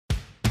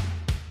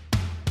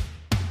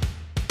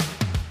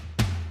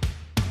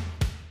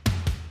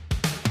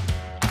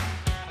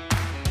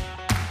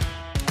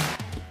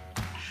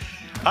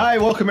Hi,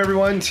 welcome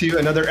everyone to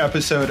another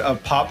episode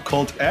of Pop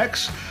Cult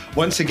X.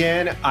 Once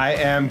again, I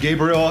am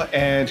Gabriel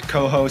and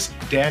co-host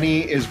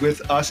Danny is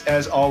with us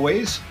as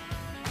always.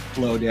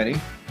 Hello, Danny.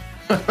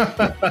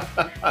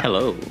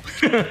 Hello.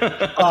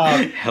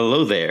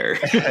 Hello there.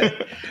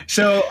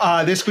 So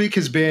this week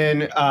has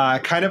been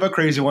kind of a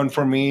crazy one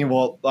for me.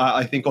 Well,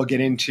 I think I'll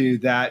get into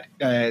that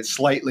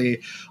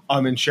slightly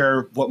and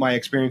share what my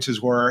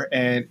experiences were.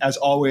 And as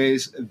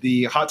always,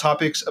 the hot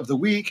topics of the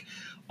week,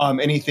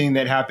 anything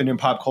that happened in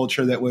pop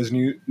culture that was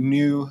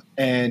new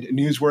and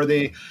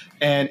newsworthy.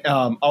 And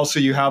also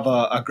you have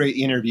a great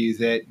interview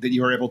that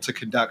you were able to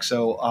conduct.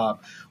 So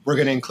we're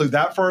going to include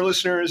that for our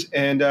listeners.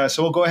 And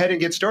so we'll go ahead and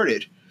get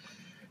started.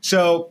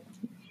 So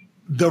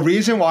the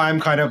reason why I'm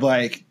kind of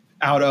like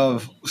out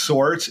of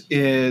sorts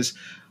is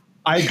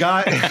I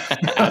got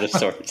out of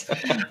sorts.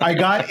 I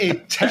got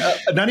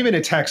not even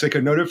a text, like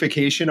a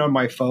notification on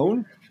my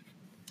phone,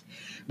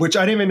 which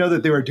I didn't even know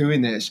that they were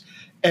doing this.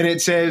 And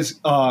it says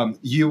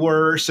you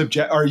were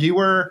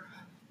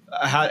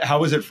how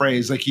was it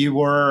phrased? Like you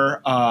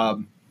were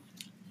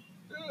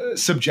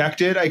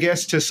subjected, I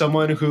guess, to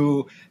someone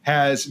who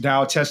has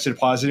now tested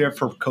positive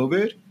for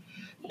COVID,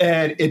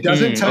 and it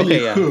doesn't tell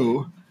you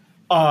who.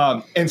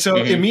 And so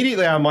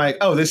immediately I'm like,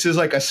 oh, this is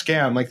like a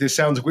scam. Like this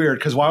sounds weird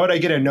because why would I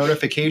get a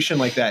notification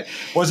like that?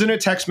 It wasn't a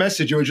text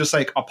message. It was just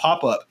like a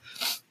pop-up.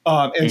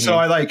 So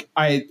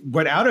I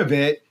went out of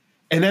it,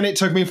 and then it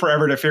took me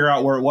forever to figure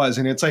out where it was.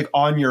 And it's like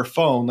on your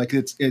phone. Like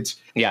it's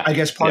I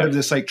guess part of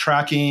this like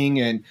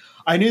tracking. And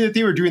I knew that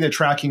they were doing the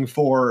tracking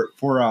for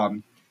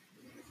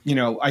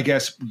I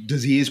guess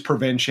disease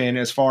prevention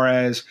as far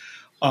as,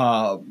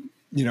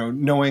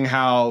 knowing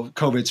how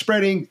COVID's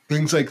spreading,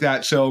 things like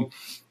that. So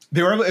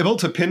they were able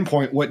to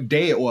pinpoint what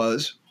day it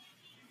was.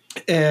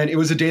 And it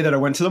was a day that I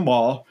went to the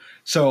mall.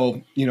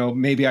 So,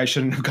 maybe I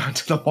shouldn't have gone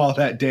to the mall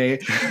that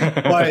day.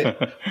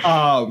 But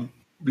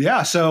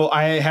so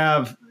I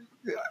have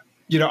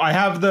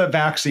the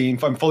vaccine.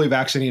 I'm fully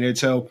vaccinated.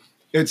 So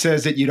it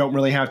says that you don't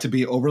really have to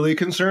be overly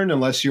concerned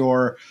unless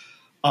you're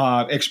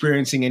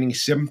experiencing any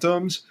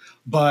symptoms.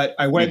 But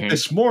I went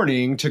this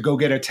morning to go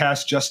get a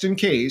test just in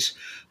case.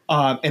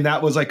 And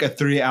that was like a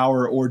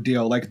 3-hour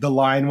ordeal. Like the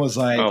line was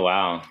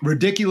like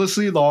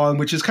ridiculously long,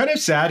 which is kind of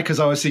sad because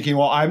I was thinking,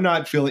 well, I'm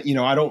not feeling,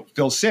 I don't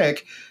feel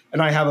sick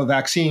and I have a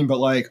vaccine, but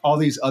like all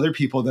these other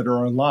people that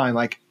are online,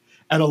 like,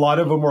 and a lot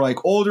of them were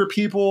like older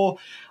people.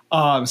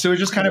 So it was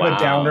just kind of a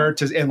downer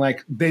and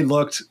like they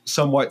looked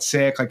somewhat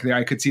sick. Like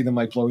I could see them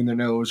like blowing their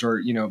nose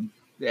or,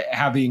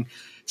 having,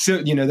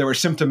 they were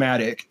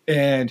symptomatic.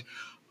 And,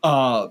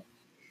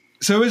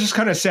 so it was just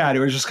kind of sad. It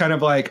was just kind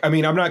of like, I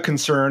mean, I'm not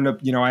concerned.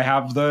 I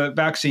have the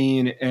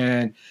vaccine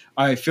and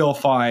I feel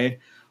fine.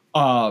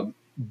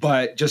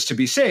 But just to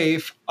be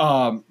safe,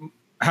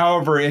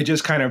 however, it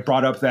just kind of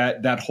brought up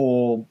that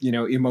whole,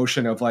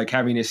 emotion of like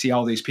having to see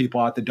all these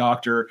people at the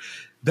doctor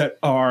that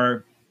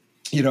are,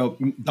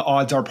 the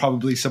odds are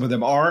probably some of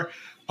them are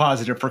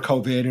positive for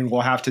COVID and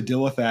we'll have to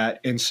deal with that.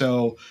 And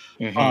so,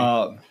 and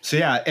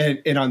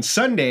on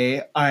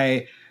Sunday,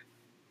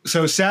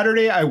 So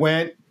Saturday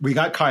we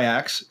got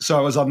kayaks. So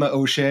I was on the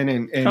ocean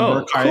and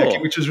we're kayaking,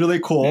 cool. Which was really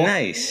cool.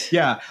 Nice.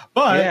 Yeah.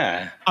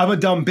 But I'm a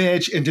dumb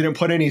bitch and didn't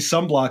put any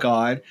sunblock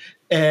on.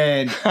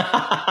 And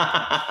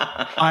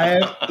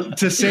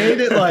to say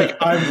that like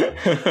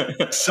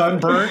I'm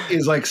sunburnt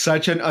is like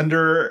such an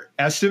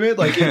underestimate.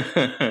 Like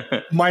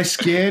my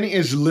skin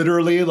is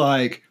literally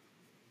like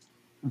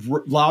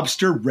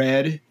lobster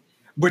red.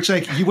 Which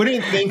like you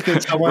wouldn't think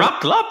that someone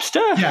rock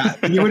lobster. Yeah,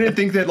 you wouldn't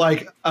think that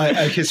like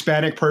a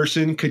Hispanic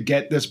person could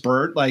get this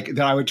burnt, like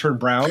that I would turn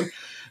brown.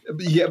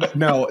 Yeah, but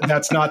no,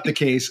 that's not the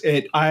case.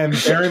 I am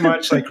very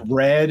much like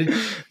red,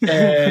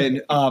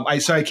 and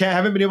I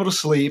haven't been able to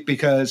sleep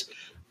because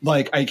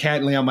like I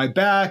can't lay on my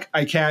back.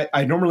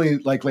 I normally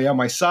like lay on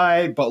my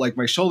side, but like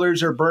my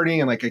shoulders are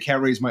burning and like I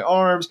can't raise my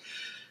arms.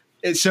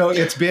 So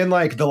it's been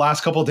like the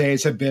last couple of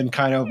days have been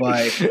kind of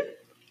like.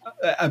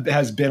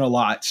 Has been a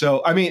lot.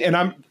 So, I mean,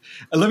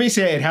 let me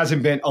say it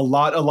hasn't been a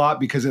lot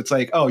because it's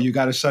like, oh, you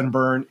got a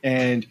sunburn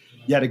and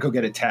you had to go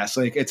get a test.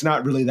 Like, it's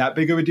not really that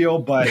big of a deal,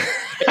 but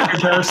in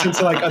comparison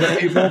to like other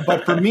people,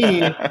 but for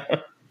me,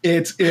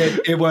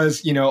 it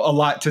was, a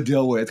lot to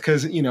deal with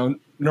because,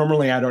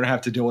 normally I don't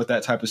have to deal with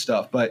that type of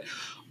stuff. But,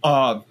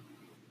 so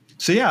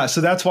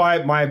that's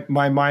why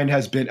my mind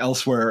has been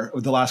elsewhere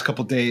the last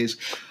couple of days.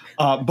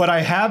 But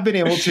I have been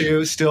able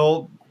to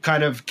still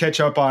kind of catch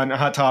up on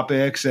hot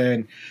topics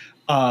and,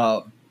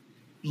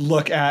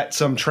 look at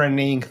some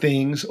trending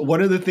things. One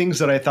of the things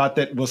that I thought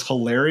that was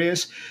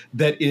hilarious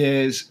that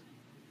is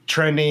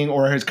trending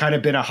or has kind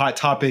of been a hot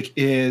topic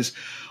is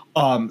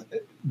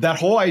that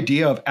whole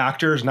idea of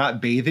actors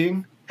not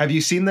bathing. Have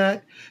you seen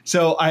that?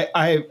 So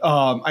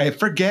I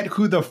forget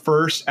who the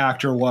first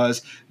actor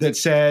was that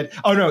said,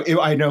 oh no,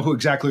 I know who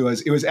exactly it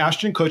was. It was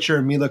Ashton Kutcher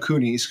and Mila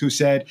Kunis who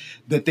said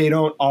that they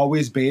don't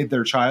always bathe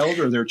their child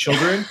or their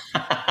children,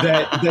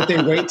 that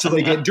they wait till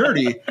they get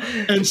dirty.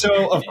 And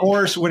so of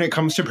course, when it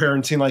comes to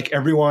parenting, like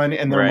everyone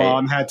and their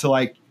mom had to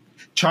like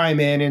chime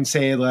in and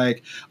say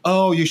like,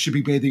 oh, you should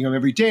be bathing them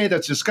every day.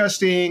 That's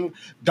disgusting.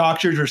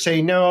 Doctors are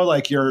saying no,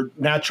 like your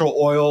natural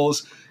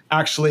oils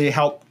actually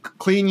help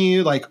clean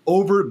you. Like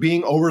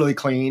being overly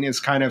clean is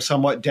kind of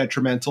somewhat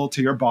detrimental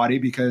to your body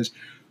because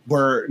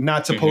we're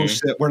not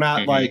supposed to, we're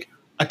not like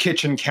a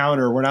kitchen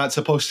counter. We're not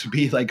supposed to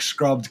be like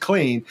scrubbed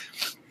clean.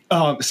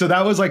 So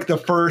that was like the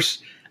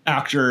first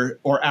actor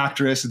or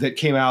actress that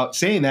came out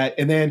saying that.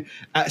 And then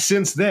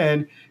since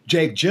then,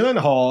 Jake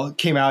Gyllenhaal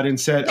came out and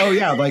said, oh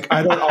yeah, like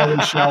I don't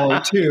always shower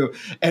too.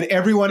 And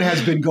everyone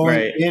has been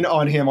going in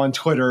on him on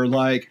Twitter,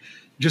 like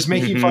just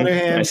making fun of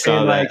him,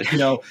 saying like, you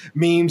know,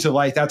 memes of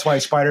like, that's why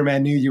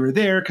Spider-Man knew you were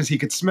there because he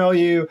could smell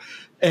you.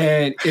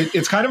 And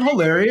it's kind of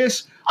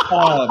hilarious.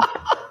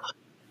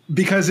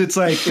 Because it's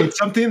like, it's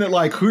something that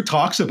like, who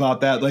talks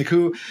about that? Like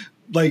who,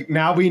 like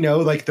now we know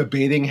like the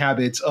bathing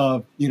habits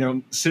of, you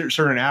know,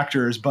 certain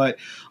actors, but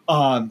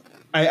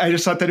I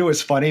just thought that it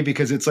was funny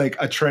because it's like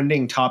a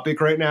trending topic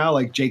right now,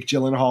 like Jake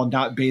Gyllenhaal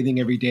not bathing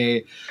every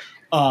day.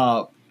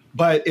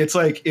 But it's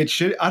like, it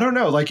should, I don't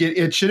know, like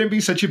it shouldn't be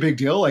such a big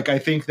deal. Like I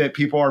think that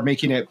people are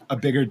making it a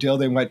bigger deal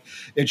than what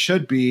it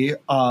should be.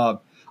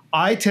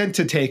 I tend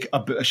to take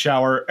a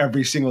shower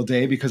every single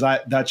day because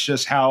that's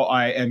just how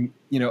I am,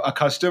 you know,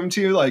 accustomed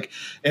to. Like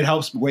it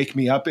helps wake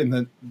me up in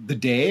the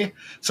day.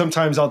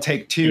 Sometimes I'll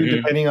take two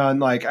depending on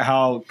like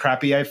how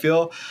crappy I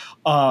feel.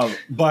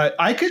 But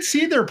I could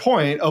see their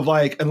point of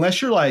like,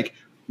 unless you're like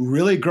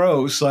really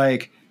gross,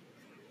 like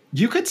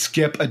you could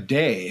skip a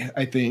day,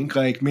 I think,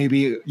 like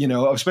maybe, you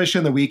know, especially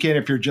on the weekend,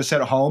 if you're just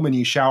at home and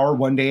you shower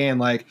one day and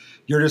like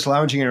you're just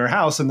lounging in your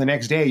house and the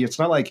next day, it's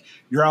not like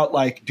you're out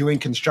like doing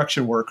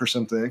construction work or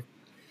something.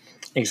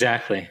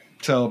 Exactly.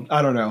 So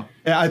I don't know.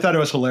 I thought it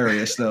was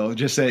hilarious though.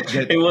 Just that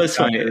it was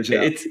funny.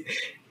 Yeah.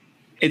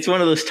 It's one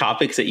of those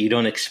topics that you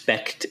don't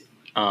expect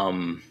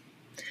to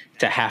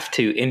have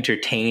to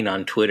entertain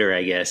on Twitter,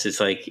 I guess. It's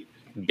like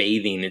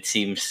bathing. It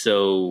seems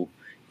so,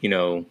 you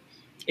know,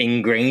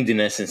 ingrained in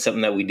us and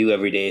something that we do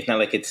every day. It's not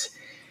like it's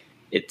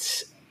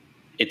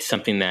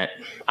something that,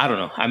 I don't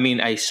know. I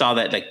mean, I saw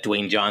that like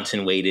Dwayne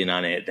Johnson weighed in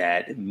on it,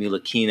 that Mila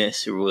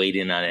Kunis weighed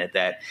in on it,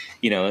 that,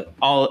 you know,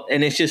 all,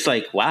 and it's just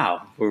like,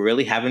 wow, we're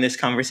really having this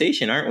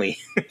conversation, aren't we?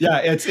 Yeah.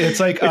 It's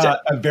like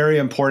a very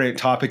important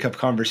topic of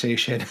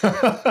conversation.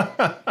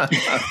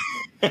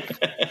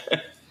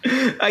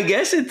 I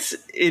guess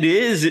it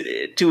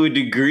is to a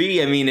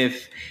degree. I mean,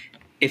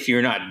 if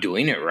you're not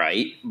doing it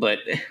right,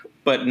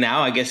 but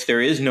now I guess there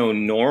is no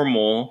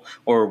normal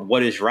or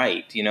what is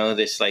right. You know,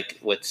 this like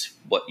what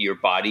your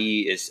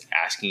body is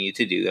asking you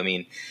to do. I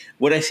mean,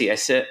 what I see, I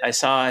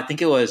saw, I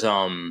think it was,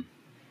 I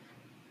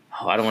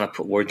don't want to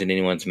put words in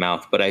anyone's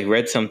mouth, but I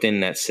read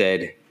something that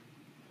said,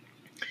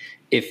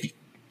 if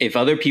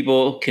other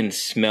people can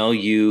smell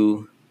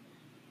you,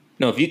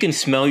 no, if you can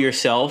smell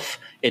yourself,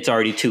 it's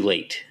already too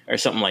late or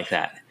something like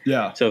that.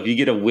 Yeah. So if you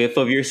get a whiff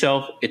of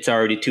yourself, it's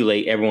already too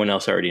late. Everyone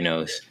else already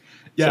knows.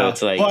 Yeah, so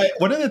it's like, well,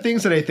 one of the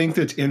things that I think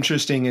that's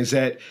interesting is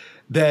that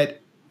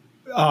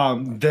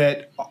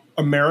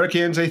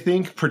Americans, I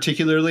think,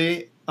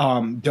 particularly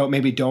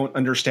don't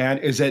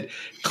understand is that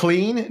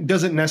clean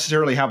doesn't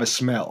necessarily have a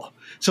smell.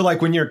 So,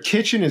 like when your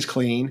kitchen is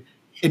clean,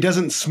 it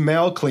doesn't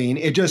smell clean.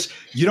 It just,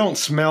 you don't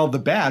smell the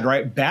bad,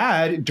 right?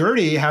 Bad,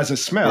 dirty has a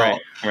smell,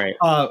 right.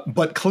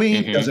 But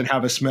clean doesn't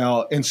have a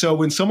smell. And so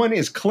when someone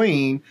is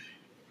clean,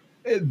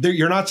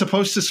 you're not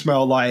supposed to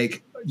smell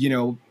like, you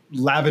know,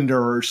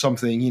 lavender or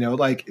something, you know,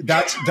 like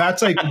that's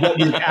like what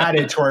we've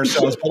added to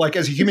ourselves. But like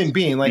as a human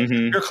being, like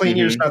you're clean,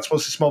 you're just not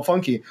supposed to smell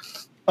funky.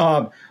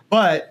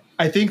 But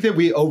I think that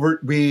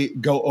we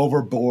go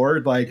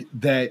overboard, like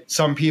that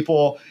some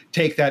people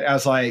take that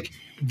as like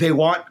they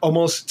want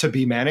almost to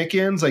be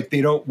mannequins, like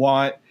they don't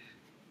want,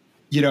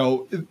 you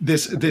know,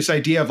 this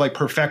idea of like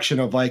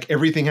perfection, of like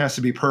everything has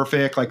to be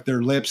perfect, like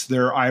their lips,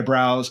 their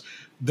eyebrows,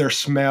 their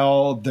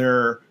smell,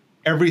 their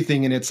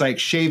everything, and it's like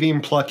shaving,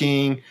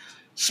 plucking,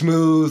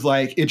 smooth,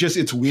 like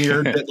it's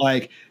weird that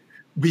like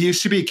we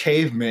used to be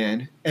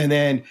cavemen and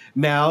then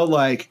now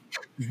like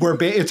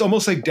it's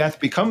almost like death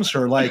becomes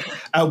her. Like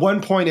at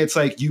one point it's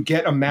like you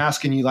get a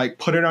mask and you like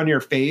put it on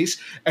your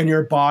face and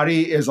your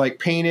body is like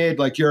painted,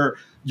 like you're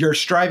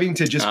striving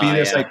to just be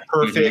this like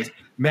perfect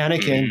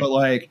mannequin, but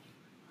like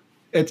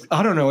it's,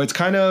 I don't know, it's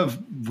kind of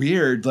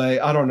weird. Like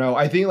I don't know,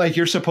 I think like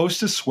you're supposed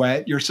to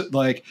sweat, you're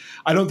like,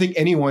 I don't think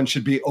anyone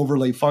should be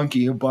overly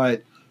funky,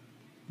 but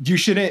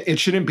it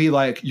shouldn't be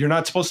like, you're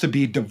not supposed to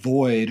be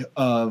devoid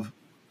of,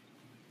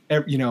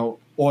 you know,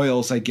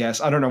 oils, I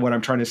guess. I don't know what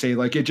I'm trying to say.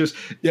 Like it just,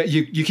 yeah,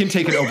 you can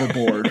take it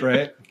overboard,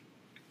 right?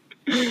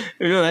 No,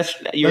 you're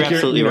like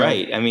absolutely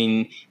right. I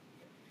mean,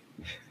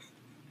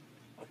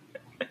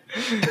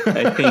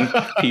 I think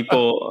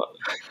people,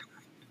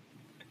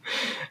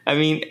 I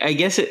mean, I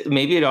guess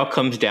maybe it all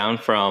comes down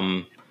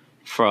from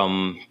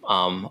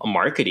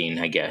marketing,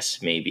 I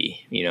guess,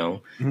 maybe, you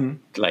know,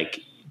 like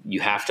you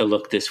have to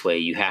look this way.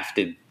 You have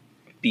to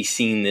be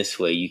seen this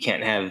way. You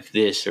can't have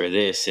this or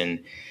this. And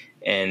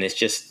it's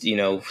just, you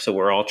know, so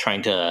we're all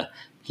trying to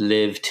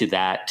live to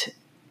that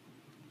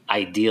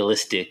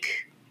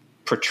idealistic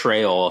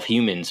portrayal of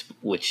humans,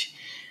 which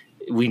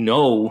we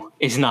know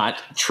is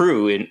not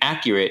true and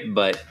accurate,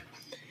 but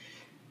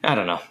I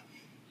don't know.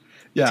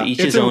 Yeah, to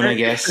each his own, I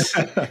guess.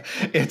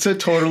 It's a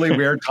totally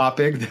weird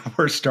topic that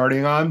we're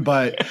starting on,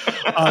 but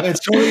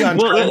it's totally on.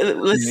 Well,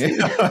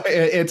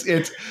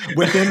 it's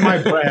within my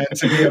brand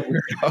to be a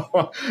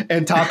weirdo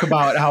and talk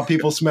about how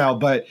people smell.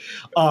 But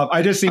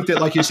I just think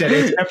that, like you said,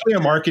 it's definitely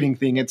a marketing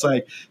thing. It's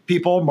like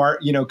people,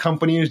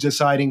 companies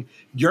deciding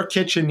your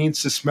kitchen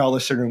needs to smell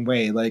a certain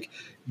way. Like,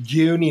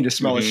 you need to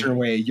smell a certain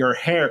way. Your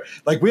hair,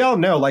 like we all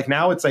know, like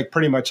now it's like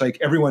pretty much like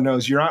everyone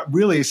knows you're not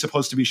really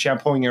supposed to be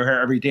shampooing your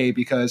hair every day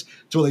because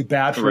it's really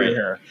bad for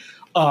your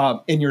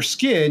hair. In your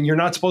skin, you're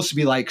not supposed to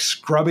be like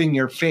scrubbing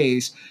your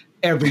face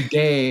every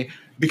day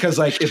because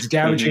like it's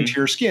damaging to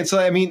your skin. So,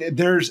 I mean,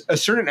 there's a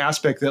certain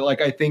aspect that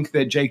like I think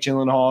that Jake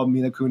Gyllenhaal,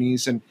 Mila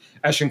Kunis, and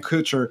Ashton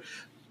Kutcher,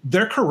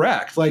 they're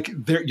correct. Like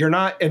you're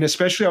not, and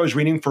especially I was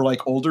reading for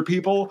like older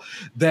people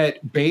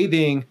that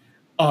bathing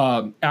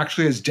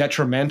actually is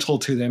detrimental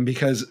to them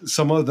because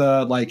some of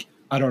the like,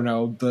 I don't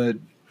know, the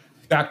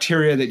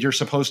bacteria that you're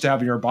supposed to have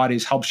in your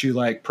bodies helps you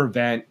like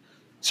prevent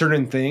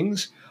certain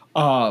things.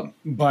 But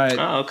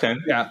okay.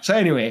 Yeah. So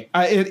anyway,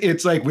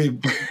 it's like we've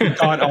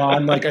gone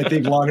on like I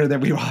think longer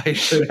than we probably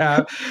should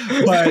have.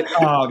 But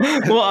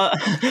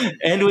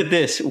and with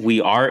this,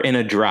 we are in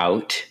a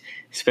drought,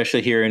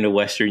 especially here in the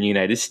Western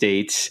United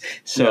States.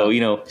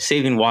 So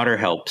saving water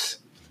helps.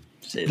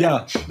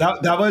 Yeah,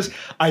 that was.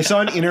 I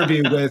saw an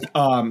interview with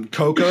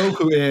Coco,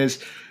 who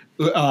is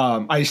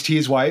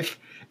Ice-T's wife,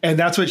 and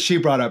that's what she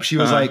brought up. She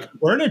was like,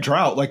 "We're in a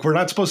drought. Like, we're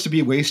not supposed to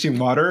be wasting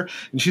water."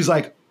 And she's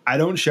like, "I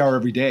don't shower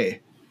every day,"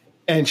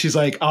 and she's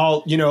like,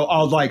 "I'll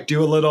like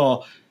do a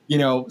little,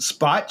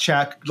 spot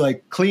check,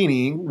 like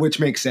cleaning, which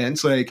makes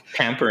sense, like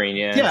pampering,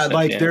 yeah,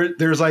 like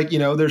there's like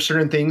there's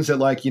certain things that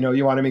like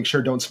you want to make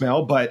sure don't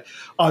smell." But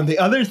the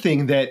other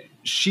thing that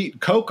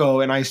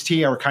Coco and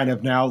Ice-T are kind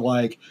of now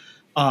like.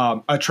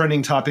 A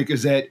trending topic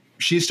is that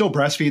she still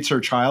breastfeeds her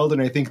child, and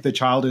I think the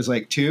child is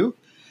like 2,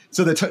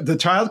 so the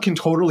child can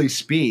totally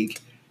speak.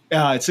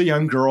 It's a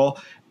young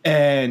girl,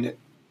 and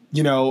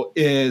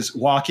is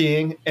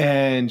walking,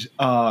 and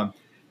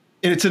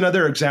it's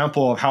another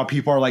example of how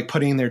people are like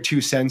putting their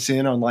 2 cents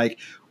in on like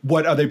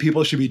what other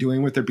people should be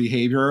doing with their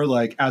behavior,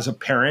 like as a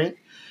parent.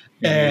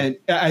 And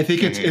I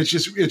think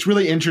it's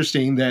really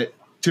interesting that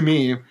to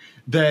me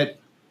that.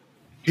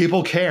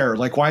 People care.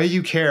 Like, why do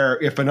you care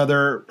if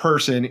another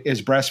person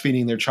is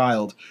breastfeeding their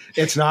child?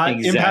 It's not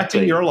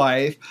impacting your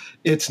life.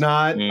 It's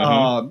not,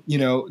 going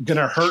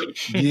to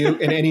hurt you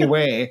in any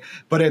way.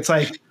 But it's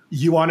like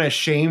you want to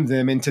shame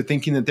them into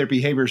thinking that their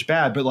behavior is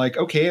bad. But like,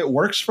 okay, it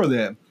works for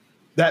them.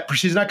 That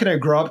she's not going to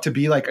grow up to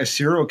be like a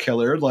serial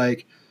killer.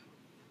 Like,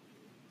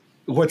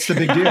 what's the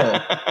big deal?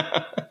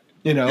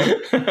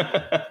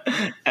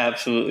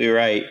 Absolutely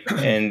right.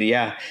 And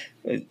yeah,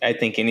 I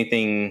think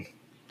anything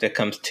that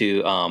comes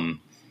to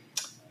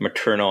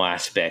maternal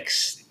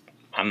aspects,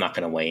 I'm not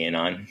going to weigh in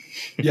on.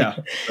 Yeah,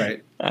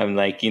 right. I'm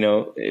like,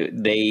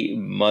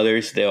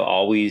 mothers, they'll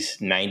always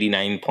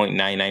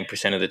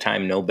 99.99% of the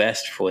time know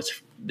best for what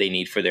they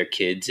need for their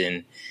kids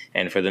and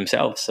for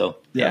themselves. So,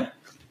 yeah.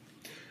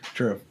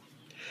 True.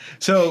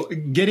 So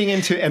getting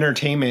into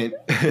entertainment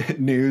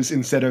news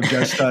instead of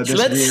just this so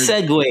let's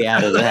segue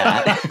out of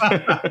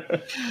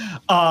that.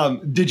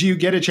 Did you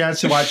get a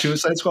chance to watch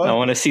Suicide Squad? I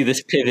want to see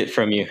this pivot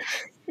from you.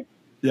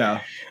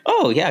 Yeah.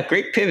 Oh, yeah.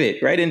 Great pivot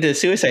right into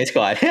Suicide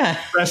Squad. Yeah.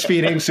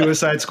 Breastfeeding,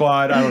 Suicide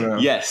Squad. I don't know.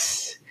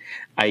 Yes.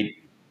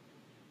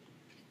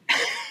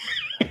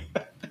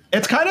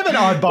 It's kind of an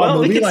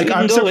oddball movie. Like,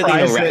 I'm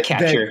surprised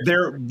that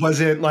there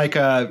wasn't like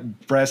a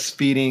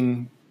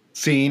breastfeeding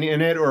scene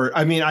in it. Or,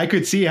 I mean, I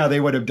could see how they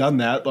would have done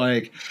that.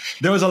 Like,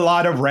 there was a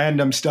lot of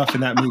random stuff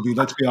in that movie.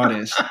 Let's be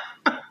honest.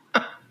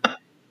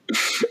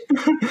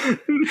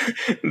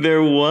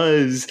 There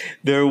was,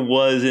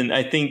 and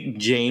I think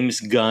James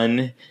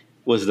Gunn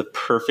was the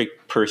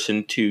perfect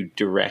person to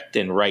direct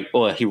and write.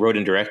 Well, he wrote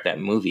and directed that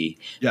movie.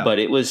 Yeah. But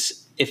it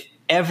was, if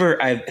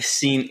ever I've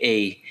seen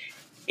a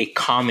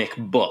comic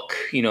book,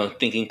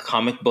 thinking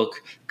comic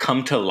book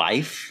come to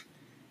life,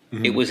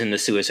 it was in the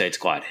Suicide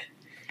Squad.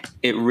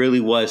 It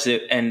really was.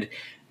 And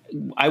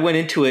I went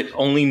into it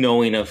only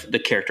knowing of the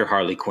character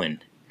Harley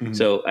Quinn. Mm-hmm.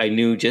 So I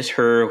knew just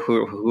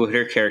who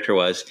her character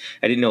was.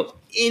 I didn't know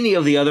any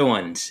of the other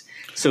ones.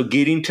 So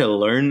getting to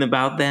learn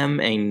about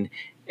them and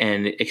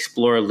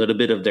explore a little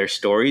bit of their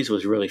stories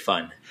was really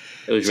fun.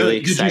 It was really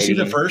exciting. Did you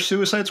see the first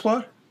Suicide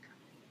Squad?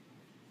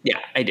 Yeah,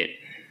 I did.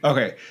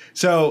 Okay.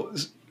 So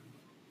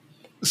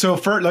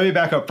let me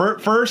back up.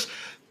 First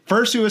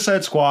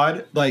Suicide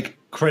Squad, like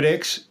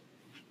critics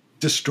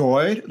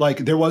destroyed.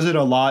 Like there wasn't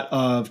a lot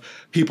of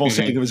people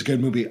saying it was a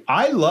good movie.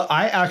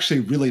 I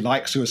actually really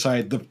like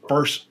Suicide, the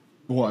first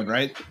one,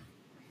 right?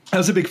 I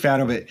was a big fan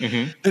of it.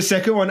 Mm-hmm. The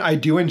second one I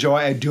do enjoy.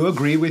 I do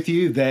agree with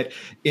you that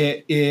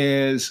it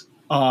is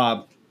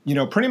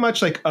pretty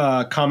much like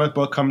a comic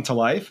book come to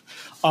life,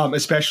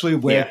 especially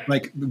with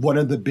like one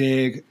of the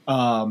big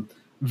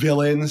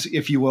villains,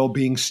 if you will,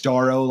 being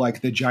Starro,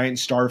 like the giant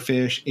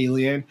starfish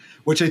alien,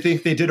 which I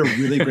think they did a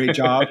really great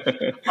job.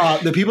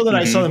 The people that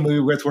I saw the movie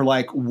with were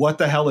like, what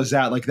the hell is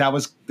that? Like that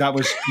was,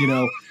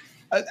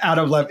 out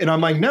of left. And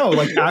I'm like, no,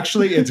 like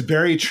actually it's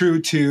very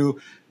true to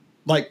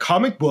like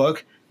comic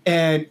book.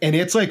 And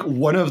it's like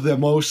one of the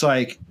most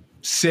like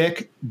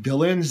sick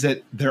villains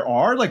that there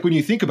are. Like when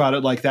you think about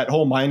it, like that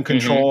whole mind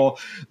control,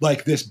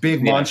 like this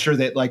big monster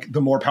that like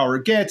the more power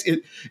it gets,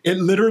 it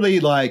literally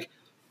like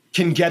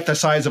can get the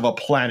size of a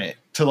planet,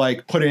 to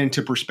like put it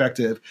into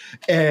perspective.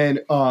 And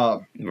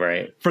for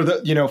for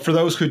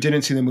those who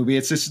didn't see the movie,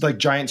 it's this like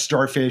giant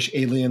starfish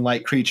alien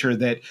like creature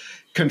that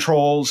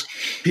controls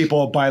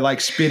people by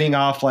like spitting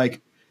out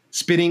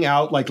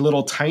like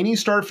little tiny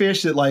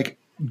starfish that like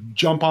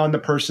jump on the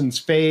person's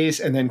face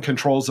and then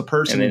controls the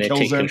person and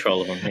kills them.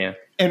 Control of them. Yeah.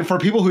 And for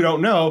people who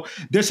don't know,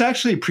 this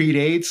actually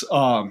predates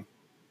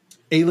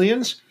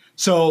Aliens.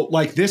 So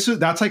like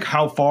that's like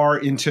how far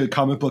into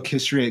comic book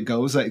history it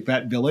goes, like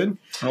that villain.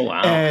 Oh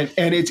wow. And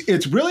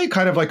it's really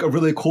kind of like a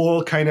really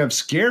cool, kind of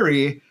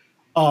scary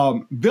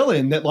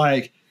villain that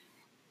like,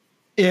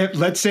 if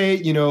let's say,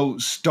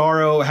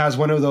 Starro has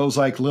one of those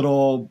like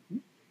little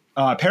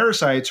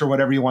parasites or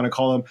whatever you want to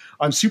call them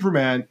on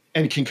Superman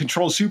and can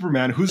control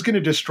Superman, who's going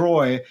to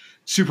destroy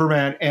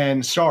Superman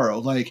and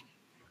Starro? Like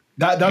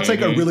that's like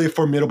a really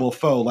formidable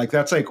foe. Like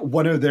that's like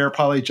one of their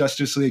probably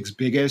Justice League's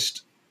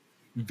biggest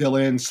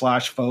villain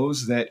 /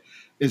 foes that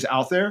is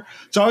out there.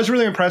 So I was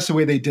really impressed the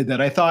way they did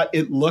that. I thought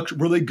it looked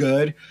really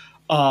good.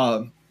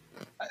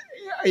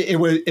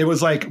 It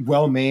was like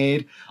well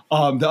made.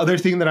 The other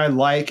thing that I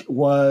like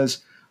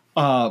was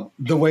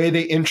the way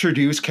they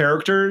introduced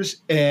characters,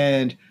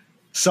 and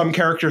some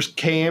characters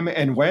came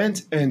and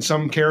went, and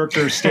some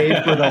characters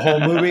stayed for the whole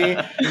movie.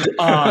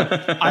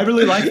 I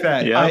really like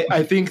that. Yep.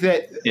 I think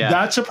that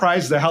that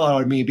surprised the hell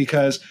out of me,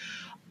 because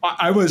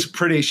I was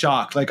pretty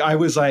shocked. Like I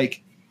was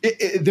like,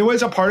 there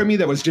was a part of me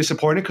that was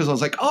disappointed, because I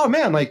was like, oh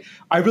man, like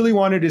I really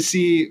wanted to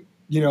see,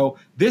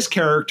 this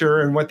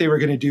character and what they were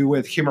going to do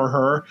with him or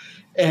her.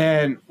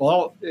 And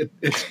well,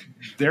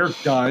 they're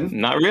done.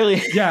 Not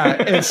really. Yeah.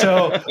 And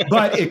so,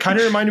 but it kind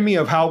of reminded me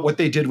of what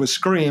they did with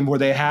Scream, where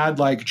they had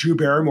like Drew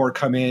Barrymore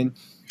come in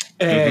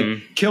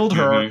and killed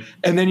her.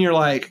 And then you're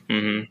like,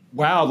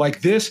 wow,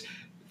 like this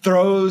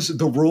throws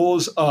the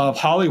rules of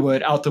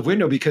Hollywood out the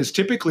window, because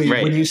typically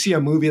when you see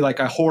a movie like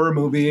a horror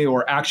movie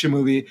or action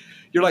movie,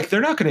 you're like,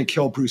 they're not going to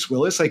kill Bruce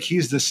Willis. Like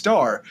he's the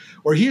star,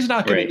 or he's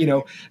not going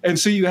to, And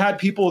so you had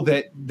people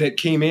that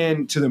came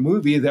in to the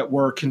movie that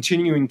were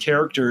continuing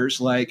characters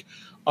like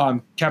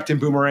Captain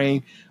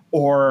Boomerang,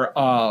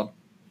 or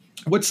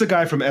what's the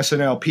guy from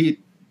SNL,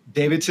 Pete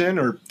Davidson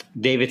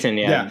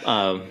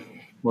Yeah.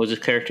 What was his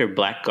character?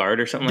 Blackguard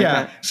or something like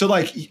that? Yeah. So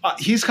like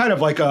he's kind of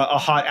like a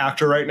hot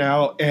actor right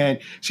now. And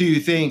so you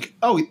think,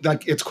 oh,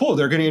 like it's cool,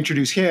 they're going to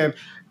introduce him.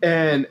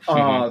 And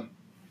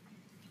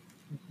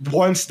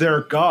once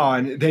they're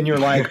gone, then you're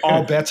like,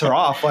 all bets are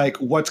off. Like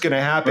what's going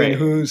to happen?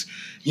 Who's,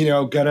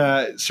 going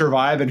to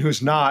survive and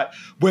who's not,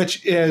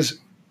 which is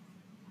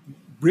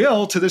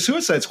real to the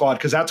Suicide Squad,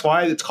 because that's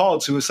why it's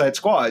called Suicide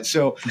Squad.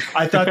 So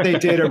I thought they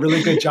did a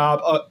really good job.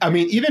 I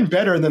mean, even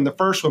better than the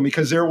first one,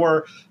 because there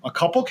were a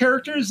couple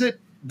characters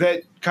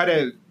that kind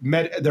of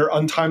met their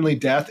untimely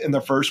death in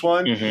the first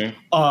one,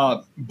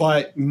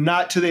 but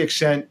not to the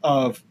extent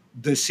of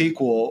the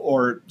sequel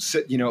or,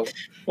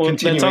 well,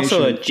 that's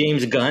also a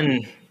James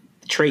Gunn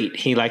trait.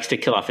 He likes to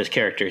kill off his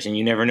characters, and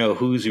you never know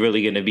who's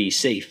really going to be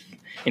safe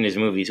in his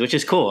movies, which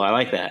is cool. I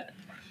like that.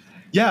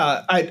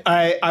 Yeah,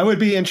 I would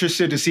be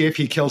interested to see if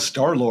he kills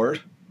Star-Lord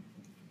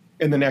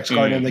in the next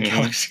Guardian of the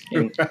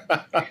Galaxy.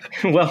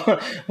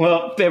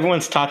 well,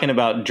 everyone's talking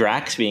about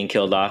Drax being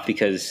killed off,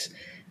 because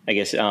I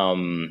guess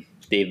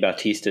Dave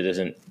Bautista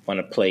doesn't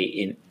want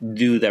to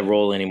do that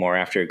role anymore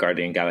after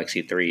Guardian of the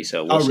Galaxy 3.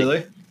 So we'll see.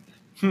 Really?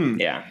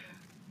 Yeah.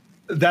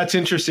 That's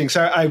interesting.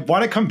 So I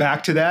want to come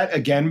back to that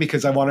again,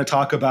 because I want to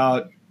talk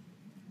about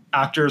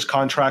actors'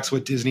 contracts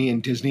with Disney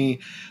and Disney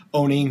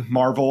owning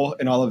Marvel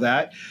and all of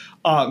that.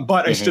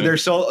 But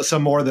there's still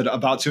some more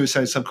about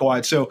Suicide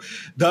Squad. So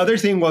the other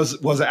thing was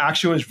the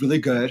action was really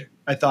good.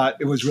 I thought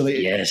it was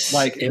really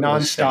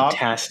nonstop,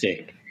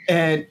 fantastic.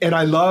 And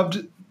I love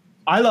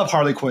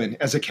Harley Quinn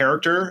as a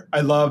character.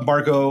 I love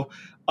Margot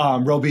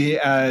Robbie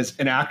as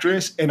an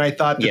actress, and I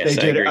thought that they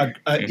did an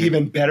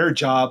even better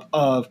job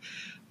of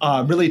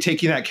really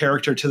taking that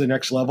character to the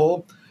next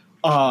level.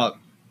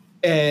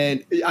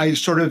 And I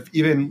sort of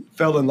even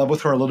fell in love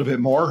with her a little bit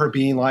more, her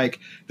being like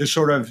this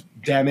sort of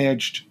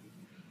damaged,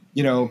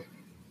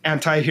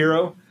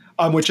 anti-hero,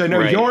 which I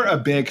know you're a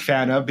big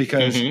fan of,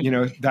 because,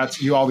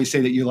 you always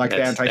say that you like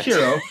the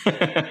anti-hero.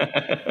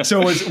 So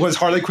was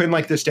Harley Quinn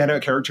like the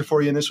standout character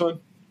for you in this one?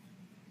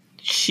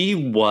 She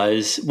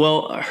was.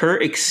 Well,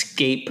 her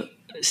escape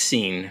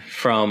scene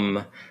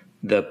from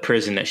the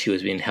prison that she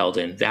was being held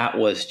in, that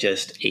was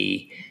just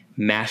a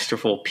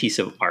masterful piece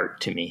of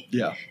art to me.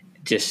 Yeah.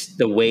 Just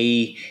the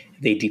way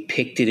they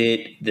depicted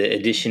it, the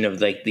addition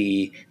of like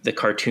the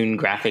cartoon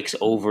graphics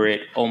over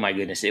it. Oh my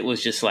goodness. It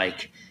was just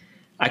like,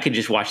 I could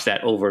just watch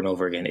that over and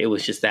over again. It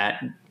was just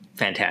that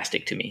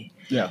fantastic to me.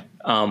 Yeah.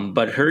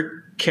 But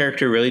her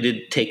character really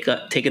did take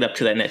it up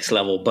to that next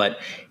level. But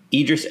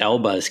Idris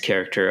Elba's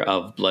character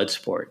of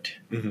Bloodsport,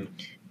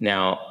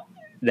 now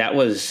that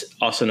was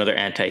also another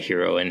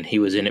anti-hero, and he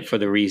was in it for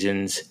the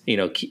reasons,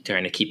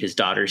 trying to keep his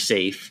daughter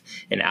safe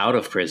and out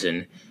of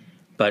prison.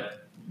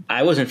 But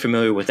I wasn't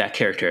familiar with that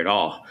character at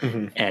all.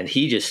 And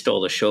he just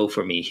stole the show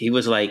for me. He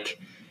was like,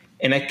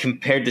 and I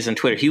compared this on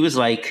Twitter. He was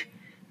like,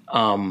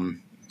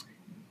 and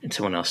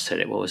someone else said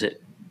it. What was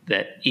it?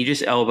 That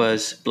Idris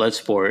Elba's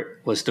Bloodsport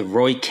was the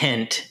Roy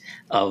Kent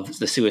of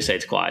the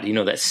Suicide Squad.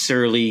 That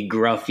surly,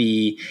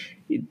 gruffy,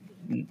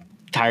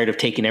 tired of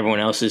taking everyone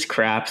else's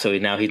crap. So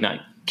now he's not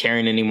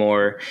caring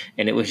anymore.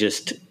 And it was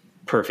just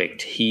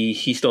perfect.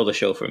 He stole the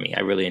show for me.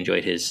 I really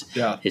enjoyed his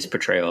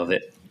portrayal of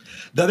it.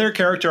 The other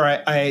character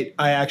I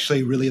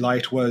actually really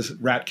liked was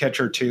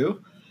Ratcatcher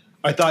 2.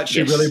 I thought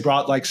she really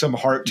brought like some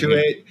heart to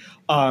it.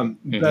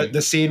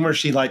 The scene where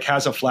she like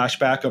has a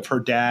flashback of her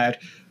dad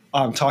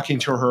talking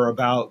to her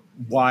about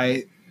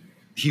why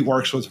he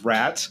works with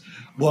rats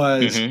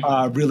was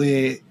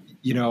really,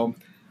 an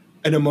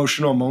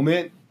emotional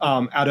moment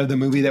out of the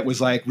movie that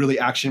was like really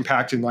action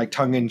packed and like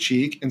tongue in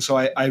cheek. And so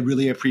I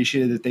really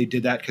appreciated that they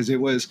did that because it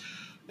was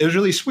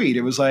really sweet.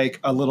 It was like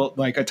a little,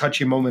 like a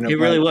touchy moment. It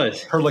really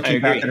was. Her looking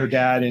back at her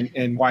dad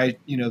and why,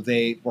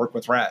 they work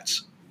with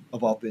rats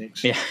of all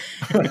things. Yeah.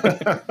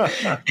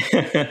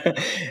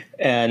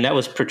 And that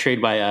was portrayed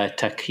by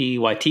Taika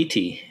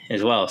Waititi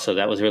as well. So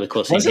that was really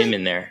cool seeing him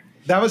in there.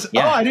 That was,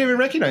 I didn't even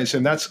recognize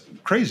him. That's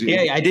crazy.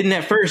 Yeah, I didn't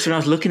at first. When I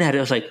was looking at it,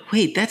 I was like,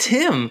 wait, that's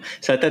him.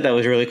 So I thought that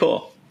was really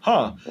cool.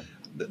 Huh.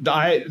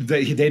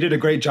 They did a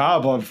great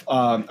job of,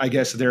 I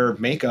guess, their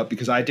makeup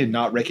because I did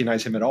not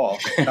recognize him at all.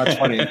 That's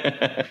funny.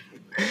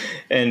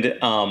 And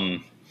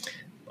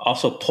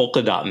also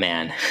Polka Dot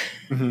Man.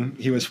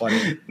 He was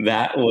funny.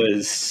 That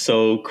was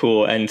so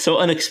cool and so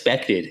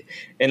unexpected.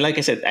 And like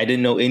I said, I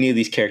didn't know any of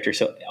these characters.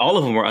 So all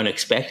of them were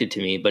unexpected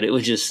to me, but it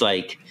was just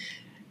like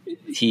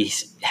he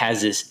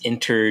has this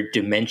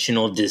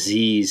interdimensional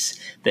disease.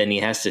 Then he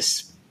has to,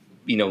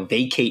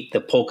 vacate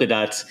the polka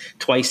dots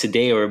twice a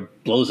day or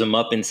blows them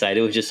up inside.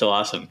 It was just so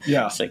awesome.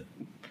 Yeah. It's like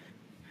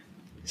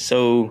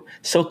so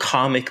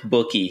comic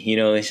booky,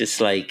 it's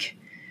just like,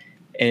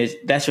 and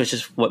that's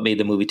just what made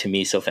the movie to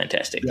me so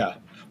fantastic. Yeah.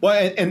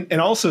 Well, and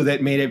also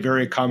that made it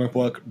very comic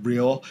book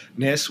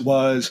realness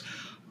was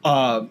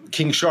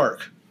King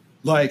Shark.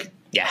 Like,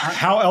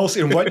 how else,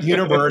 in what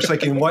universe,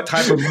 like in what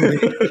type of movie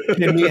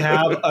can we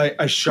have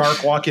a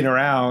shark walking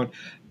around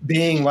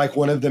being like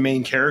one of the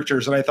main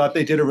characters? And I thought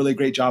they did a really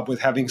great job with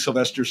having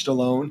Sylvester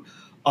Stallone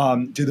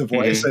do the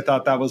voice. I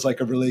thought that was like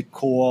a really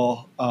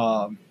cool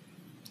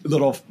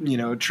little,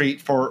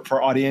 treat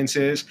for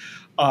audiences.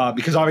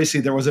 Because obviously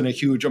there wasn't a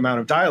huge amount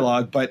of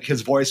dialogue, but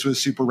his voice was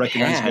super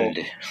recognizable.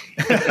 He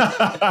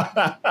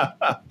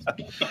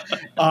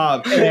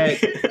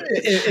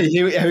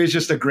was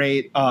just a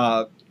great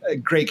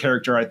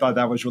character. I thought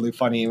that was really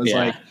funny. It was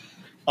like,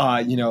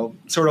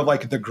 sort of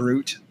like the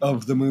Groot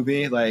of the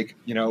movie, like,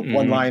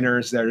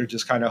 one-liners that are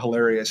just kind of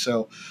hilarious.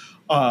 So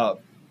the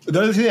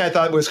other thing I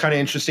thought was kind of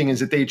interesting is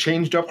that they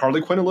changed up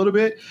Harley Quinn a little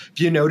bit.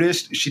 If you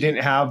noticed, she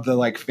didn't have the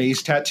like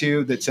face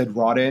tattoo that said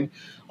Rodden.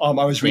 I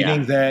was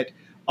reading that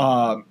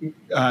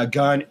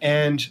Gunn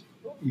and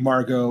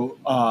Margot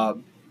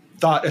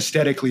thought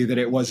aesthetically that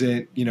it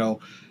wasn't,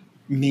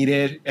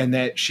 needed and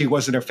that she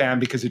wasn't a fan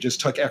because it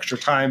just took extra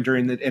time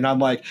and I'm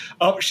like,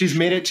 oh, she's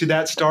made it to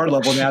that star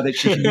level now that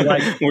she can be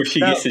like where she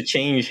gets to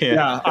change.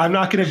 Yeah, I'm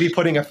not going to be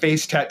putting a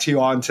face tattoo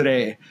on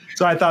today.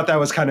 So I thought that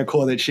was kind of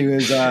cool that she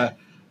was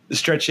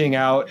stretching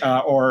out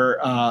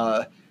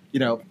or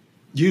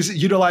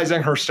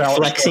utilizing her style,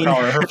 flexing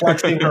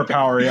her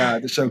power. Yeah.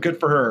 So good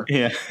for her.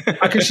 Yeah.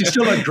 Because she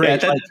still looked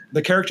great. Like,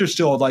 the character's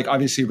still like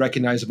obviously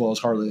recognizable as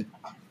Harley.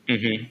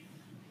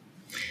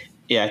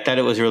 Yeah. I thought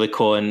it was really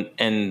cool.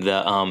 And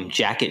the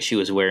jacket she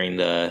was wearing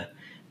that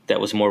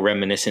was more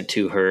reminiscent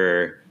to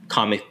her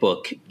comic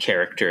book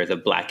character, the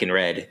black and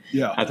red.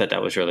 Yeah. I thought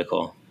that was really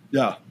cool.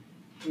 Yeah.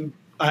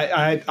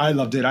 I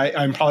loved it.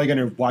 I'm probably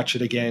going to watch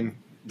it again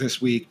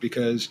this week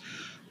because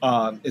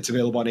it's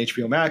available on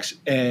HBO Max,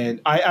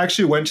 and I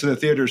actually went to the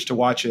theaters to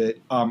watch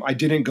it. I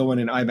didn't go in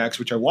an IMAX,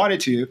 which I wanted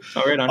to.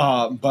 Oh, right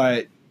on.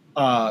 But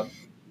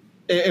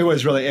it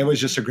was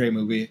just a great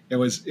movie. It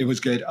was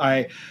good.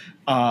 I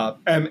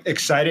am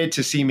excited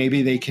to see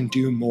maybe they can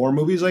do more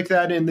movies like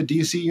that in the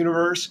DC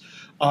universe,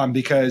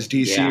 because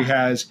DC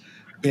has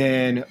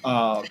been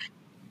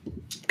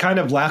kind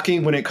of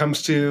lacking when it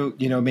comes to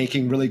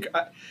making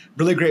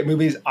really great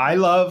movies. I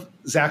love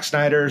Zack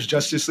Snyder's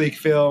Justice League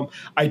film.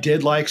 I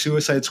did like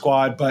Suicide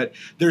Squad, but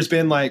there's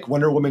been like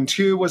Wonder Woman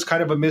 2 was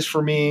kind of a miss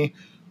for me.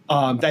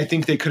 I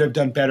think they could have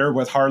done better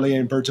with Harley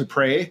and Birds of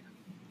Prey.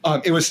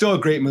 It was still a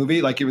great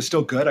movie. Like, it was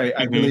still good.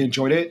 I really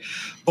enjoyed it.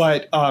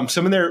 But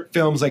some of their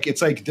films, like,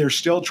 it's like they're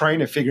still trying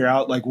to figure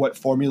out like what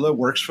formula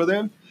works for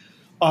them.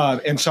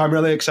 And so I'm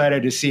really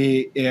excited to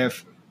see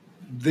if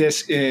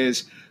this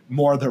is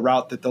more the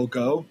route that they'll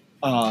go.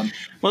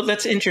 Well,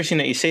 that's interesting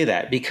that you say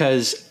that,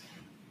 because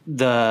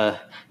the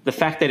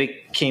fact that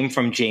it came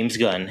from James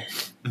Gunn,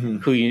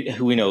 who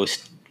we know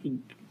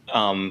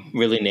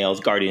really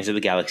nails Guardians of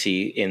the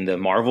Galaxy in the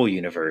Marvel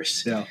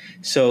universe. Yeah.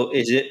 So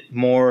is it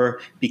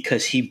more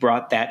because he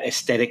brought that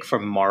aesthetic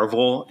from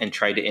Marvel and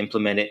tried to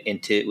implement it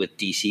into with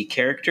DC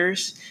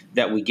characters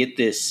that we get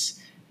this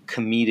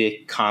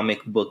comedic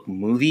comic book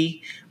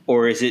movie,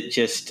 or is it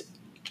just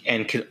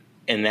and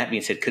that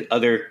being said, could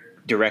other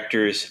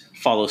directors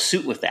follow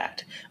suit with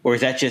that, or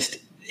is that just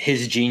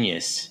his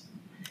genius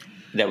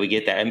that we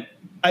get that? And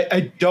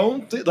I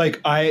don't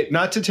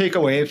not to take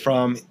away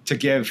from to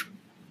give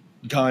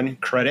Gunn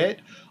credit,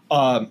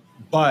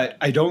 but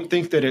I don't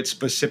think that it's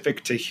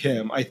specific to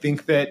him. I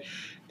think that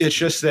it's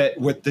just that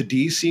with the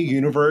DC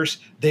universe,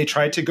 they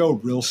tried to go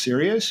real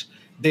serious.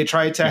 They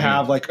tried to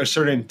have like a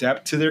certain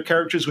depth to their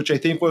characters, which I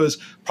think was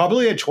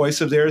probably a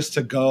choice of theirs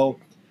to go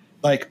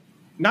like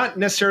not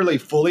necessarily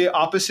fully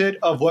opposite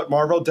of what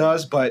Marvel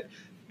does, but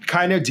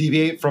kind of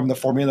deviate from the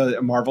formula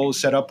that Marvel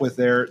set up with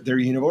their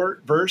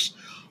universe.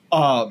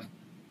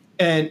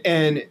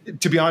 And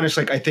to be honest,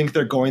 like I think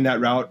they're going that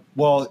route.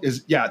 Well,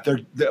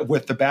 they're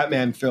with the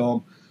Batman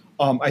film.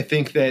 I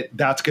think that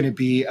that's going to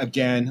be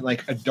again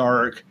like a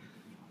dark,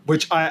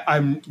 which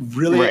I'm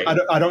really Right.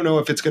 I don't know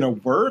if it's going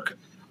to work.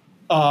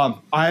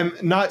 I'm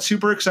not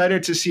super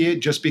excited to see it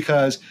just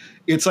because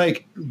it's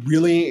like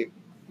really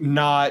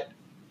not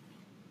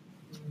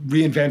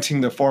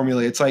reinventing the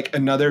formula. It's like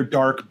another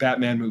dark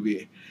Batman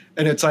movie,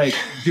 and it's like,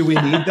 do we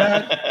need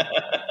that?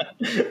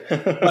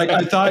 Like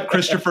I thought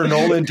Christopher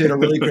Nolan did a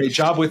really great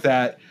job with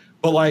that,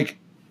 but like,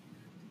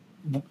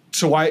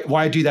 so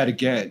why do that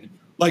again?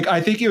 Like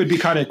I think it would be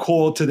kind of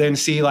cool to then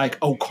see like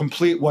a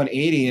complete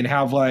 180 and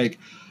have like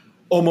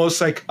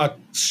almost like a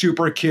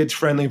super kids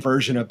friendly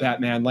version of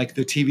Batman, like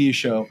the TV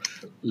show.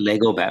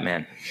 Lego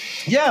Batman.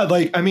 Yeah,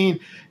 like I mean,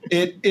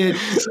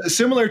 it's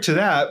similar to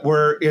that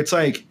where it's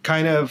like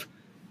kind of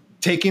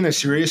taking the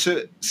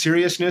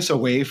seriousness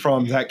away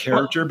from that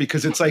character,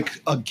 because it's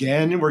like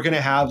again we're gonna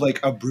have like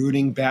a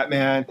brooding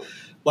Batman,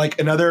 like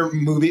another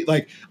movie.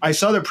 Like I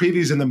saw the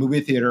previews in the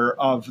movie theater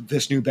of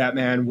this new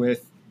Batman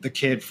with the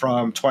kid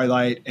from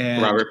Twilight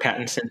and Robert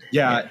Pattinson.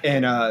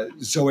 and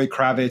Zoe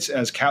Kravitz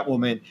as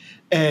Catwoman,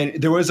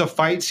 and there was a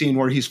fight scene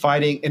where he's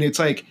fighting, and it's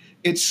like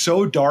it's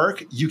so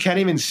dark you can't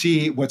even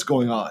see what's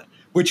going on,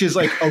 which is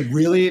like a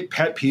really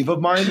pet peeve of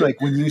mine. Like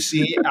when you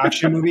see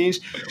action movies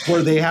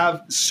where they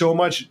have so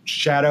much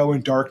shadow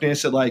and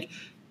darkness that like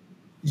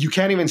you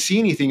can't even see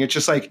anything. It's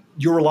just like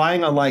you're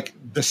relying on like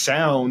the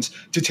sounds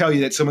to tell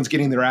you that someone's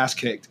getting their ass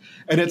kicked.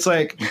 And it's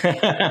like,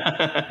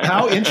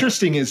 how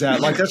interesting is that?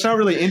 Like, that's not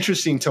really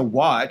interesting to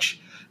watch.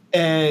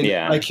 And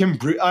like him,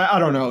 I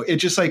don't know. It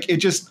just like,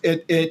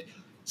 it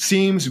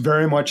seems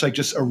very much like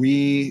just a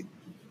rehashing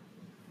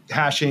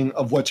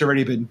of what's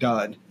already been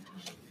done.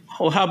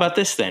 Well, how about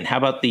this then? How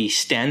about the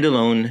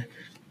standalone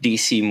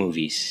DC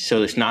movies?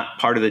 So it's not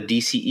part of the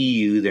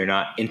DCEU. They're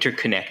not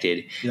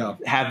interconnected. Yeah.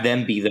 Have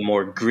them be the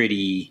more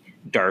gritty,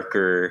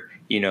 darker,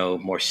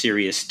 more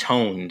serious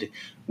toned,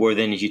 where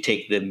then as you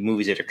take the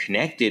movies that are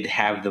connected,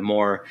 have the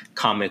more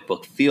comic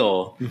book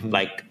feel,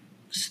 like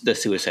the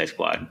Suicide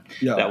Squad.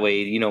 Yeah. That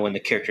way, when the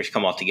characters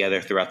come all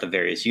together throughout the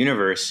various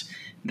universe,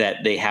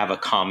 that they have a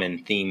common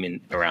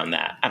theme around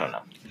that. I don't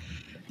know.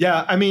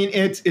 Yeah, I mean,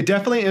 it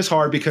definitely is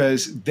hard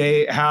because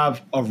they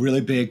have a really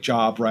big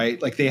job,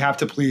 right? Like they have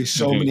to please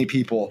so many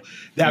people.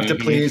 They have to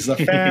please the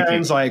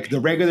fans, like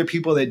the regular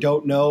people that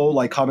don't know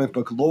like comic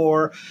book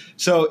lore.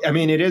 So, I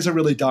mean, it is a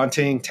really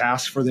daunting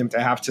task for them to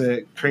have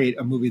to create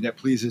a movie that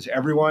pleases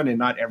everyone, and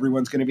not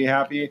everyone's going to be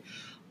happy.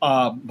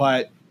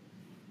 But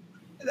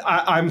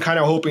I'm kind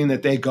of hoping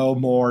that they go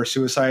more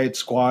Suicide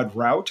Squad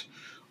route.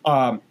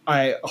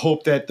 I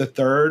hope that the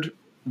third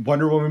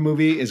Wonder Woman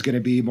movie is going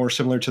to be more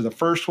similar to the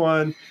first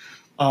one.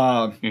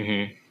 So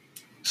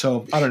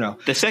I don't know.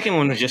 The second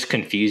one was just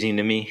confusing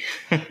to me.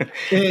 I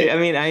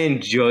mean, I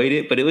enjoyed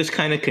it, but it was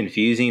kind of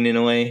confusing in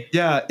a way.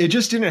 Yeah, it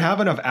just didn't have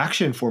enough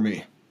action for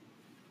me.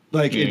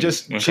 Like she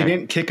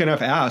didn't kick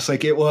enough ass.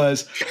 Like it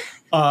was,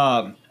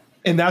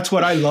 and that's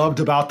what I loved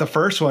about the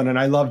first one, and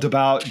I loved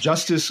about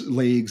Justice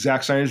League,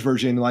 Zack Snyder's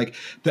version. Like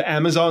the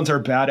Amazons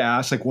are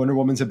badass, like Wonder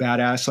Woman's a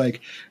badass.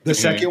 Like the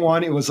second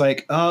one, it was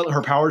like, oh,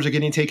 her powers are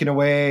getting taken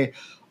away.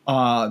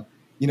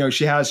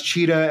 She has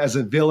Cheetah as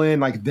a villain.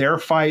 Like their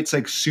fights,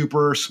 like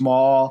super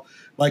small.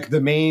 Like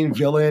the main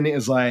villain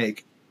is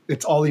like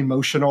it's all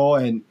emotional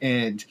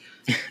and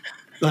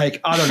like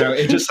I don't know.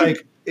 It just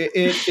like.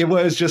 It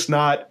was just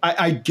not.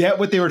 I get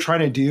what they were trying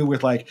to do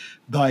with like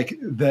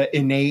the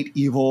innate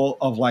evil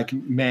of like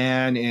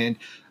man, and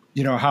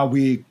how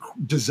we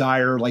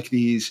desire like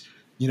these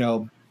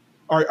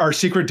our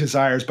secret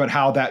desires, but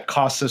how that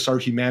costs us our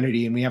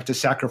humanity, and we have to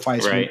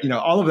sacrifice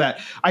all of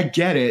that. I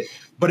get it,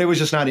 but it was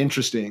just not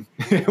interesting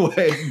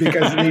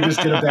because they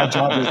just did a bad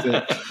job with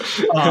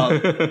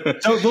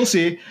it. So we'll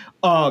see.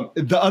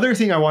 The other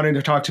thing I wanted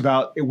to talk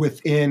about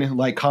within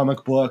like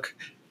comic book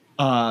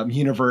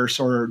universe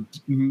or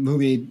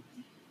movie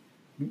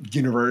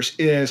universe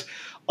is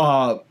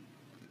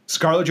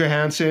Scarlett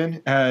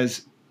Johansson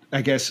has,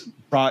 I guess,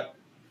 brought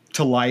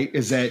to light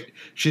is that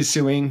she's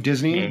suing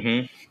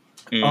Disney.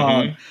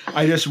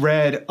 I just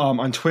read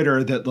on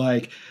Twitter that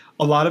like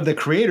a lot of the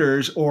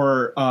creators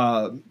or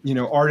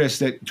artists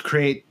that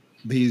create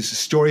these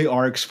story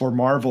arcs for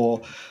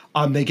Marvel,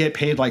 they get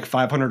paid like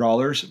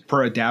 $500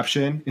 per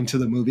adaptation into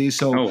the movie.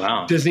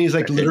 So Disney is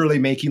like literally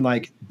making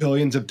like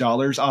billions of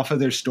dollars off of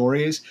their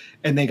stories,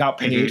 and they got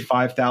paid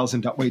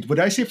 $5,000. Wait, would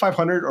I say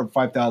 500 or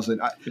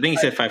 5,000? I think you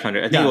said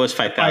 500. I think it was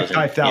 5,000.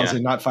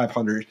 5,000, not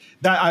 500.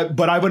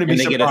 But I wouldn't be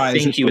surprised. And they get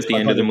a thank you at the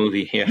end of the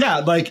movie. Yeah,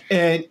 like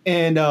and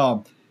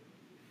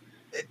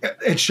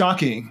it's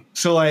shocking.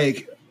 So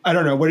like, I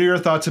don't know. What are your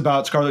thoughts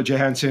about Scarlett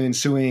Johansson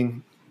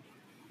suing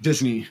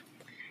Disney?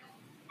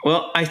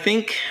 Well, I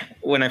think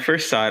when I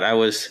first saw it, I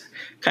was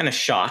kind of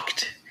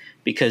shocked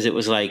because it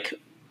was like,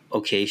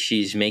 okay,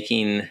 she's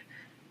making,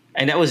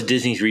 and that was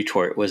Disney's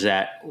retort, was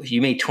that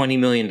you made $20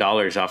 million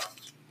off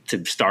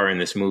to star in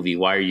this movie.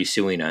 Why are you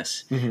suing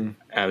us?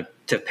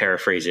 To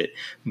paraphrase it.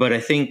 But I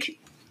think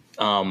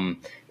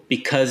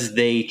because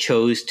they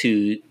chose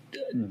to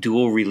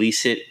dual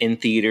release it in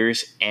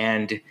theaters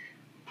and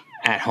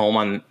at home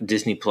on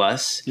Disney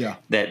Plus,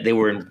 that they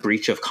were in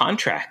breach of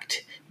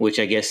contract, which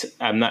I guess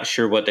I'm not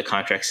sure what the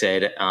contract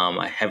said.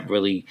 I haven't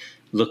really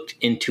looked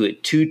into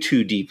it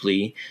too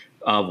deeply.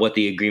 What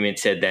the agreement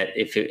said, that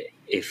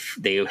if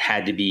they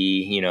had to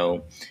be,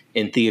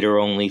 in theater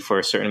only for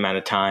a certain amount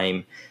of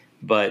time,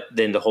 but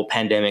then the whole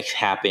pandemic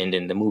happened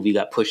and the movie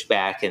got pushed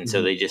back, and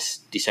so they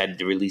just decided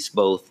to release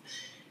both.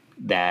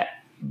 But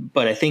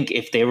I think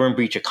if they were in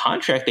breach of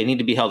contract, they need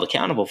to be held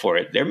accountable for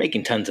it. They're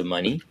making tons of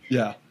money.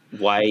 Yeah.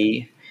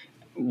 Why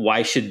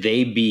should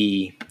they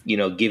be,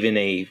 given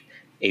a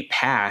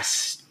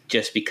pass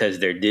just because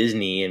they're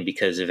Disney and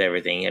because of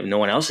everything? No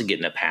one else is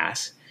getting a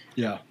pass.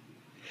 Yeah.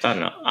 So I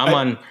don't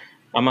know.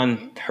 I'm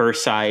on her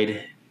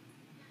side.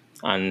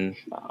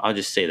 I'll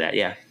just say that.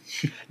 Yeah.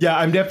 Yeah,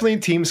 I'm definitely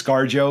Team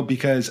ScarJo,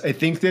 because I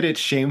think that it's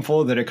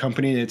shameful that a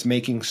company that's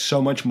making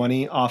so much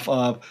money off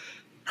of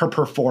her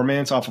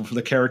performance, off of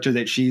the character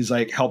that she's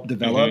like helped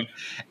develop,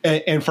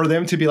 and for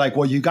them to be like,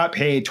 well, you got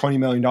paid $20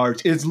 million.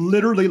 It's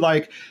literally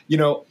like,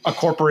 a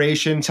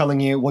corporation telling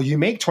you, well, you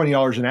make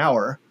 $20 an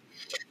hour.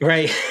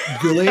 Right.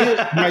 Really?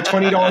 My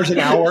 $20 an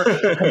hour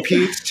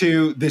competes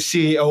to the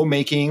CEO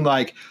making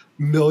like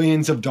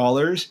millions of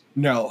dollars?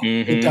 No,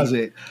 it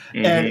doesn't.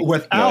 And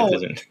without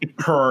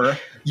her,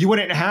 you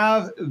wouldn't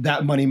have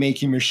that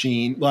money-making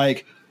machine.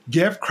 Like,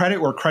 give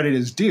credit where credit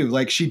is due.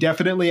 Like, she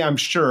definitely, I'm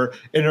sure,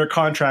 in her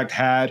contract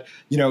had,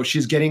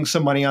 she's getting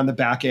some money on the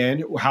back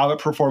end, how it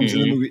performs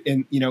in the movie,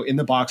 in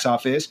the box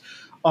office.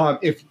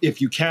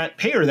 If you can't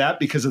pay her that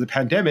because of the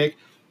pandemic,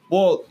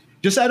 well,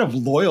 just out of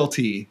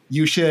loyalty,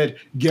 you should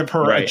give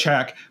her a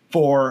check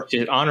for,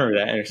 just honor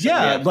that.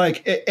 Yeah,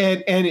 like,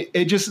 and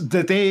it just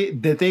that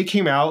they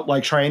came out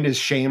like trying to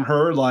shame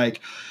her,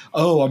 like,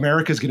 oh,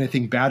 America's going to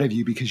think bad of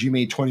you because you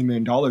made $20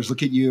 million.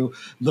 Look at you,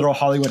 little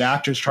Hollywood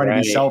actors trying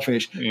to be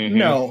selfish.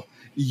 No,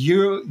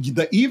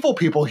 the evil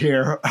people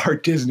here are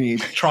Disney.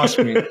 Trust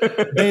me.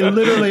 They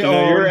literally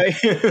own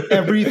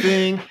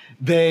everything.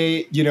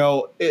 They,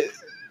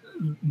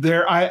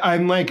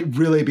 I'm like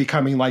really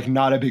becoming like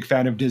not a big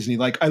fan of Disney.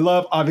 Like, I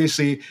love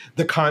obviously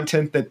the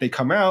content that they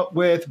come out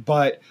with,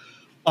 but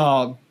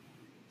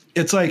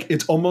it's like,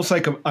 it's almost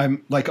like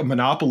I'm like a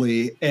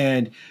monopoly.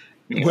 And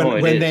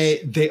when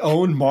they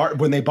own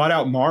when they bought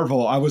out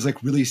Marvel, I was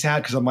like really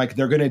sad, because I'm like,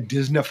 they're going to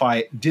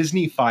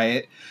Disneyfy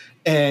it,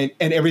 and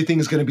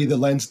everything's going to be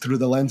through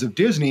the lens of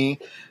Disney,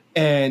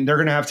 and they're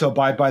going to have to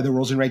abide by the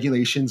rules and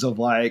regulations of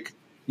like,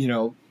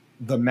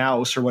 the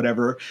mouse or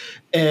whatever.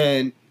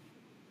 And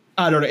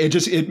I don't know.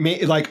 It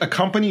made like a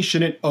company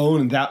shouldn't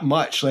own that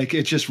much. Like,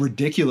 it's just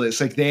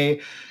ridiculous. Like,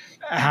 they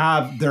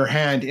have their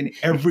hand in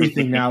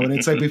everything now, and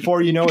it's like,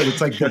 before you know it,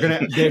 it's like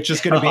they're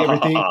just gonna be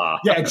everything.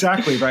 Yeah,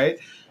 exactly, right.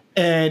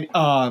 And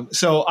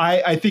so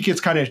I think it's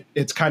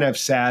kind of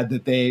sad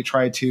that they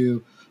tried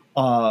to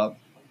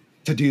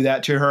do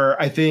that to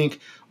her. I think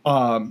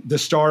the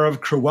star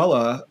of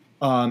Cruella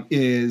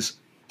is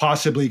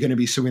possibly going to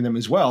be suing them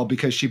as well,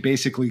 because she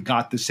basically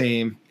got the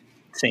same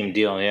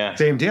deal. Yeah,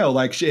 same deal.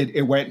 Like,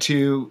 it went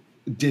to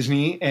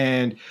Disney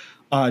and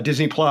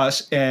Disney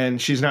Plus,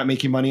 and she's not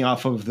making money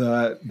off of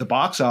the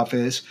box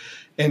office,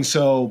 and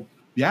so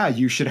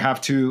you should have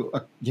to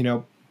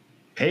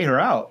pay her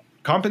out,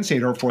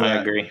 compensate her for that.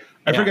 I agree.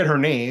 I forget her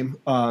name,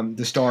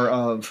 the star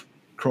of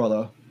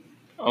Cruella.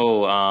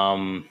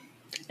 Oh,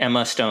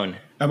 Emma Stone.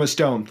 Emma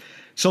Stone.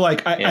 So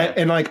like,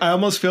 I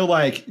almost feel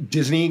like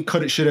Disney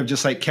should have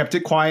just like kept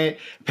it quiet,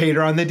 paid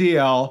her on the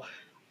DL.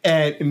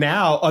 And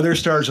now other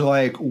stars are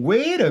like,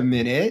 wait a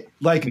minute,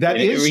 like that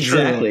is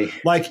exactly true.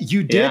 Like,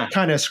 you did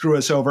kind of screw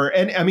us over.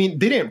 And I mean,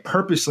 they didn't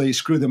purposely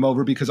screw them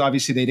over, because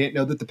obviously they didn't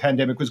know that the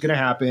pandemic was going to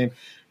happen.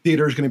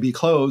 Theaters going to be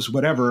closed,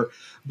 whatever.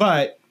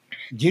 But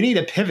you need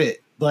to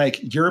pivot.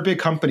 Like, you're a big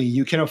company,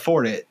 you can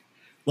afford it.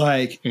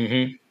 Like,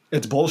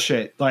 it's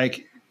bullshit.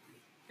 Like,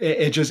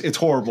 it's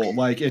horrible.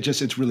 Like,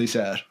 it's really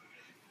sad.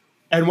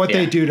 And what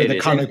they do to the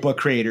comic book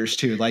creators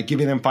too, like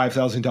giving them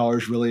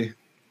 $5,000 really.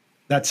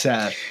 That's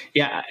sad.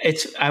 Yeah,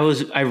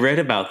 I read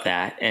about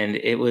that, and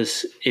it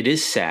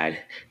is sad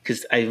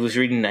because I was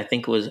reading, I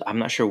think it was, I'm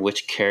not sure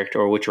which character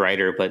or which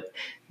writer, but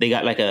they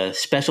got like a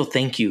special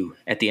thank you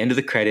at the end of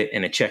the credit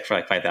and a check for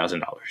like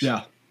 $5,000.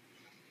 Yeah.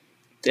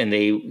 And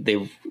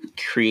they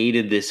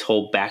created this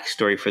whole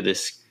backstory for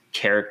this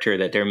character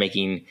that they're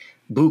making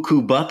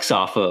buku bucks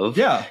off of.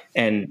 Yeah.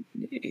 And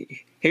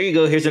here you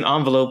go. Here's an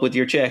envelope with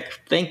your check.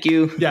 Thank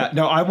you. Yeah.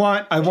 No, I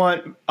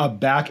want a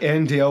back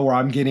end deal where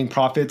I'm getting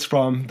profits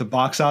from the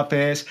box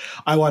office.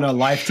 I want a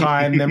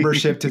lifetime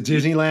membership to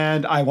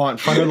Disneyland. I want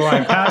front of the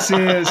line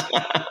passes.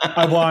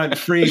 I want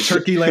free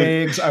turkey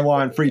legs. I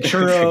want free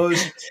churros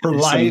for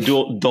life.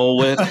 Some Dole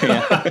Whip.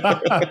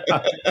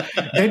 Yeah.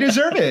 They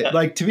deserve it.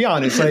 Like, to be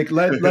honest, like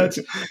let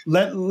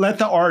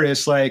the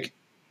artists, like,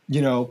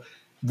 you know,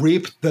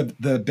 reap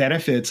the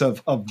benefits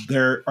of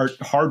their art,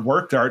 hard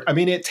work. Their art. I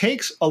mean, it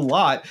takes a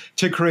lot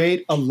to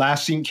create a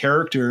lasting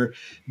character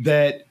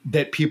that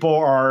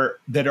people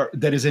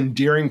that is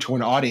endearing to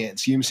an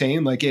audience. You know what I'm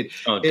saying? Like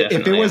if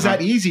it was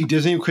that easy,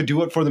 Disney could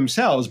do it for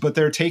themselves, but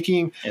they're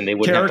taking and they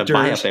wouldn't have to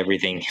buy up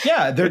everything.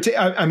 Yeah,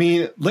 I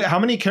mean, how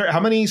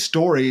many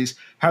stories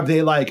have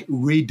they like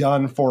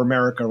redone for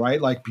America?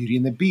 Right, like Beauty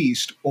and the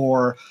Beast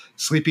or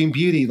Sleeping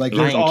Beauty. Like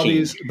there's all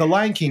these, The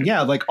Lion King.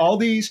 Yeah, like all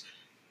these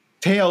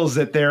tales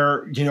that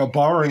they're, you know,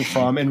 borrowing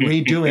from and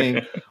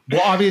redoing.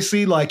 Well,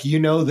 obviously, like, you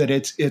know, that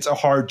it's a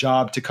hard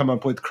job to come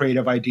up with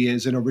creative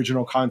ideas and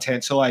original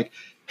content. So like,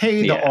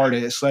 pay the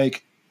artist.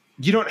 Like,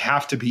 you don't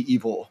have to be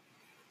evil.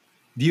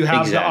 You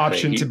have the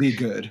option to be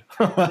good.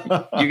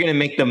 You're gonna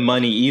make the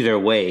money either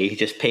way.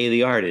 Just pay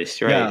the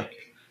artist, right? Yeah.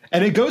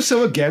 And it goes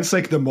so against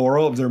like the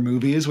moral of their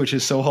movies, which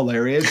is so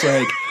hilarious.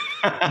 Like,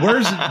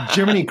 where's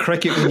Jiminy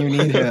Cricket when you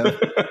need him?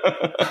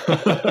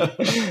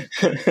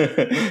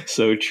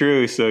 So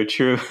true, so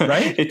true.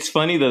 Right? It's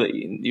funny that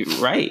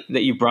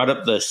you brought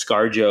up the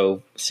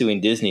ScarJo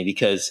suing Disney,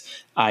 because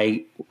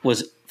I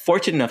was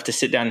fortunate enough to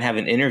sit down and have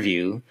an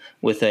interview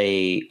with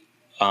a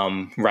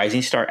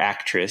rising star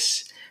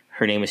actress.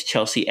 Her name is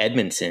Chelsea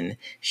Edmondson.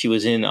 She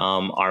was in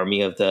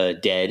Army of the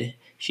Dead.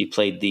 She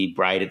played the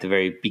bride at the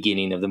very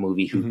beginning of the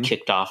movie who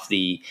kicked off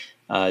the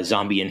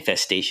zombie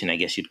infestation, I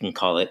guess you can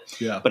call it.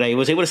 Yeah. But I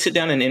was able to sit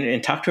down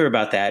and talk to her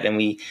about that. And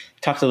we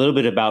talked a little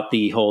bit about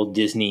the whole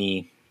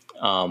Disney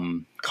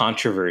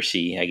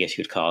controversy, I guess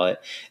you would call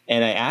it.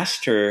 And I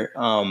asked her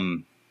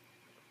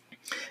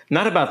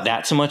not about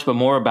that so much, but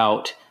more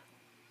about,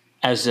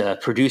 as a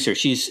producer,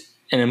 she's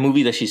in a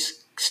movie that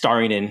she's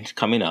starring in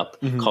coming up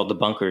called The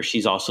Bunker.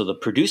 She's also the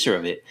producer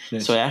of it.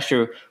 Nice. So I asked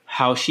her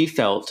how she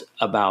felt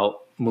about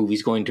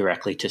movies going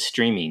directly to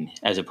streaming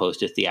as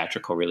opposed to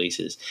theatrical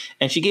releases.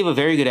 And she gave a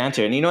very good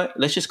answer. And you know what?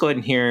 Let's just go ahead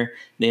and hear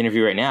the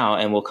interview right now,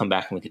 and we'll come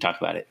back and we can talk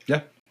about it.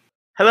 Yeah.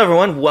 Hello,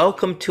 everyone.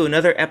 Welcome to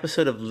another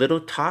episode of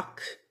Little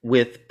Talk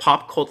with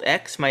Pop Cult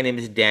X. My name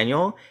is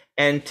Daniel.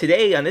 And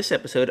today on this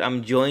episode,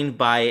 I'm joined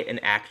by an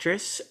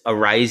actress, a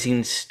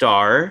rising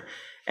star,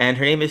 and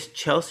her name is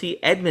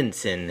Chelsea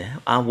Edmondson.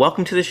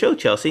 Welcome to the show,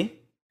 Chelsea.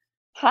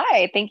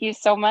 Hi. Thank you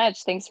so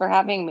much. Thanks for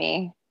having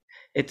me.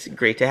 It's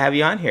great to have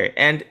you on here.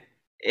 And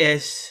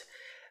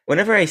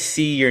whenever I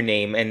see your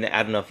name, and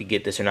I don't know if you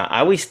get this or not,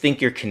 I always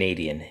think you're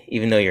Canadian,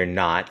 even though you're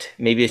not.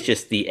 Maybe it's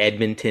just the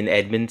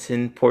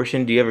Edmonton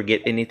portion. Do you ever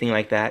get anything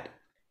like that?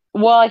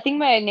 Well, I think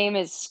my name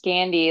is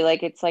Scandi,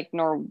 like it's like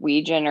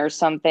Norwegian or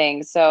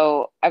something.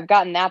 So I've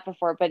gotten that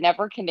before, but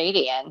never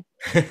Canadian.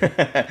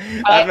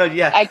 I don't know.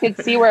 Yeah, I could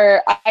see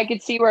where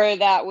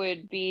that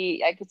would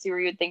be. I could see where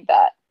you would think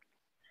that.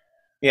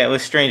 Yeah, it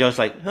was strange. I was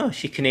like, oh,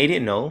 she's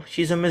Canadian? No,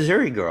 she's a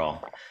Missouri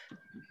girl.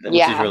 Which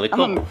is really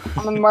cool.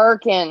 I'm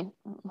American.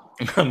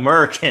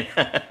 American.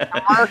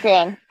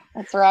 American.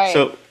 That's right.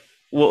 So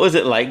what was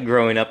it like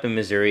growing up in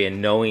Missouri and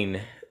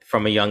knowing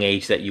from a young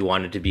age that you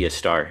wanted to be a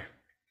star?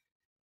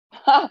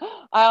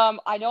 I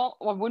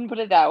wouldn't put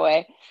it that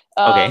way.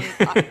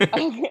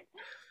 Okay.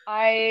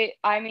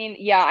 I mean,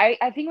 yeah,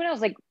 I think when I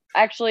was like,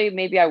 actually,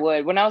 maybe I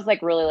would. When I was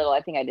like really little, I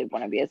think I did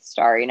want to be a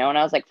star, you know, when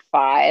I was like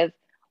 5.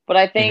 But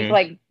I think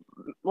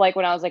like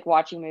when I was like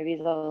watching movies,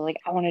 I was like,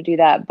 I want to do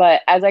that.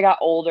 But as I got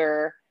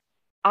older,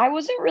 I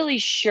wasn't really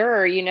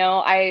sure, you know,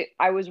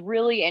 I was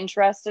really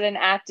interested in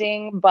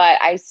acting,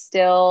 but I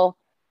still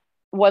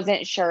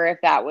wasn't sure if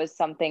that was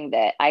something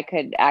that I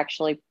could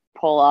actually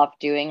pull off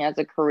doing as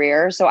a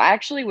career. So I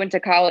actually went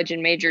to college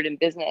and majored in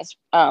business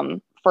first.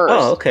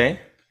 Oh, okay.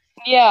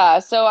 Yeah.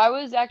 So I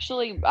was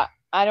actually,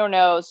 I don't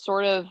know,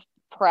 sort of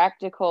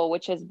practical,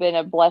 which has been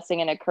a blessing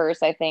and a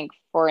curse, I think,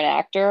 for an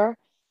actor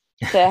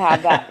to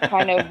have that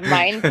kind of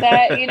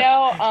mindset, you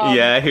know?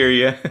 Yeah, I hear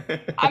you.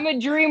 I'm a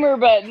dreamer,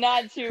 but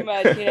not too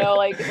much, you know,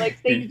 like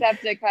things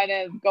have to kind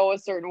of go a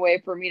certain way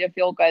for me to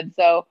feel good.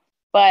 So,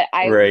 but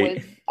I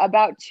was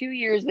about 2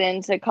 years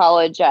into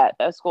college at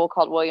a school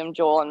called William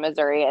Jewell in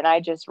Missouri. And I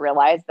just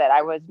realized that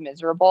I was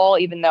miserable,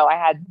 even though I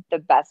had the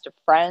best of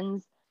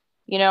friends,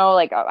 you know,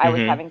 like I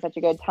was having such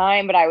a good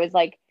time, but I was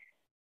like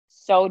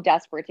so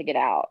desperate to get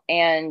out,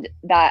 and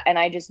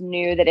I just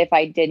knew that if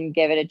I didn't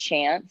give it a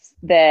chance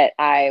that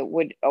I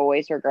would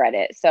always regret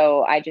it.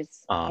 So I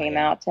just came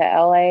out to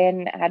LA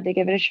and had to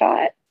give it a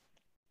shot.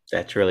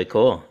 That's really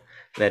cool.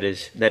 That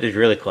is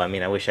really cool. I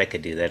mean, I wish I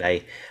could do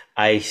that.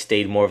 I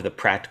stayed more of the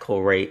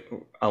practical rate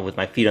with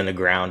my feet on the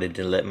ground and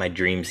to let my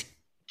dreams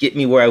get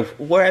me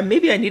where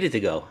maybe I needed to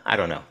go. I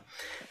don't know,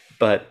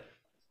 but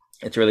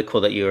it's really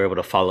cool that you were able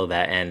to follow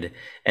that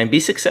and be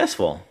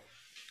successful.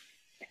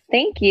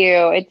 Thank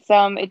you.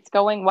 It's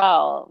going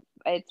well.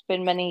 It's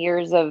been many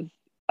years of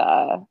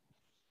uh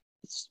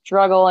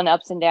struggle and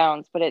ups and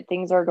downs, but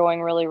things are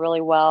going really,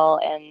 really well.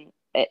 And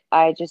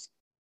I just,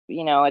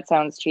 it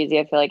sounds cheesy.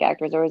 I feel like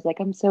actors are always like,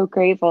 I'm so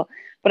grateful,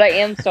 but I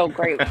am so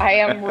grateful. I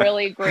am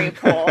really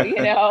grateful.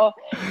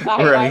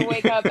 I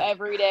wake up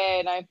every day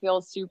and I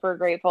feel super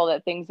grateful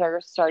that things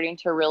are starting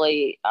to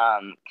really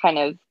kind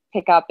of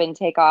pick up and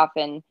take off.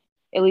 And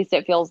at least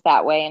it feels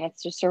that way. And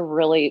it's just a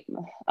really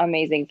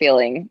amazing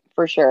feeling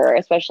for sure,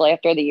 especially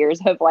after the years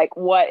of like,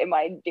 what am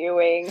I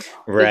doing?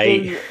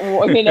 Right.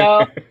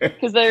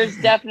 Because there's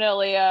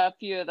definitely a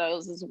few of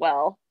those as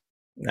well.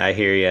 I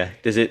hear you.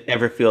 Does it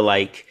ever feel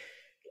like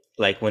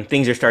when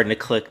things are starting to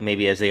click,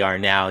 maybe as they are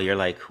now, you're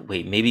like,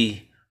 wait,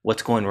 maybe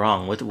what's going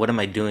wrong? What am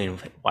I doing?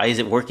 Why is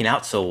it working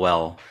out so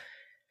well?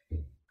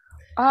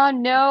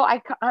 No,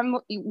 I'm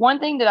one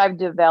thing that I've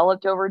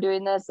developed over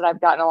doing this that I've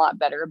gotten a lot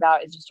better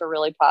about is just a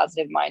really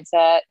positive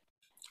mindset.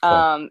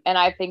 Cool. And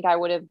I think I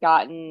would have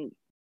gotten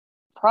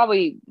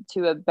probably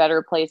to a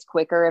better place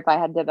quicker if I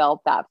had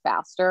developed that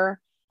faster.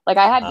 Like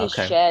I had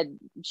to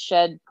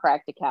shed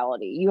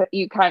practicality.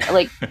 You kind of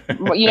like,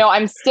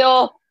 I'm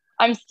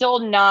still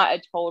not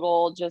a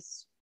total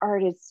just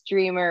artist,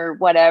 dreamer,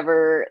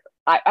 whatever.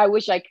 I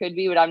wish I could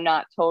be, but I'm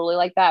not totally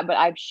like that. But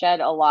I've shed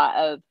a lot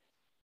of,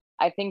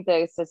 I think,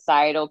 the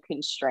societal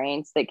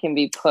constraints that can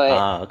be put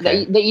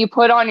that you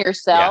put on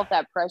yourself,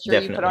 that pressure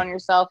you put on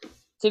yourself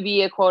to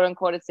be a quote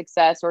unquote a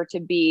success or to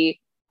be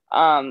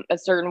a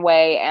certain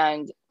way.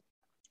 And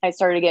I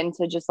started getting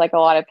to just like a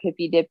lot of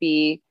hippy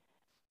dippy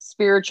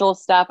spiritual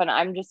stuff, and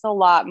I'm just a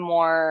lot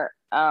more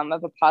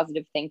of a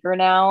positive thinker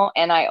now.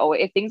 And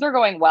if things are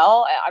going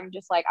well, I'm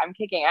just like, I'm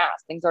kicking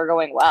ass. Things are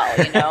going well,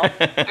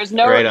 There's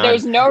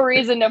no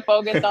reason to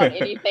focus on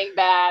anything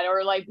bad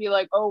or like be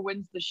like, oh,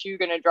 when's the shoe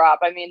gonna drop?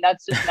 I mean,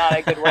 that's just not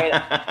a good way.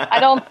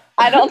 I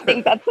don't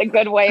think that's a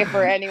good way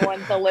for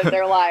anyone to live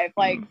their life.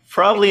 Like,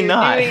 probably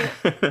not.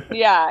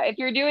 If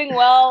you're doing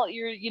well,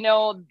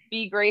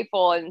 be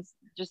grateful and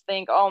just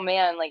think, oh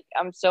man, like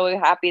I'm so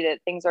happy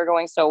that things are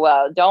going so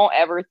well. Don't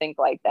ever think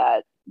like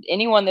that.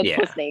 Anyone that's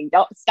listening,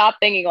 don't stop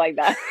thinking like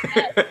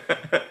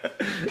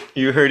that.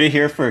 You heard it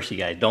here first, you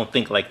guys. Don't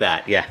think like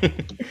that. Yeah.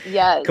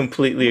 Yes.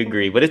 Completely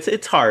agree. But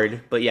it's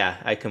hard. But yeah,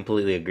 I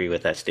completely agree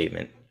with that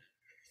statement.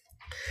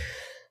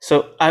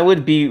 So I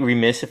would be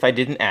remiss if I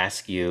didn't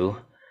ask you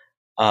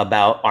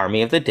about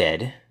Army of the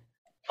Dead.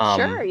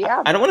 Sure,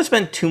 yeah. I don't want to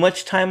spend too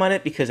much time on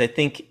it because I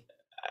think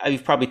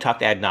I've probably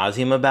talked ad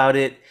nauseum about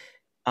it.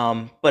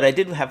 But I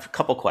did have a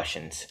couple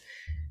questions.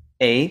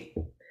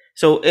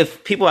 So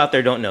if people out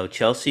there don't know,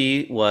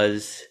 Chelsea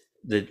was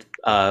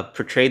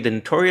portrayed the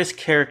notorious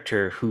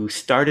character who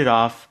started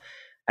off,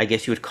 I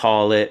guess you would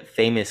call it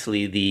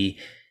famously,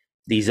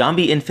 the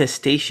zombie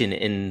infestation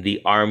in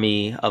the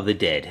Army of the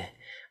Dead,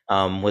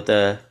 with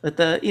a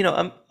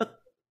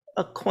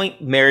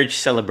quaint marriage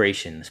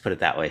celebration. Let's put it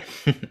that way.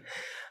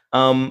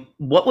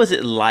 What was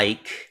it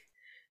like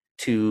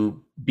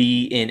to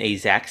be in a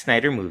Zack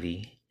Snyder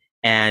movie,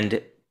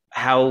 and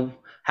how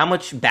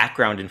much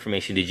background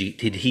information did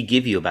he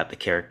give you about the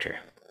character?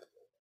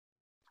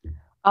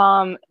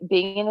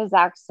 Being in a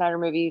Zack Snyder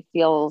movie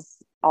feels,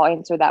 I'll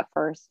answer that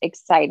first,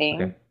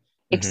 exciting,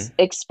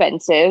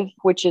 expensive,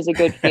 which is a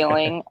good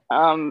feeling.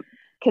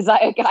 Because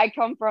I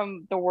come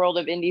from the world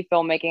of indie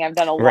filmmaking. I've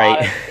done a lot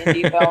of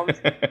indie films.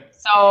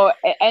 So,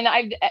 and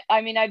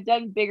I've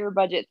done bigger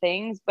budget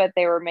things, but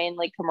they were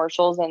mainly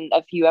commercials and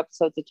a few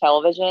episodes of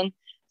television.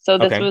 So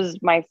this was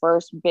my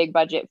first big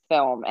budget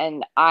film,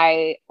 and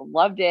I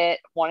loved it.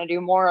 Want to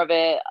do more of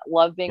it.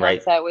 Love being on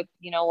set with,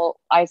 little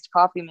iced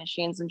coffee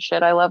machines and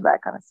shit. I love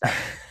that kind of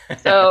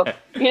stuff. So,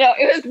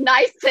 it was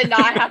nice to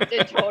not have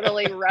to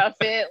totally rough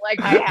it like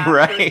I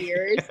have for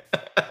years.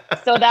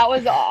 So that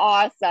was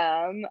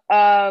awesome.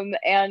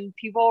 And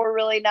people were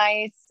really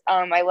nice.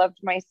 I loved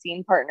my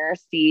scene partner,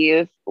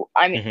 Steve.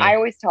 I mean, I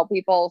always tell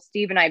people,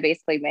 Steve and I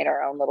basically made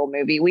our own little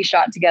movie. We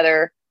shot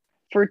together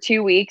for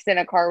 2 weeks in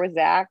a car with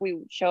Zach. We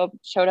showed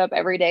up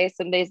every day.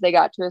 Some days they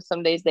got to us,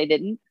 some days they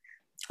didn't.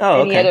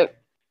 Oh, and okay.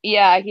 He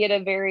had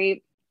a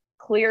very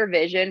clear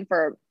vision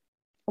for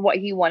what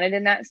he wanted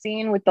in that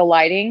scene with the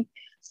lighting.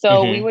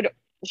 So we would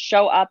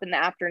show up in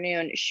the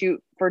afternoon, shoot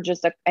for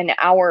just an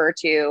hour or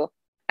two,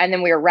 and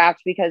then we were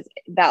wrapped because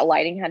that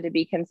lighting had to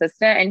be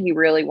consistent. And he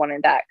really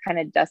wanted that kind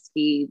of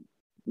dusky,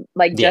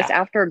 like just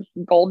after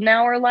golden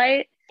hour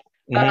light.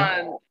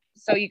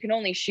 So you can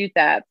only shoot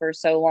that for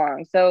so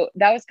long. So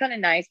that was kind of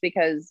nice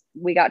because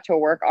we got to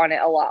work on it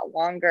a lot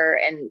longer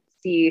and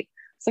see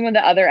some of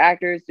the other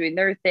actors doing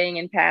their thing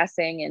and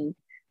passing. And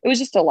it was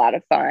just a lot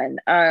of fun.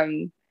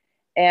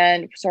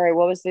 And sorry,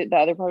 what was the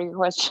other part of your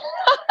question?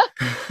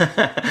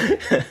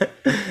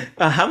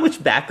 How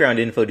much background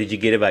info did you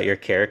get about your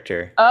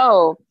character?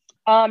 Oh,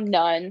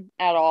 none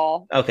at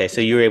all. Okay,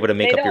 so you were able to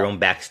make They up your don't. own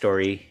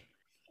backstory.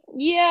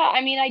 Yeah,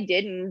 I mean, I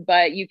didn't,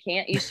 but you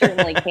can't. You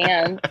certainly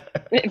can,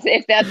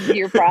 if that's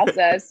your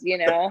process.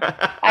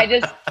 I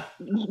just,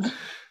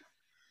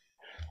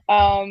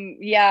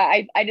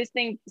 yeah, I just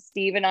think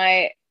Steve and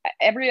I,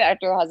 every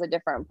actor has a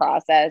different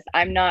process.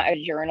 I'm not a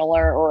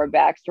journaler or a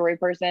backstory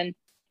person.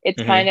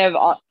 It's Hmm. kind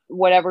of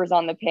whatever's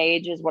on the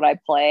page is what I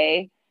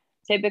play.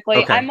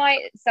 Typically, I Okay.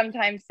 might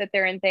sometimes sit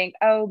there and think,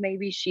 oh,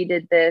 maybe she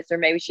did this or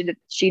maybe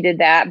she did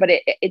that, but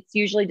it's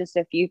usually just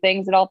a few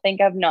things that I'll think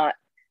of. Not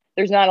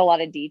There's not a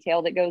lot of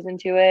detail that goes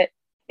into it.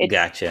 It's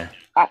Gotcha.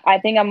 I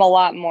think I'm a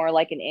lot more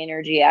like an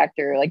energy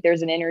actor. Like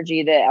there's an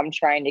energy that I'm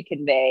trying to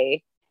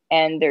convey,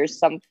 and there's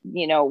some,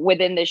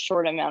 within this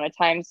short amount of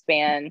time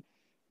span,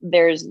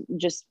 there's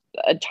just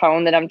a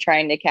tone that I'm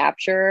trying to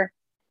capture.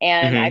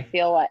 And I Hmm.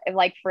 feel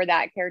like for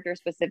that character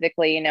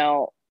specifically,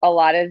 a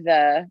lot of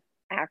the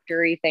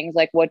actory things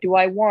like what do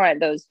I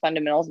want, those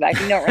fundamentals of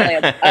acting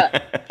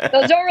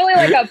those don't really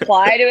like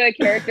apply to a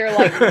character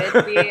like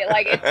Misty.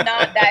 Like it's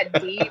not that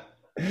deep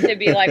to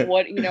be like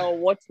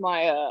what's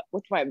my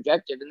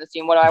objective in the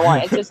scene, what do I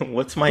want. It's just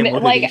What's my like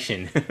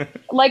motivation?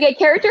 a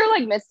character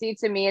like Misty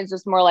to me is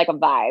just more like a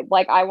vibe.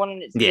 Like I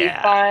wanted it to be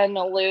Yeah. fun,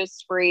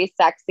 loose, free,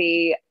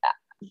 sexy,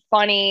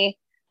 funny.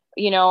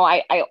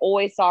 I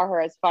always saw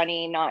her as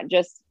funny, not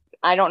just,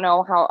 I don't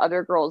know how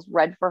other girls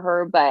read for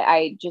her, but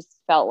I just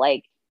felt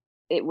like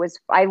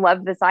I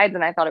loved the sides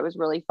and I thought it was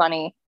really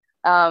funny.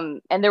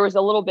 And there was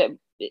a little bit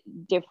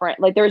different,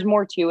 like there was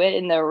more to it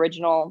in the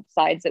original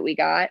sides that we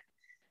got,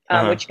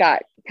 Uh-huh. which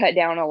got cut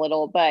down a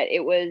little, but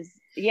it was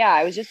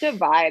just a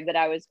vibe that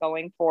I was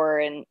going for.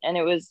 And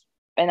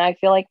I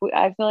feel like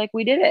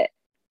we did it.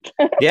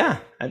 Yeah,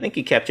 I think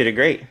you captured it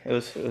great. It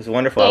was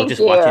wonderful. I was Thank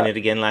just watching you. it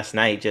again last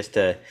night just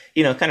to,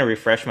 kind of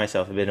refresh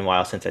myself. A bit in a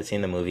while since I'd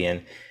seen the movie,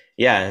 and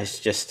yeah,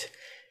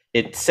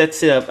 it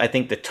sets it up. I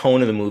think the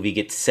tone of the movie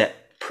gets set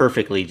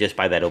perfectly just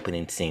by that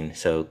opening scene.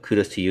 So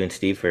kudos to you and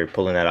Steve for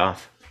pulling that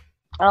off.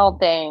 Oh,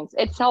 thanks.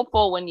 It's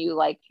helpful when you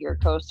like your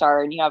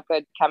co-star and you have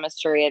good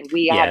chemistry. And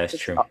we Yeah, had that's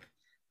just true.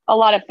 a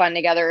lot of fun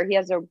together. He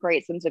has a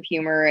great sense of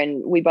humor,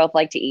 and we both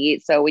like to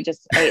eat, so we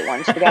just ate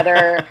lunch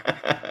together.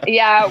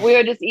 Yeah, we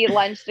would just eat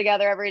lunch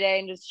together every day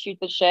and just shoot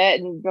the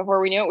shit. And before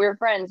we knew it, we were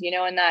friends.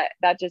 And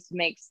that just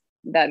makes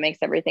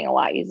everything a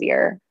lot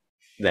easier.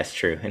 That's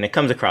true, and it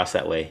comes across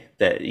that way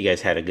that you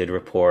guys had a good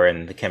rapport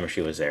and the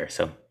chemistry was there.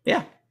 So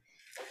yeah.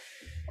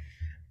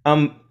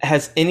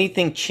 Has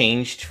anything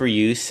changed for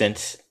you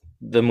since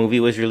the movie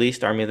was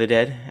released, Army of the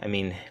Dead? I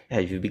mean,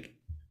 have you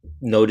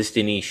noticed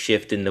any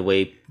shift in the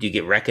way you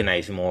get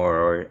recognized more,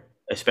 or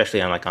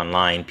especially on like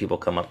online, people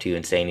come up to you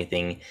and say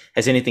anything?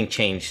 Has anything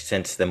changed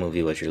since the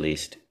movie was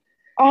released?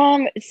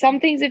 Some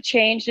things have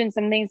changed and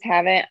some things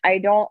haven't.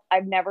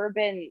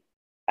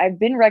 I've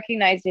been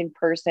recognized in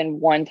person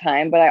one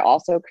time, but I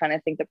also kind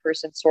of think the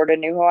person sort of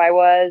knew who I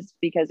was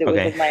because it was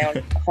Okay. in my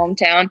own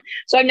hometown.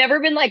 So I've never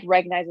been like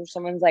recognized where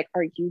someone's like,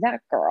 "Are you that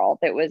girl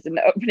that was in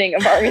the opening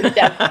of Army of the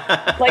Dead?"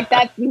 Like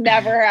that's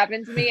never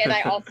happened to me. And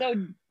I also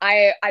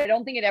I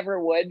don't think it ever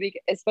would,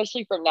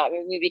 especially from that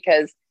movie,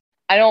 because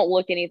I don't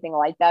look anything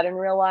like that in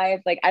real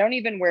life. Like I don't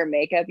even wear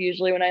makeup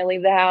usually when I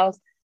leave the house.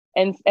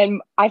 And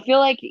I feel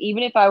like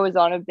even if I was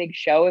on a big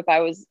show, if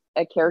I was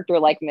a character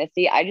like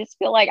Missy, I just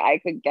feel like I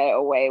could get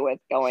away with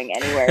going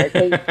anywhere,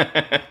 because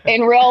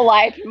in real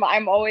life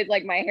I'm always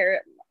like my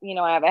hair,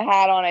 I have a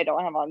hat on, I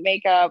don't have on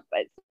makeup,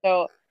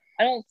 so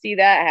I don't see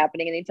that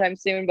happening anytime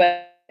soon.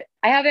 But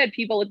I have had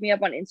people look me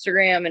up on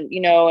Instagram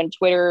and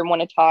Twitter and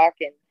want to talk,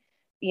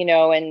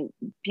 and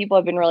people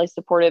have been really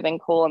supportive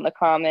and cool in the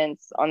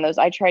comments on those.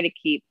 I try to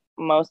keep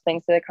most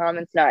things to the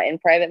comments, not in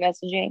private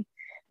messaging.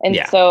 And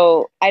Yeah,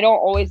 so I don't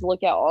always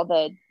look at all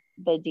the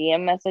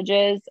DM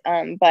messages,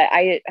 but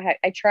I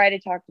try to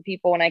talk to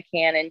people when I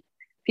can, and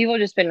people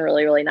have just been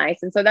really really nice,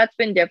 and so that's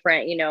been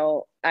different.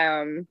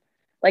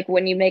 Like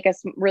when you make a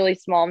really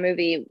small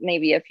movie,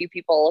 maybe a few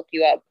people look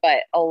you up,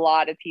 but a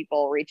lot of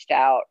people reached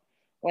out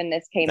when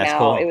this came that's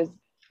out. cool.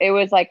 It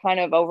was like kind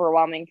of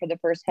overwhelming for the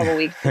first couple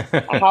weeks, just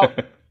how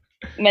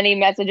many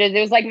messages.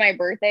 It was like my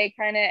birthday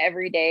kind of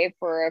every day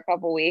for a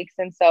couple weeks.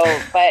 And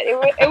so, but it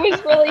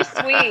was really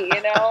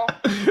sweet.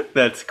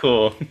 That's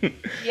cool.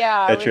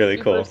 Yeah, it That's was really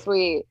super cool.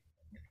 sweet.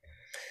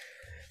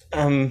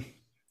 Um,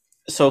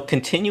 so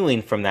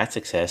continuing from that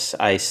success,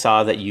 I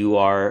saw that you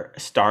are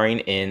starring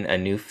in a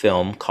new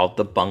film called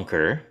The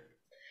Bunker.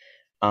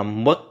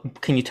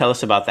 What can you tell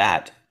us about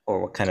that,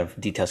 or what kind of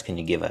details can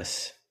you give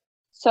us?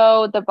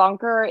 So The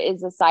Bunker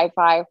is a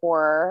sci-fi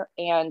horror,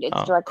 and it's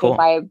Oh, directed cool.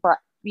 by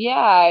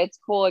yeah, it's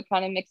cool. It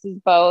kind of mixes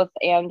both.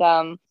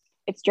 And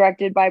it's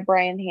directed by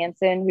Brian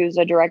Hansen, who's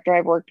a director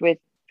I've worked with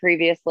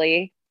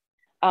previously,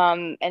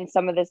 and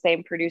some of the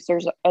same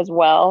producers as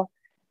well.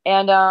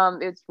 And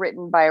it's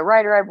written by a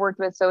writer I've worked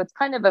with, so it's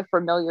kind of a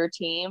familiar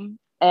team,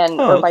 and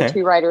Oh, or by okay.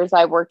 two writers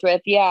I've worked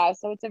with. Yeah,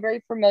 so it's a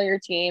very familiar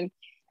team,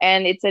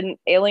 and it's an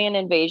alien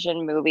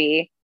invasion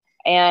movie.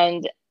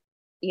 And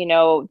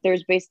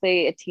there's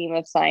basically a team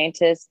of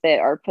scientists that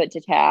are put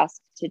to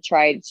task to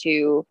try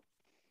to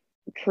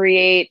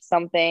create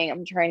something.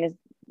 I'm trying to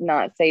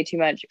not say too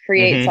much.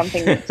 Create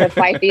something to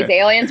fight these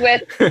aliens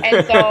with.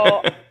 And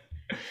so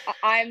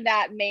I'm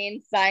that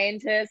main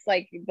scientist,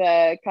 like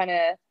the kind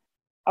of,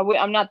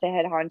 I'm not the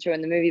head honcho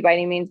in the movie by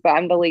any means, but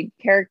I'm the lead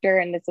character,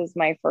 and this is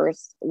my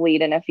first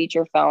lead in a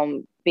feature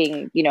film.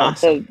 Being,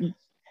 awesome.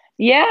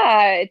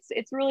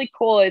 It's really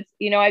cool. It's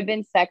I've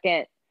been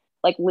second,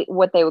 like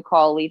what they would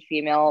call lead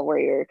female, where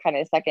you're kind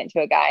of second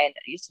to a guy, and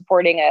you're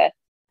supporting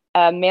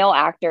a male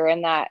actor,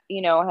 and that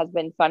has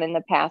been fun in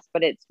the past,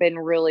 but it's been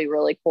really,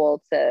 really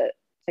cool to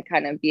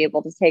kind of be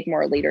able to take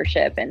more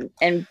leadership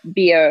and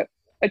be a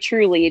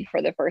true lead for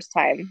the first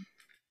time.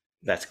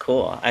 That's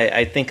cool.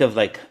 I think of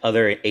like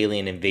other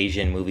alien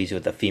invasion movies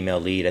with a female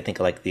lead. I think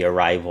of like The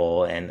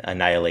Arrival and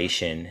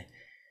Annihilation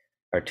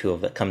are two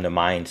of that come to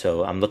mind.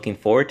 So I'm looking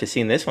forward to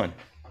seeing this one.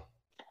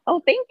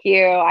 Oh, thank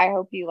you. I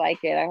hope you like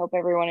it. I hope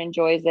everyone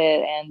enjoys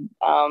it. And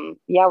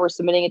we're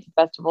submitting it to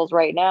festivals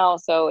right now.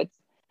 So it's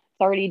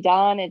already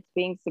done. It's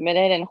being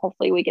submitted, and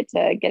hopefully we get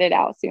to get it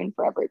out soon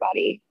for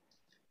everybody.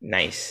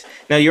 Nice.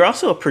 Now you're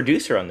also a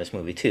producer on this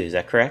movie too. Is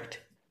that correct?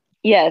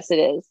 Yes, it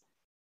is.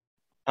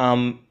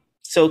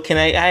 So can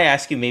I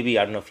ask you, maybe,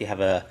 I don't know if you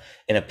have an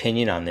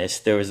opinion on this.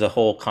 There was a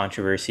whole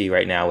controversy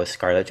right now with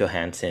Scarlett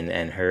Johansson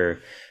and her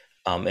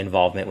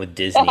involvement with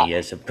Disney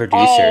as a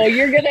producer. Oh,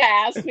 you're going to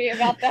ask me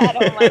about that?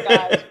 Oh my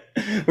gosh.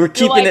 We're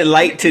keeping it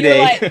light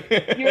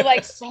today. You're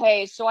like,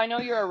 hey, so I know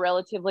you're a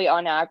relatively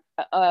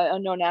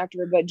unknown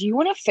actor, but do you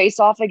want to face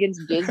off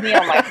against Disney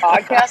on my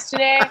podcast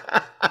today?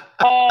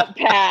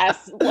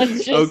 Pass.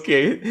 Let's just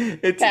okay.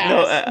 It's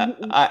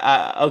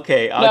pass.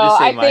 Okay.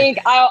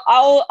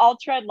 I'll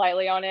tread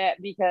lightly on it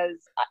because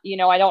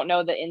I don't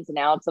know the ins and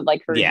outs of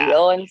like her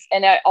deal and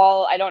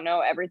I don't know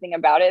everything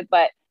about it,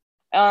 but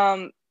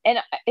and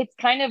it's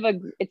kind of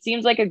it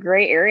seems like a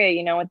gray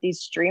area, with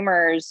these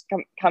streamers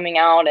coming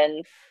out,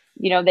 and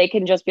they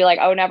can just be like,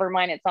 oh, never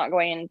mind, it's not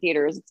going in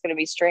theaters, it's going to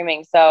be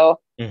streaming. So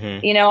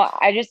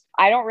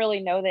I don't really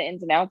know the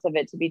ins and outs of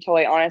it, to be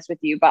totally honest with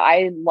you, but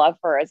I love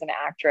her as an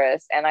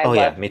actress, and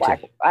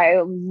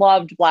I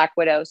loved Black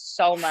Widow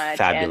so much.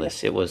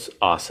 Fabulous. It was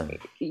awesome.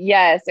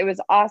 Yes, it was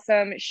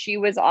awesome. She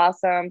was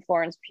awesome.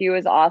 Florence Pugh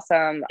is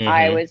awesome.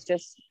 I was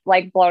just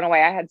like blown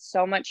away. I had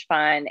so much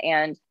fun,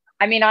 and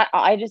I mean,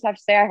 I just have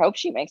to say, I hope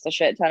she makes a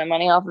shit ton of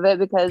money off of it,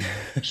 because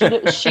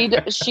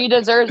she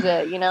deserves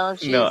it.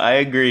 No, I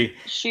agree.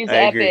 She's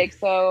epic.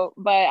 So,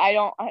 but I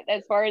don't,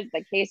 as far as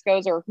the case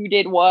goes, or who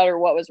did what or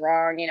what was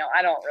wrong,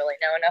 I don't really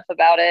know enough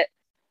about it.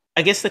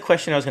 I guess the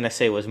question I was going to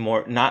say was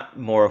not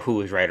more who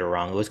was right or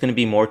wrong. It was going to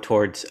be more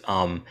towards,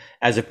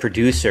 as a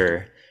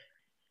producer,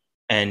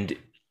 and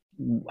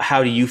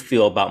how do you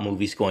feel about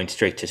movies going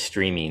straight to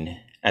streaming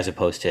as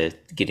opposed to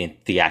getting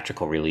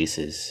theatrical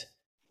releases?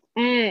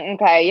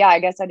 Okay, yeah, I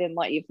guess I didn't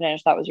let you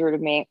finish. That was rude of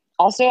me.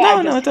 Also,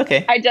 no, it's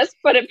okay. I just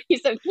put a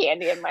piece of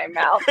candy in my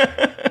mouth.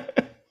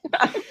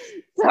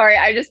 Sorry,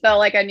 I just felt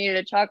like I needed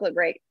a chocolate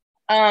break.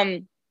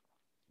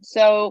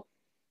 So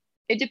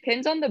it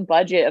depends on the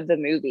budget of the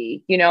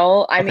movie.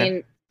 I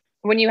mean,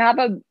 when you have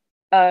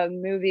a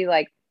movie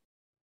like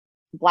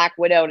Black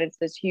Widow and it's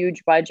this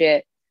huge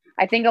budget,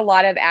 I think a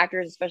lot of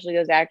actors, especially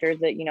those actors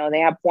that, they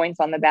have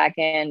points on the back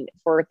end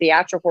for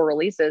theatrical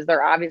releases,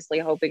 they're obviously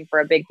hoping for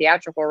a big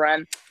theatrical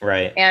run.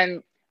 Right.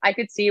 And I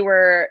could see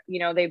where,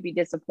 they'd be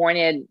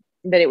disappointed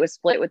that it was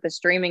split with the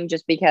streaming,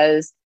 just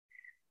because,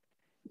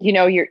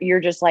 you're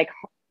just like,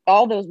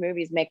 all those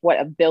movies make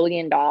 $1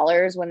 billion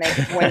when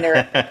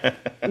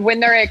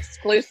they're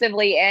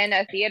exclusively in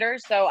a theater.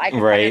 So I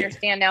can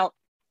understand now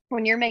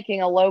when you're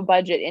making a low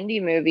budget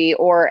indie movie,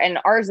 and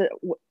ours,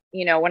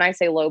 when I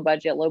say low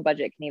budget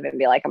can even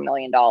be like $1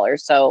 million.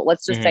 So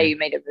let's just say you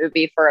made a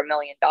movie for $1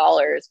 million,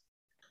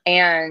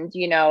 and,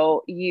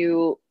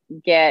 you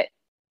get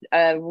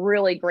a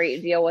really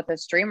great deal with a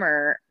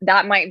streamer,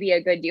 that might be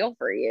a good deal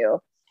for you,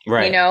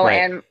 right?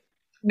 And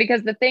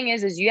because the thing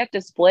is you have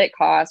to split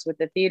costs with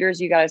the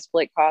theaters. You got to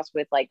split costs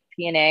with like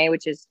P&A,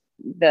 which is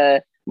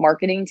the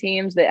marketing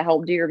teams that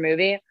help do your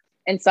movie.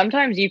 And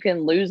sometimes you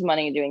can lose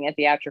money doing a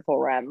theatrical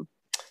run.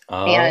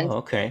 Oh,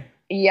 okay.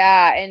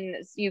 Yeah,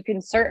 and you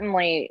can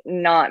certainly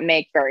not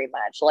make very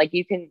much. Like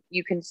you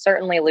can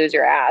certainly lose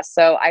your ass.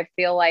 So I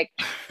feel like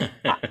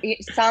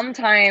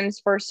sometimes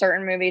for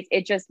certain movies,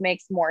 it just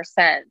makes more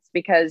sense,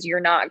 because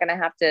you're not going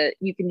to have to.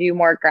 You can do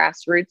more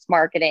grassroots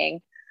marketing,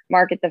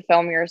 market the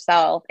film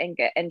yourself,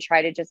 and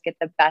try to just get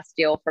the best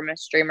deal from a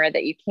streamer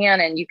that you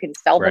can, and you can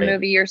sell the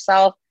movie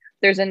yourself.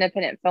 There's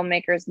independent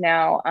filmmakers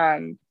now.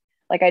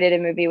 Like I did a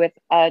movie with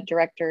a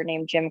director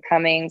named Jim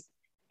Cummings,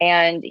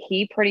 and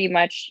he pretty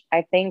much,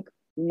 I think,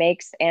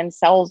 makes and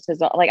sells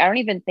his own. Like, I don't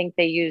even think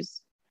they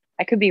use,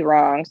 I could be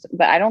wrong,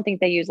 but I don't think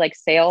they use like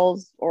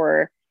sales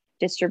or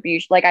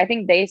distribution. Like, I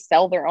think they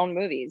sell their own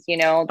movies, the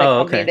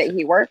company that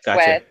he works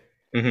with.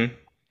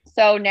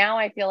 So now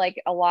I feel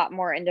like a lot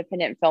more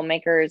independent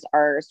filmmakers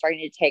are starting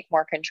to take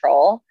more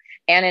control.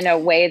 And in a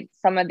way,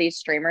 some of these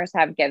streamers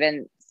have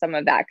given some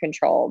of that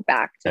control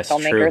back to That's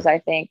filmmakers, true. I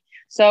think.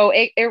 So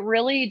it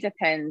really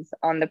depends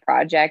on the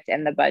project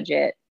and the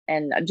budget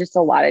and just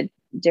a lot of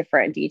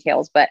different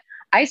details. But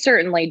I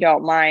certainly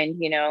don't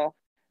mind,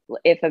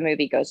 if a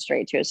movie goes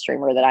straight to a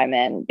streamer that I'm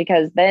in,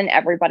 because then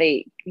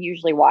everybody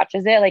usually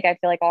watches it. Like I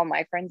feel like all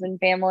my friends and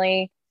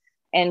family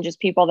and just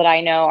people that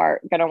I know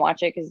are gonna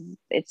watch it because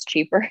it's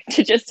cheaper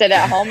to just sit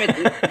at home.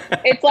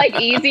 It's like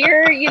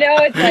easier,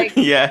 it's like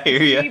Yeah, I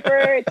hear it's you.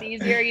 cheaper, it's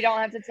easier. You don't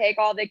have to take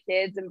all the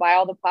kids and buy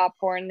all the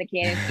popcorn and the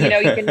candy.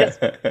 You can just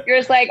you're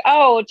just like,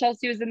 oh,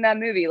 Chelsea was in that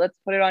movie. Let's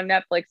put it on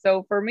Netflix.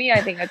 So for me,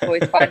 I think that's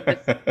always fun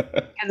just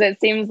because it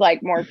seems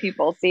like more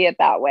people see it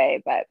that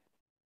way. But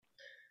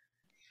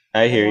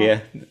I hear yeah.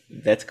 you.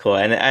 That's cool,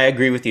 and I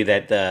agree with you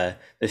that the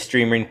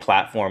streaming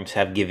platforms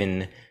have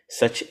given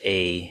such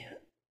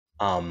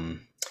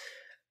um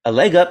a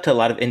leg up to a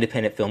lot of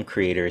independent film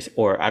creators,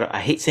 or I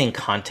hate saying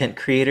content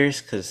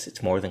creators because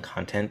it's more than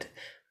content,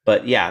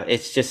 but yeah,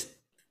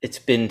 it's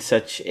been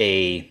such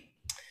a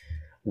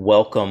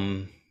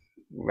welcome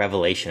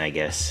revelation, I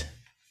guess,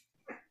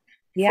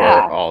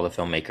 for Yeah. all the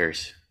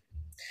filmmakers.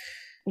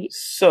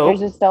 There's So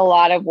just a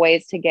lot of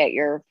ways to get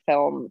your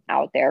film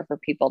out there for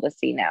people to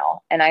see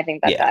now. And I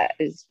think that yeah, that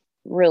is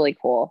really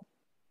cool.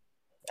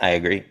 I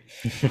agree.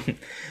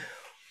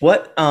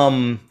 What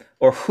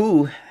or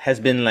who has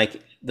been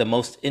like the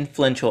most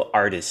influential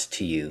artist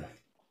to you,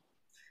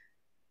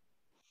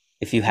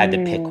 if you had to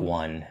pick Mm,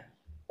 one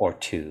or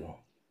two?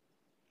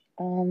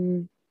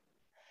 um,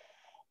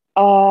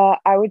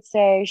 I would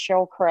say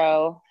Sheryl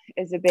Crow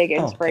is a big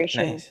Oh, okay, inspiration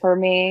nice. for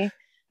me.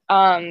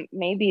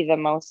 Maybe the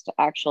most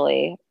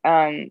actually.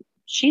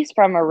 She's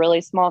from a really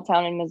small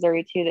town in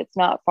Missouri too. That's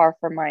not far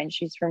from mine.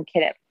 She's from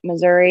Kennett,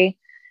 Missouri,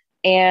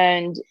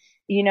 and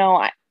you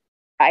know,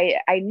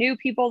 I knew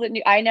people that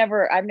knew. I've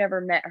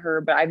never met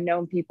her, but I've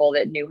known people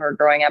that knew her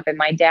growing up, and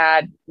my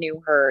dad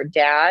knew her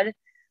dad.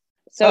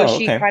 So Oh,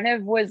 she okay. kind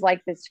of was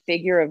like this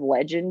figure of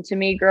legend to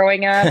me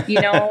growing up.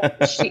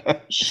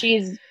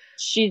 She's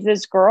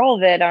this girl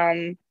that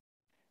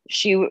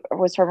she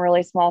was from a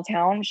really small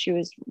town. She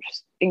was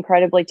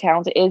incredibly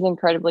talented, is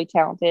incredibly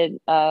talented,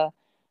 a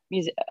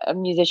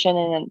musician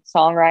and a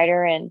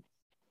songwriter, and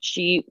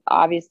she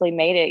obviously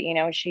made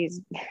it.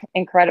 She's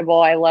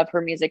incredible. I love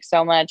her music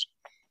so much,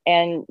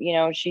 and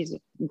she's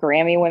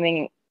Grammy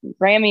winning,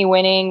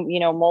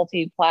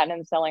 multi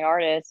platinum selling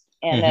artist,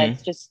 and Mm-hmm.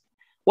 that's just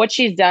what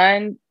she's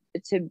done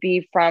to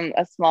be from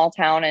a small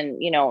town and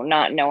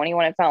not know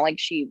anyone. It's not like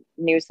she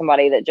knew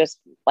somebody that just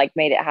like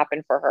made it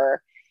happen for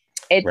her.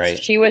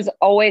 Right. She was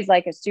always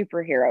like a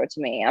superhero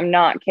to me. I'm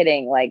not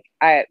kidding. Like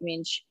I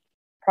mean,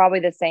 probably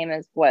the same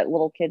as what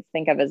little kids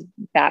think of as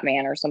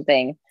Batman or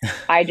something.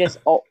 I just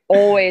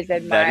always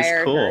That is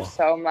admired her cool.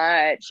 so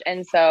much,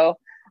 and so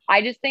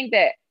I just think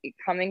that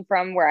coming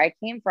from where I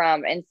came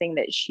from and seeing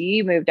that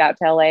she moved out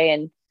to LA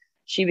and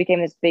she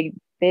became this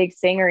big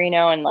singer,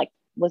 and like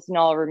listen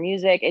to all of her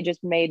music, it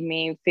just made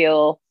me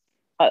feel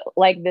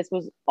like this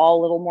was all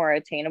a little more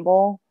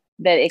attainable,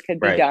 that it could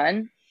be Right.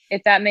 done,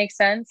 if that makes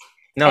sense.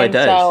 No, it And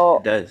does.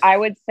 It so does. I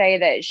would say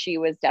that she's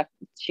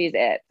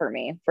it for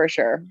me for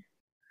sure.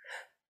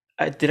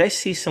 Did I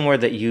see somewhere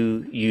that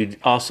you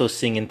also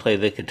sing and play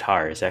the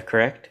guitar? Is that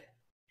correct?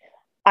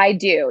 I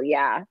do,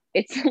 yeah.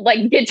 It's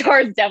like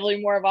guitar is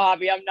definitely more of a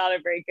hobby. I'm not a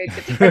very good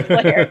guitar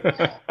player.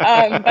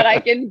 But I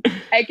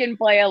can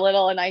play a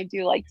little and I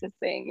do like to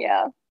sing,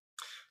 yeah.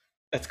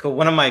 That's cool.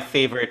 One of my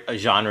favorite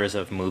genres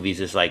of movies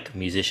is like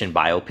musician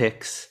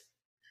biopics.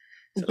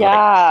 So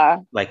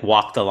Yeah. like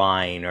Walk the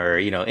Line, or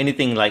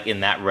anything like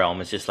in that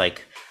realm. It's just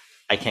like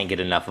I can't get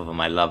enough of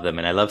them. I love them,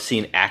 and I love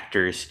seeing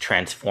actors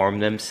transform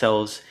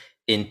themselves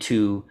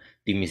into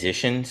the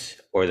musicians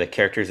or the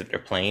characters that they're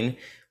playing,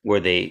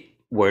 where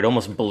it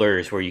almost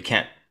blurs, where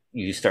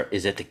you start,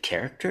 is it the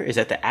character? Is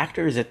that the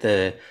actor? Is it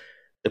the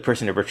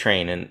person they're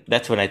portraying? And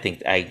that's when I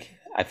think I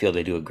feel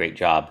they do a great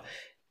job.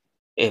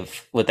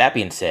 If with that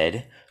being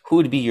said, who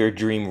would be your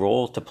dream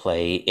role to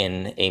play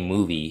in a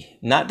movie?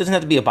 Not doesn't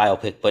have to be a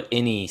biopic, but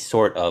any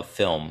sort of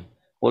film.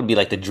 What would be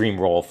like the dream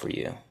role for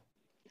you?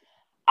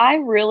 I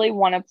really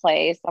want to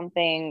play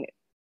something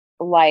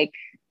like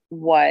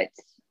what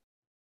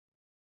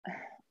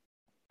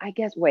I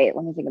guess wait,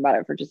 let me think about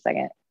it for just a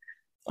second.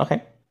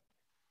 Okay.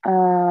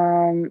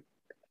 Um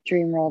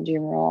dream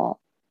roll.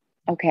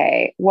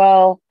 Okay.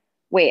 Well,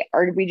 wait,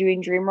 are we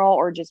doing dream roll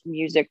or just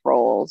music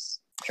roles?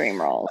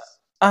 Dream rolls.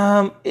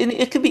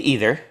 It could be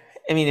either.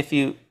 I mean, if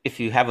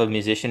you have a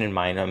musician in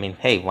mind, I mean,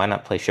 hey, why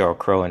not play Sheryl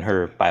Crow in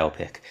her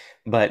biopic?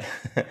 But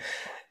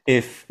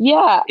if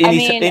Yeah, I any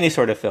mean, any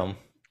sort of film.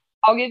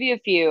 I'll give you a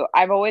few.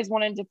 I've always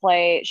wanted to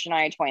play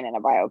Shania Twain in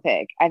a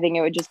biopic. I think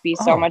it would just be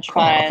so Oh, much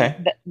cool. fun. Okay.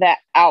 The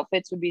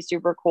outfits would be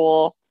super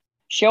cool.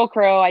 Sheryl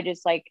Crow, I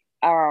just like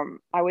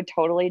I would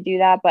totally do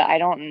that, but I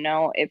don't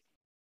know if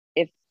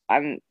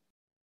I'm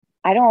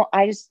I don't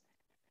I just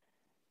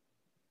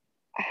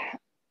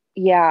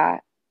yeah.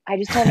 I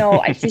just don't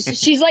know.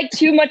 She's like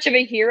too much of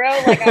a hero.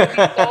 Like I would be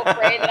so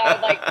afraid that I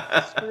would like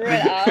screw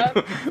it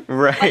up.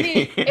 Right. I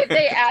mean, if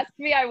they asked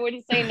me, I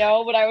wouldn't say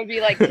no, but I would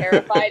be like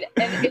terrified.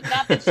 And it's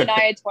not that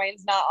Shania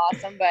Twain's not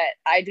awesome, but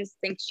I just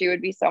think she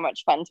would be so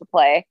much fun to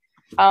play.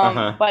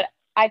 But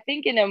I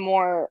think in a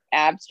more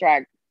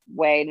abstract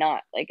way,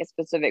 not like a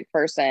specific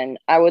person,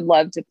 I would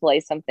love to play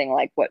something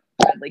like what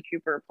Bradley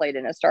Cooper played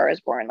in A Star Is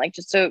Born, like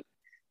just a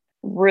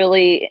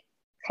really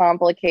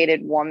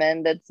complicated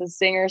woman that's a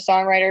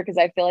singer-songwriter, because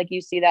I feel like you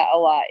see that a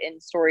lot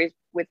in stories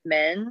with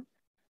men.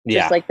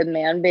 Just like the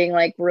man being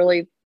like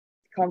really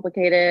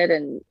complicated,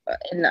 and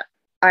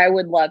I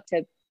would love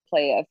to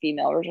play a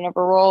female version of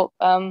a role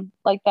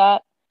like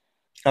that.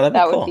 Oh, that'd be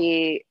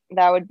cool.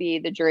 That would be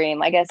the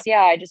dream, I guess.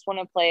 Yeah, I just want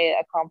to play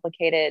a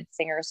complicated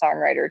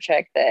singer-songwriter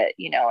chick that,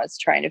 you know, is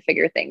trying to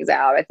figure things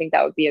out. I think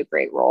that would be a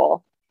great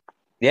role.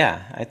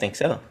 Yeah, I think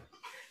so.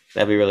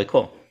 That'd be really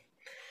cool.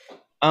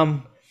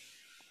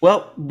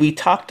 Well, we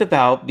talked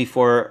about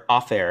before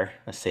off air,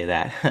 let's say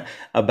that,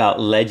 about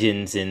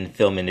legends in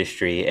film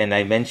industry. And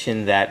I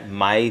mentioned that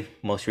my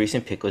most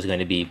recent pick was going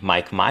to be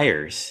Mike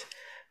Myers,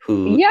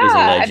 who is a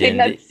legend. I think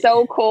that's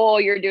so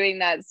cool. You're doing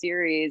that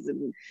series.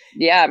 And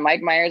yeah,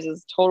 Mike Myers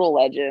is total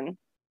legend.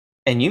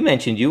 And you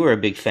mentioned you were a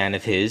big fan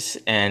of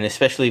his, and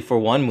especially for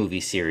one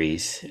movie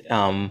series.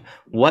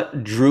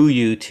 What drew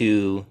you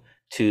to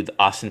the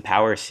Austin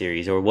Powers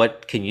series, or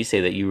what can you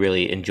say that you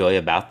really enjoy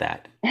about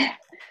that?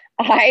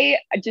 I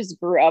just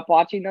grew up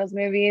watching those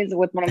movies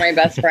with one of my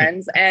best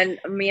friends, and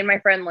me and my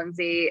friend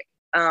Lindsay,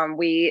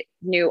 we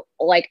knew,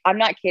 like, I'm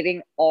not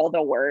kidding, all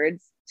the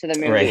words to the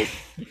movies.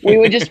 Right. We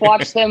would just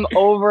watch them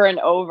over and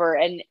over.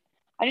 And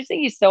I just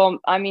think he's so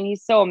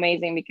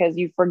amazing, because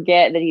you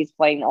forget that he's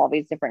playing all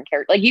these different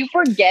characters. Like, you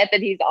forget that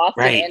he's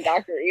Austin and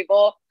Dr.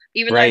 Evil,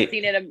 even though I've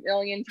seen it a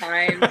million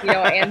times, you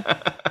know,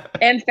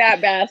 and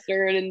Fat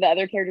Bastard and the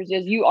other characters.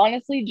 You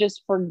honestly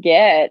just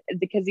forget,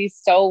 because he's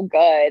so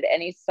good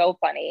and he's so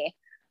funny.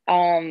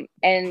 And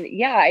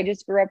yeah, I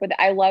just grew up with,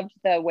 I loved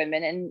the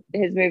women in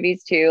his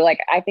movies too. Like,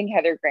 I think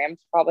Heather Graham's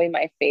probably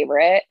my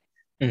favorite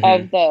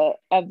of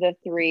the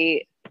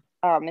three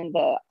in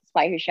the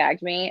Spy Who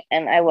Shagged Me,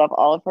 and I love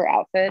all of her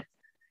outfits,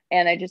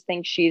 and I just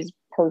think she's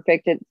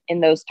perfect in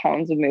those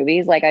tones of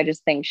movies. Like, I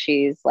just think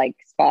she's like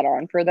spot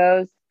on for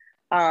those.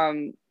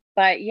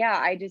 But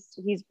yeah,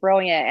 he's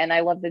brilliant, and I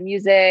love the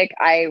music.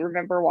 I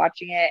remember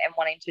watching it and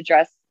wanting to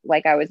dress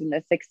like I was in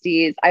the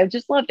 60s. I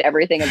just loved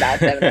everything about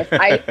them.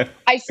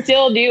 I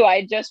still do.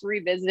 I just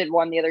revisited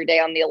one the other day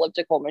on the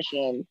elliptical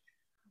machine.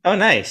 Oh,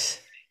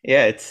 nice.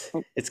 Yeah,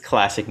 it's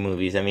classic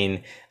movies. I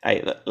mean,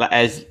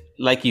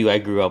 like you, I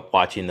grew up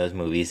watching those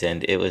movies,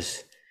 and it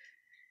was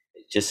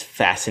just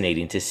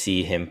fascinating to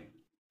see him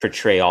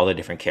portray all the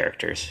different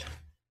characters.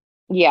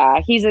 Yeah,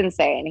 he's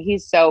insane.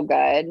 He's so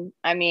good.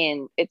 I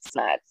mean, it's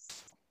nuts.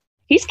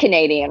 He's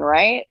Canadian,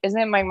 right?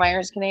 Isn't Mike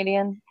Myers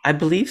Canadian? I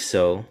believe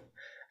so.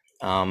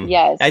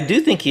 Yes. I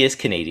do think he is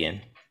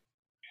Canadian.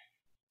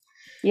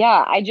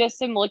 Yeah, I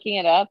just am looking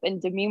it up,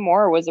 and Demi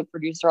Moore was a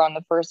producer on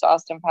the first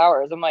Austin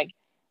Powers. I'm like,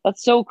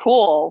 that's so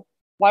cool.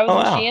 Why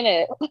wasn't she in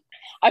it?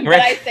 But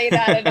I say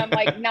that, and I'm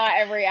like, not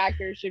every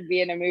actor should be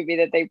in a movie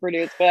that they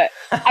produce, but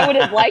I would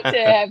have liked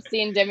to have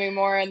seen Demi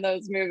Moore in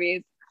those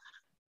movies.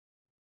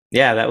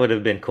 Yeah, that would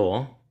have been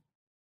cool.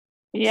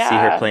 Yeah. See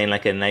her playing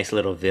like a nice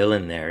little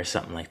villain there or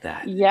something like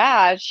that.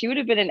 Yeah, she would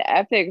have been an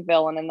epic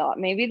villain, and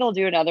maybe they'll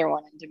do another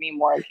one and Demi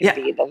Moore could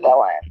be the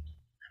villain.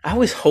 I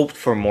always hoped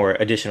for more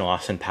additional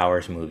Austin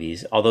Powers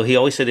movies, although he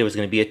always said there was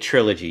going to be a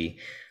trilogy.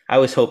 I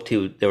always hoped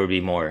there would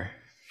be more.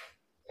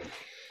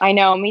 I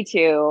know, me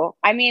too.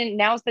 I mean,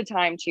 now's the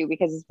time too,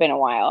 because it's been a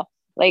while.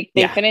 Like,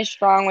 they finished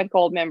strong with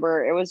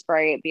Goldmember. It was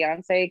great.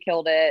 Beyonce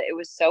killed it. It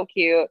was so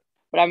cute.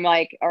 But I'm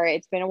like, all right,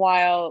 it's been a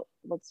while.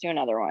 Let's do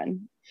another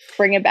one.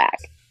 Bring it back.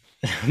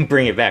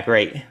 Bring it back,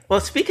 right.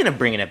 Well, speaking of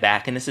bringing it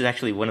back, and this is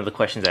actually one of the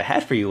questions I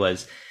had for you,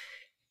 was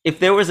if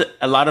there was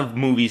a lot of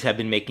movies have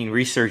been making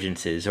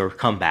resurgences or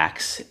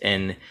comebacks,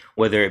 and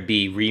whether it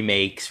be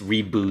remakes,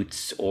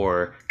 reboots,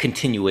 or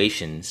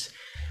continuations,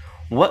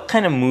 what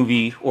kind of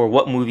movie, or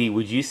what movie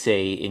would you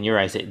say in your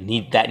eyes that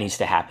needs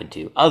to happen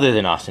to, other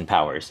than Austin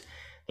Powers?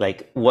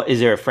 Like, what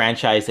is there a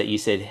franchise that you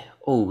said,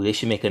 oh, they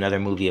should make another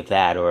movie of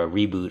that, or a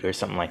reboot or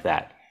something like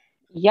that?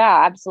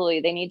 Yeah, absolutely.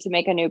 They need to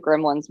make a new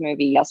Gremlins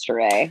movie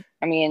yesterday.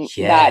 I mean,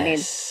 that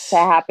needs to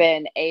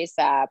happen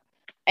ASAP.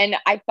 And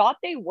I thought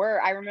they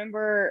were. I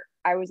remember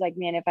I was like,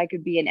 man, if I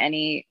could be in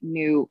any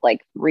new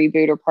like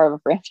reboot or part of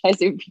a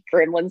franchise, it would be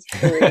Gremlins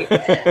 3.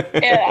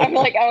 And I'm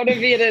like, I want to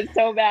be in it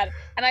so bad.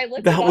 And I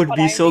looked that would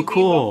be so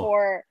cool.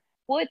 Before.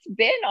 Well, it's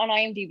been on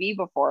IMDb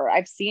before.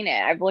 I've seen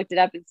it. I've looked it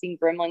up and seen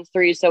Gremlins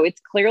 3. So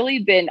it's clearly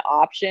been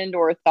optioned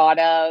or thought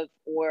of,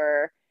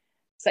 or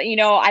so, you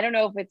know, I don't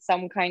know if it's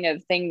some kind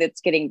of thing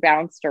that's getting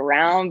bounced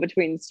around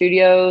between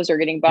studios or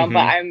getting bumped,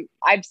 but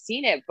I've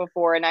seen it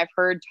before, and I've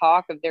heard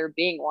talk of there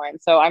being one.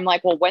 So I'm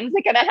like, well, when's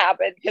it going to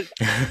happen? Because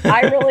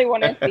I really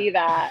want to see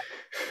that.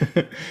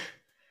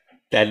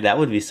 That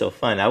would be so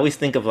fun. I always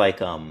think of like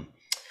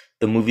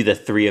the movie The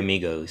Three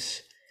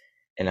Amigos.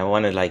 and I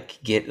want to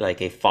like get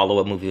like a follow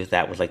up movie with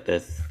that, with like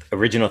the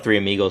original Three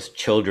Amigos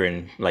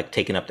children like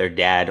taking up their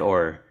dad,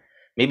 or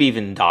maybe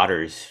even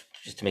daughters,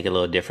 just to make it a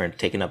little different,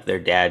 taking up their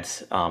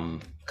dad's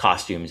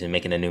costumes and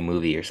making a new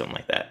movie or something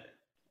like that.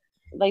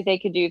 Like they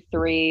could do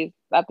three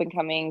up and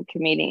coming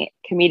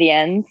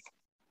comedians.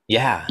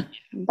 Yeah,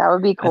 That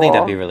would be I think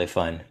that'd be cool. really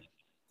fun.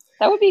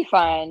 That would be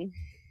fun.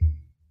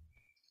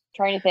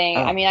 Trying to think.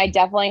 I Oh. mean, I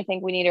definitely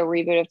think we need a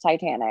reboot of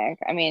Titanic.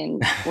 I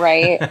mean,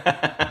 right?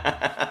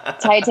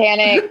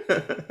 Titanic,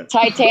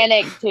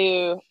 Titanic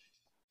 2, right?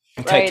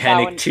 That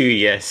Titanic one. 2,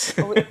 yes.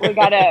 We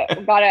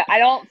gotta. I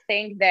don't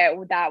think that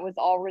that was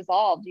all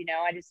resolved.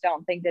 I just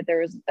don't think that there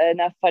was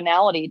enough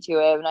finality to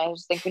it, and I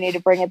just think we need to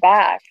bring it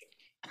back.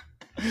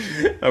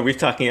 Are we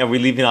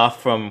leaving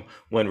off from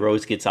when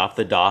Rose gets off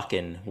the dock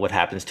and what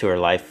happens to her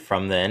life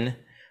from then?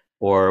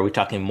 Or are we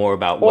talking more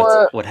about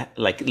Or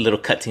like little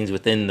cutscenes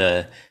within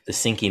the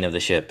sinking of the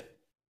ship?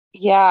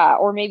 yeah,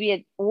 or maybe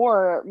it's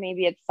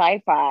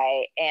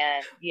sci-fi,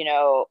 and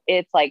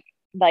it's like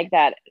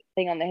that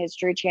thing on the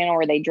History Channel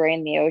where they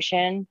drain the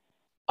ocean,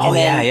 Oh and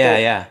yeah, then yeah,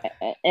 there,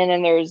 yeah. and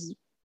then there's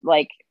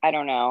like I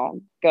don't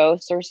know,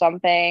 ghosts or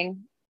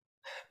something,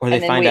 Or they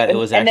and then find we out it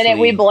was and then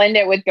we actually blend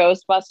it with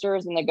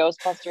Ghostbusters, and the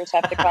Ghostbusters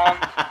have to come.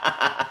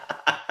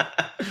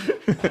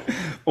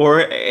 or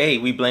hey,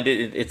 we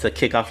blended it's a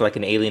kickoff for like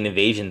an alien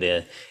invasion.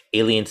 The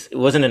aliens, it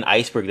wasn't an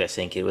iceberg that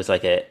sank, it was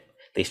like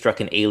they struck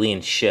an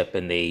alien ship,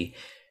 and they'd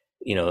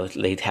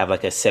have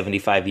like a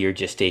 75-year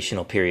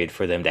gestational period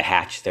for them to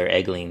hatch their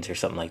egglings or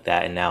something like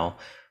that, and now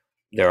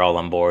they're all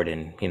on board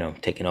and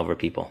taking over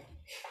people.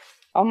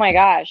 Oh my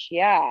gosh,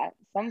 yeah.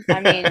 I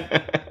mean,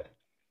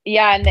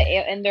 yeah,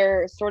 and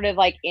they're sort of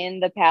like in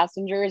the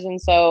passengers,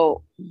 and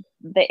so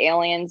the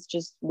aliens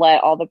just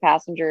let all the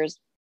passengers,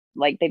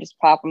 like they just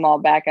pop them all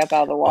back up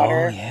out of the Oh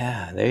water.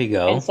 yeah, there you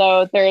And go.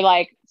 so they're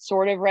like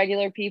sort of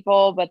regular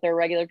people, but they're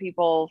regular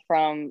people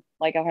from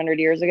like 100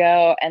 years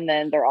ago, and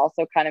then they're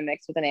also kind of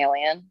mixed with an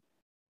alien.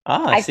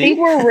 Ah, I think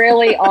see. we're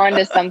really on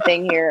to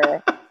something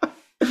here.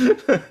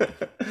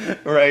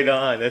 Right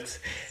on. It's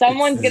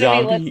Someone's going to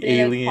be zombie listening to this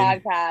alien.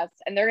 podcast,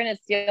 and they're going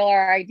to steal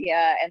our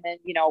idea, and then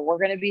we're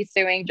going to be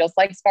suing just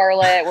like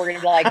Scarlet. We're going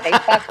to be like, they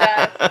fucked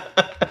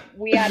us.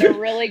 We had a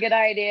really good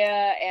idea,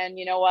 and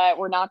you know what?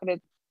 We're not going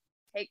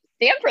to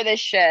stand for this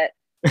shit.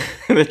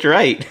 That's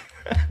right.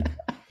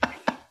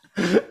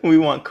 We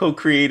want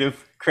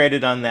co-creative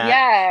credit on that,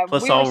 Yeah,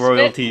 plus all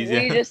royalties.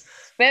 we Yeah. just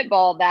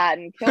spitballed that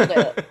and killed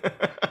it.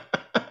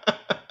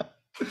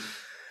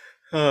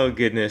 Oh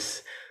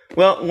goodness.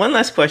 Well, one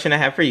last question I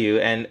have for you,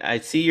 and I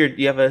see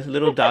you have a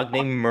little dog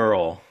named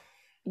Merle.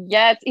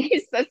 Yes,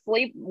 he's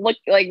asleep, look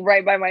like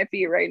right by my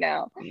feet right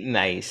now.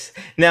 Nice.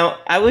 Now,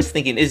 I was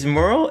thinking, is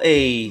Merle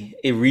a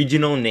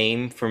regional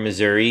name for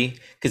Missouri?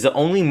 Because the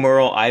only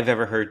Merle I've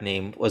ever heard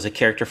named was a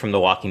character from The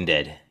Walking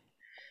Dead.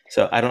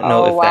 So I don't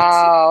know Oh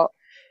wow.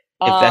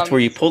 if that's where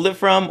you So pulled it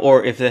from,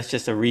 or if that's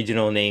just a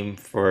regional name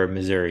for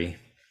Missouri.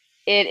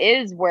 it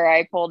is where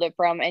I pulled it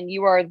from, and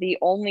you are the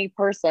only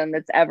person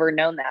that's ever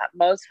known that.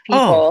 Most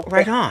Oh, people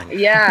right on.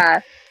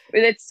 yeah,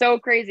 it's so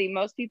crazy.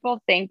 Most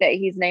people think that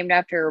he's named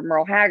after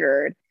Merle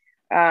Haggard,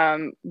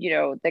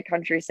 the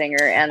country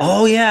singer, and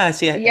Oh yeah,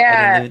 see, I didn't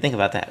yeah. even think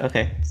about that.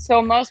 Okay.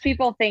 So most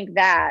people think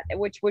that,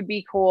 which would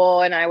be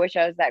cool, and I wish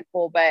I was that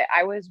cool. But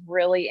I was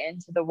really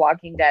into The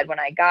Walking Dead when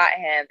I got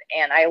him,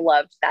 and I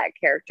loved that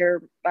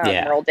character,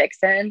 Yeah. Merle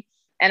Dixon,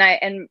 and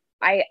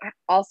I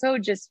also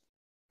just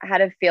had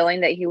a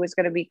feeling that he was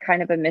going to be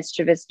kind of a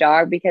mischievous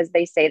dog because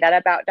they say that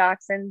about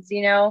dachshunds.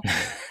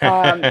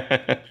 Um,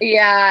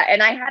 yeah,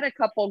 and I had a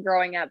couple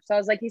growing up, so I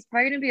was like, he's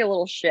probably gonna be a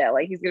little shit,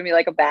 like he's gonna be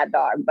like a bad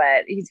dog,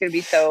 but he's gonna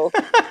be so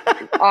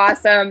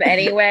awesome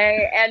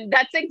anyway, and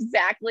that's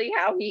exactly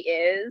how he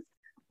is.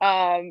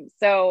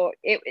 So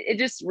it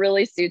just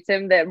really suits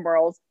him that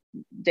Merle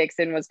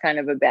Dixon was kind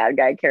of a bad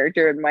guy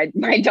character, and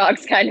my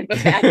dog's kind of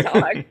a bad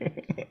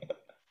dog.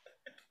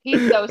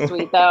 He's so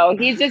sweet though.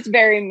 He's just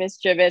very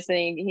mischievous, and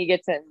he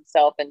gets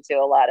himself into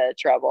a lot of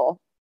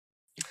trouble.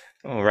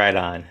 Oh, right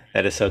on.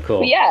 That is so But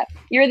cool. yeah,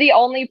 you're the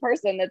only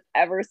person that's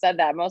ever said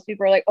that. Most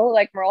people are like, oh,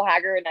 like Merle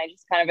Haggard, and I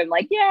just kind of am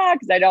like, yeah,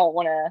 because I don't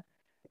want to,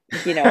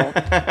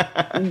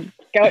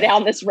 go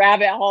down this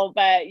rabbit hole.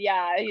 But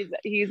yeah,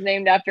 he's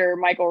named after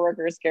Michael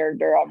Rooker's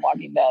character on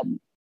Walking Dead.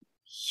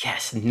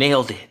 Yes,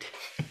 nailed it.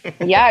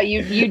 Yeah,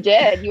 you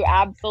did. You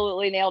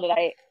absolutely nailed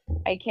it.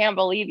 I can't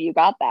believe you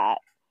got that.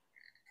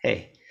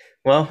 Hey,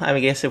 well, I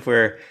guess if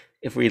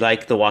we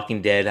like The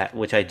Walking Dead,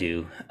 which I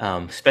do,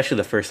 especially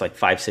the first like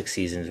 5, 6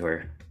 seasons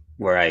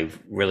where I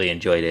really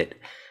enjoyed it,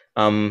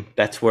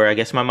 that's where I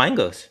guess my mind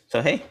goes.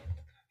 So hey,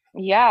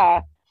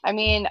 Yeah. I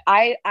mean,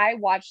 I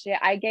watched it.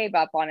 I gave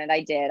up on it.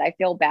 I did. I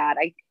feel bad.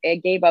 I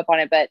gave up on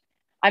it, but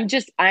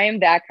I am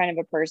that kind of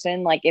a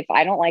person. Like if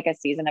I don't like a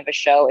season of a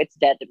show, it's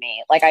dead to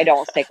me. Like I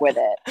don't stick with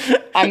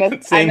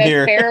it. Same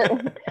here.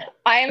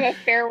 I am a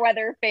fair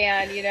weather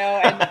fan,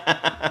 and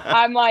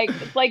I'm like,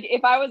 it's like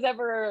if I was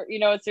ever,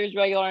 a series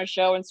regular on a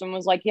show and someone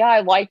was like, yeah,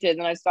 I liked it, and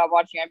then I stopped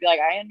watching, I'd be like,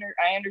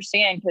 I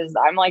understand, because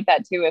I'm like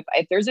that too.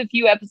 If there's a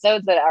few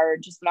episodes that are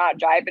just not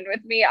jiving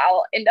with me,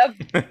 I'll end up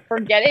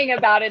forgetting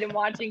about it and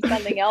watching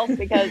something else,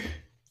 because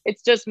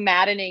it's just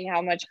maddening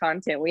how much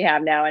content we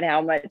have now and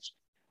how much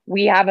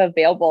we have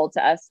available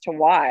to us to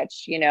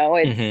watch.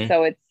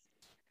 So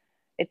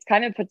it's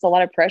kind of puts a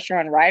lot of pressure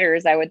on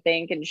writers, I would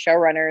think, and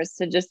showrunners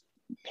to just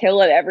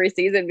kill it every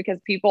season, because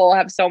people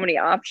have so many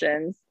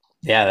options.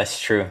 Yeah, that's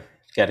true.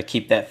 Got to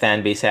keep that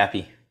fan base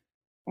happy.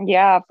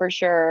 Yeah, for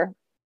sure.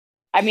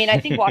 I mean, I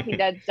think Walking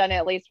Dead's done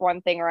at least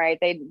one thing right.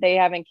 They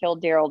haven't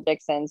killed Daryl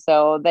Dixon,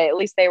 so at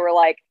least they were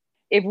like,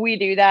 if we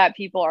do that,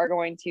 people are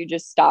going to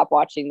just stop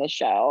watching the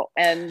show.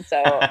 And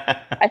so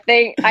I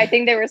think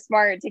they were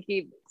smart to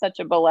keep such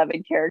a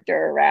beloved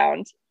character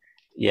around.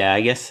 Yeah,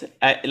 I guess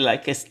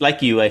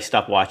like you, I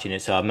stopped watching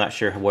it, so I'm not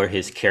sure where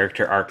his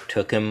character arc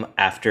took him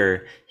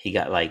after he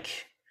got like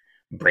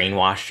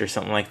brainwashed or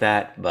something like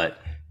that. But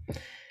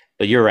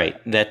you're right,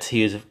 that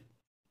he was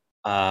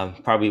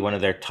probably one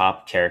of their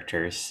top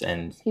characters,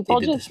 and people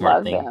they did just the smart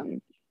love thing.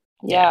 him.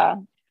 Yeah,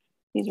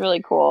 he's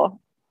really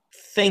cool.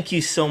 Thank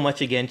you so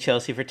much again,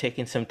 Chelsea, for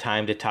taking some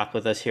time to talk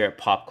with us here at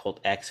Pop Cult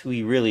X.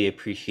 We really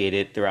appreciate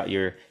it throughout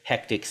your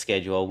hectic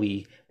schedule.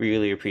 We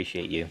really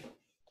appreciate you.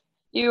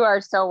 You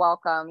are so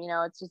welcome.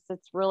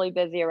 It's really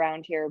busy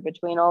around here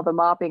between all the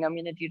mopping I'm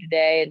going to do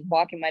today and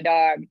walking my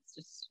dog.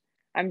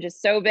 I'm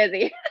just so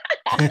busy.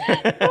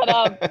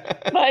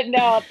 but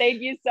no,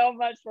 thank you so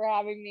much for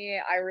having me.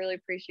 I really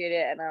appreciate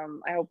it. And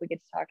I hope we get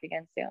to talk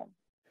again soon.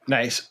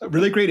 Nice.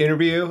 Really great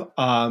interview.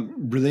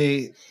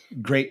 Really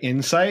great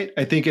insight.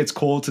 I think it's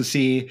cool to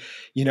see,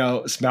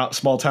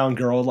 small town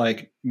girl,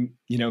 like,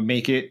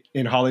 make it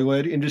in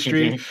Hollywood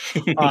industry.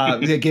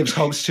 It gives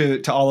hopes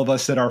to all of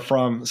us that are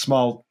from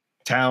small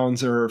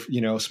towns or,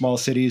 small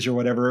cities or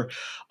whatever,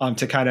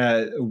 to kind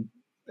of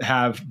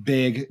have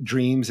big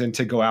dreams and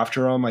to go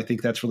after them. I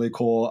think that's really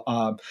cool.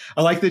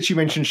 I like that you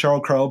mentioned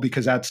Sheryl Crow,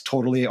 because that's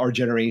totally our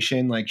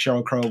generation. Like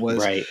Sheryl Crow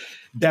was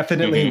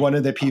definitely one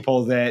of the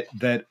people that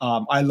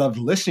I loved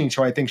listening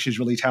to. I think she's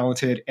really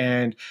talented,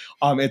 and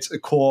it's a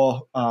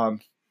cool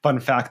fun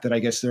fact that I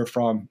guess they're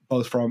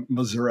both from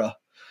Missouri.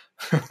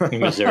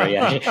 Missouri,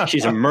 yeah.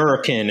 She's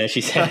American, as she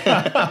said.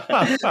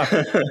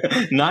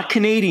 Not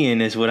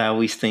Canadian is what I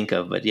always think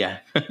of, but yeah.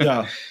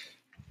 Yeah.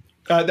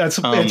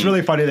 It's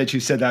really funny that you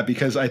said that,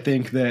 because I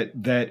think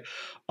that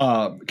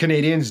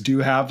Canadians do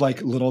have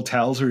like little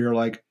tells where you're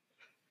like,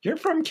 you're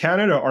from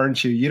Canada,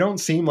 aren't you? You don't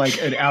seem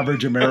like an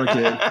average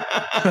American.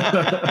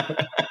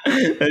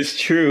 That's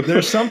true.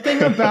 There's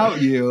something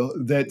about you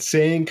that's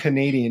saying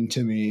Canadian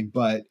to me,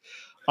 but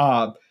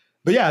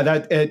yeah,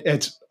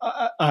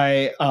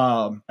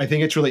 I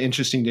think it's really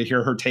interesting to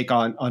hear her take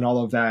on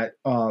all of that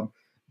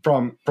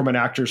from an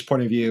actor's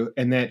point of view.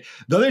 And that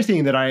the other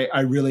thing that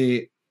I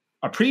really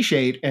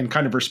appreciate and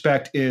kind of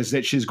respect is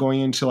that she's going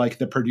into like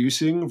the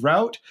producing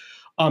route,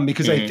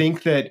 because I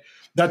think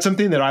that's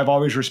something that I've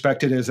always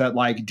respected, is that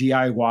like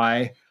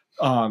DIY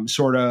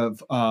sort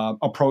of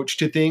approach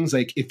to things.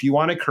 Like if you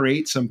want to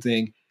create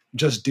something,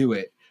 just do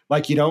it.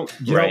 Like you don't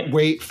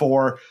wait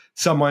for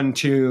someone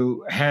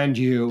to hand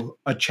you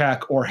a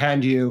check or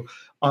hand you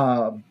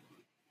an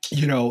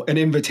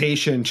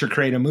invitation to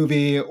create a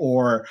movie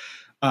or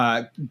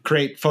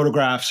create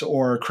photographs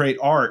or create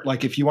art.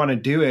 Like if you want to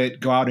do it,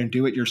 go out and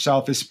do it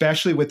yourself,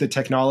 especially with the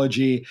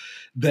technology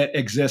that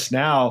exists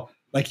now.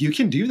 Like you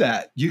can do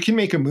that. You can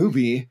make a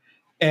movie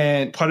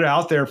and put it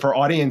out there for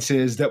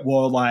audiences that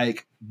will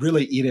like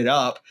really eat it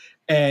up.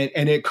 And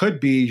it could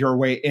be your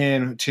way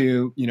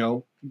into,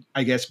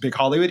 I guess, big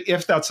Hollywood,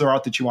 if that's the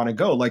route that you want to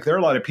go. Like there are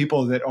a lot of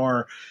people that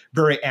are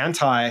very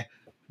anti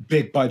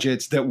big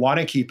budgets that want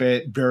to keep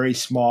it very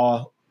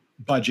small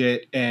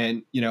budget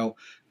and,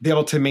 be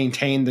able to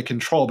maintain the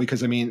control,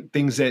 because I mean,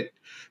 things that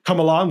come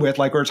along with,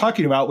 like we're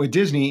talking about with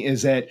Disney,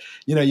 is that,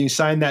 you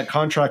sign that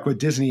contract with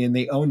Disney and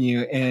they own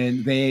you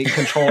and they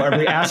control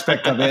every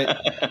aspect of it.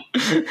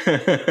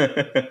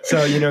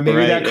 So,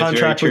 maybe that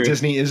contract with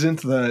Disney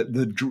isn't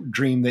the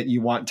dream that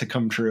you want to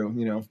come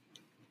true,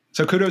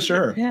 So kudos to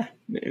her. Yeah.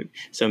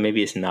 So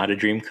maybe it's not a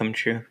dream come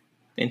true.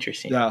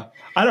 Interesting. Yeah.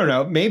 I don't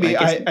know. Maybe.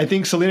 I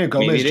think Selena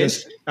Gomez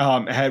just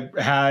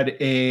had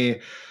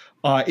a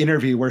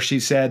interview where she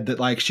said that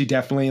like she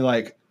definitely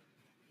like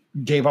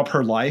gave up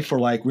her life, or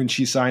like when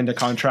she signed a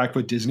contract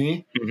with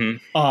Disney,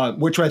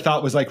 which I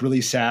thought was like really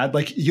sad.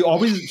 Like you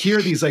always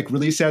hear these like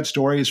really sad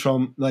stories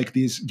from like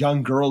these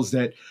young girls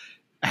that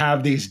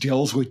have these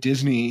deals with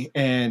Disney,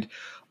 and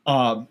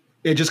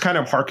it just kind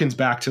of harkens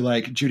back to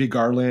like Judy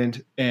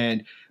Garland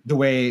and the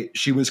way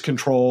she was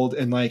controlled,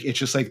 and like it's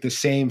just like the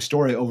same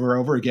story over and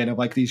over again of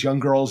like these young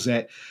girls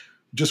that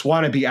just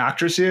want to be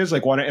actresses,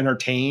 like want to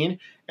entertain,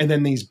 and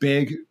then these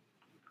big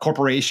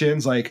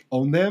corporations like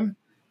own them.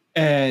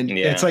 And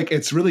it's like,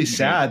 it's really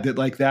sad that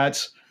like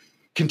that's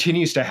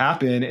continues to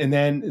happen. And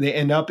then they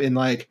end up in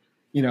like,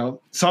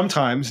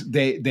 sometimes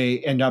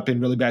they end up in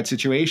really bad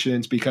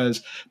situations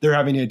because they're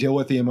having to deal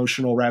with the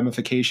emotional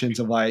ramifications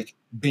of like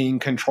being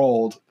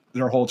controlled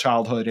their whole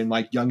childhood and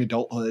like young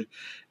adulthood.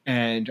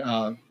 And,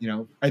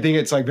 I think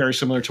it's like very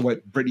similar to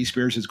what Britney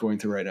Spears is going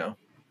through right now.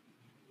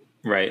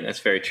 Right. That's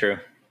very true.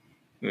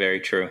 Very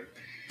true.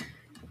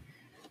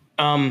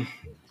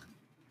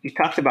 You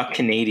talked about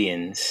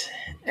Canadians,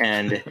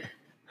 and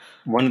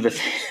one of the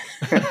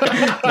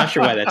not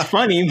sure why that's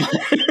funny,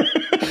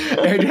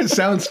 but it just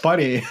sounds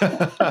funny.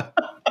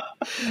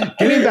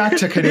 Getting back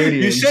to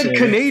Canadians. You said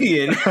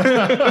Canadian.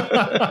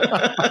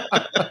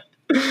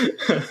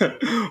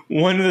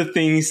 One of the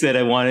things that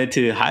I wanted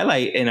to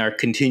highlight in our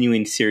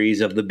continuing series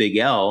of the Big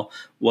L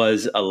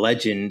was a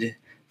legend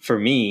for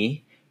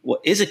me. What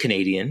is a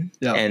Canadian,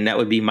 and that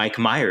would be Mike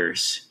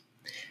Myers.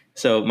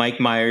 So Mike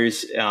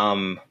Myers,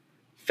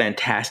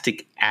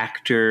 fantastic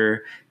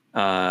actor,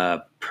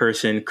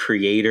 person,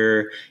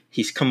 creator.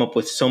 He's come up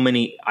with so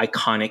many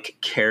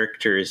iconic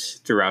characters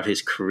throughout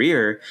his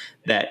career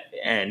that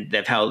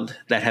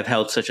have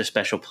held such a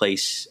special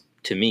place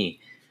to me.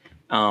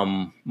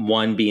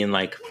 One being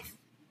like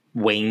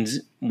Wayne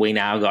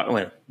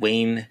Algar.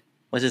 Wayne,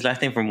 what's his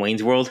last name from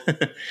Wayne's World?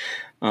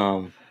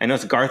 I know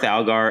it's Garth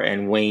Algar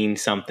and Wayne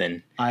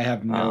something. I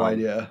have no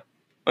idea.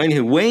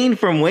 Anyway, Wayne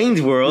from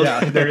Wayne's World.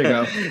 Yeah, there you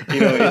go.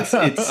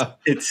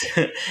 It's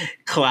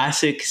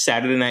classic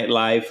Saturday Night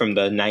Live from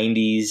the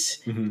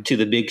 90s to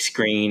the big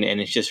screen, and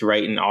it's just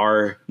right in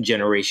our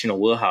generational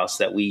wheelhouse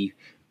that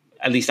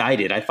at least I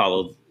did. I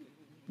followed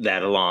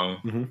that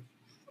along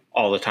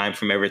all the time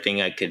from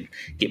everything I could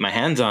get my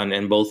hands on,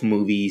 and both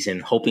movies,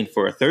 and hoping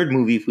for a third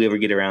movie if we ever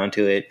get around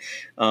to it.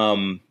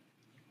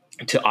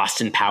 To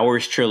Austin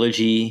Powers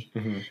trilogy,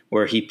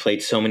 where he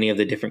played so many of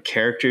the different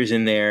characters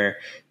in there,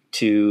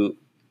 to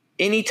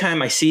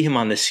anytime I see him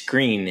on the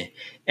screen,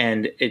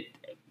 and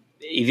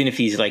even if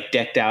he's like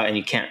decked out and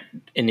you can't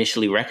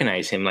initially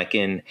recognize him, like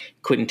in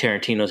Quentin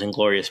Tarantino's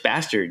Inglourious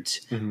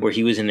Bastards, where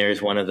he was in there as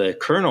one of the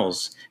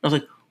colonels. And I was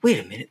like, wait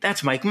a minute,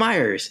 that's Mike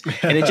Myers.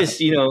 And it just,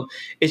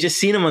 it's just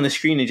seeing him on the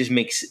screen, it just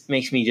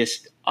makes me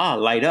just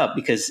light up,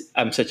 because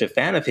I'm such a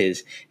fan of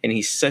his, and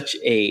he's such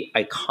a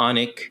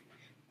iconic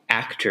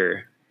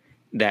actor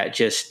that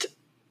just,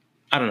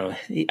 I don't know.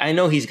 I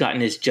know he's gotten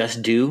his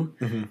just due,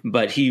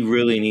 but he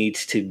really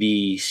needs to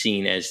be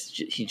seen as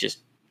he's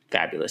just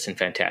fabulous and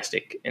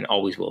fantastic, and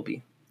always will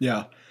be.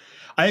 Yeah,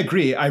 I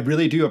agree. I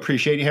really do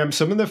appreciate him.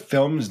 Some of the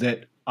films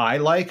that I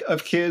like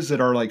of his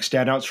that are like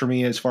standouts for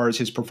me as far as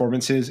his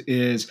performances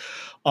is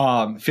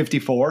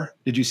 54.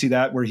 Did you see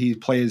that, where he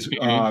plays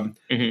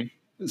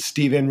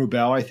Steven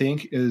Rubel, I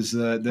think, is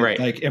the right.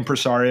 like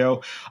impresario,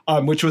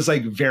 which was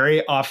like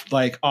very off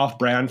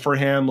brand for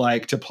him,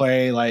 like to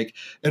play like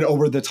an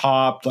over the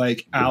top,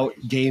 like out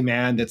gay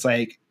man that's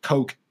like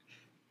coked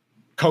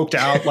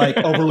out, like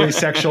overly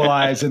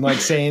sexualized, and like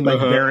saying like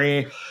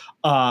very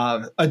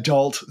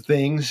adult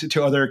things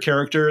to other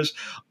characters.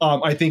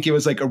 I think it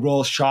was like a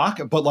real shock,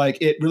 but like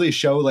it really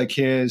showed like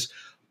his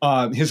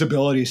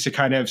abilities to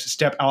kind of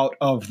step out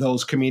of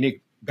those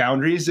comedic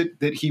boundaries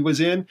that he was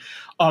in.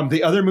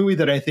 The other movie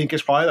that I think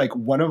is probably like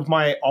one of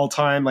my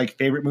all-time like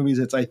favorite movies,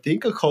 it's I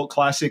think a cult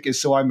classic,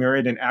 is So I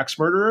Married an Axe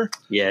Murderer.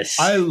 Yes,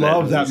 I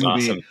love that movie.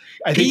 Awesome.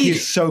 I think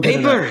he's so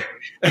good.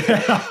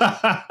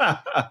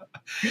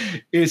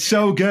 It's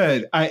so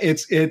good.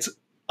 It's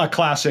a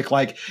classic.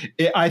 Like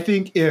I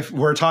think if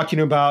we're talking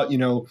about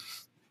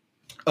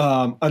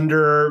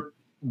under.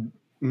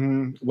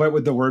 What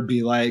would the word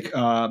be, like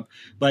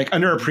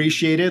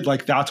underappreciated,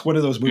 like that's one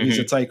of those movies.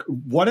 It's like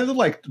one of the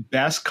like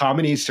best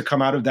comedies to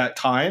come out of that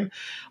time,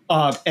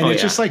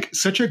 it's just like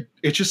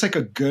it's just like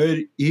a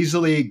good,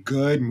 easily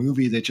good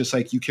movie that just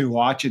like you can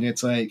watch, and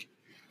it's like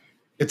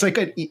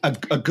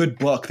a good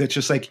book that's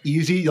just like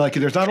easy, like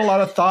there's not a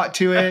lot of thought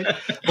to it,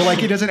 but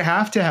like it doesn't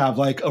have to have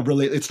like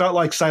it's not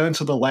like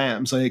Silence of the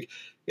Lambs, like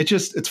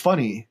it's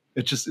funny.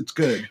 It's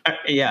good.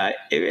 I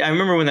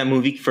remember when that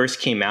movie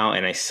first came out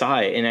and I saw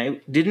it, and I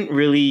didn't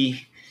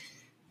really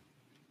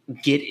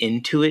get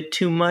into it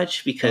too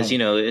much because, it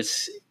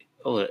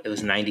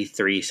was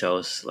 93. So I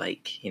was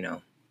like, I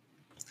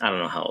don't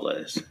know how old I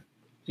was.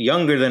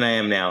 Younger than I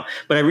am now.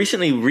 But I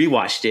recently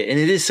rewatched it, and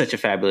it is such a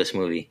fabulous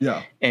movie.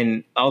 Yeah.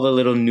 And all the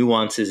little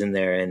nuances in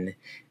there,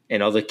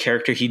 and all the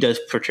character he does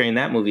portray in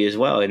that movie as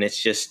well. And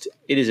it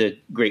is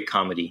a great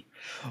comedy.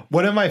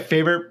 One of my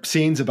favorite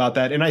scenes about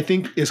that, and I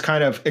think is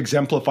kind of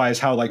exemplifies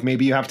how like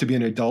maybe you have to be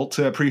an adult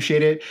to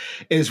appreciate it,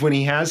 is when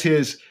he has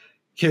his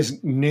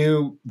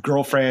new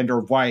girlfriend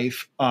or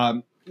wife,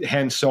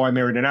 hence So I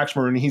Married an Axe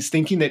Murderer, and he's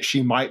thinking that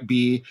she might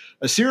be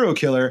a serial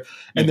killer,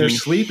 and they're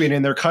sleeping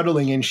and they're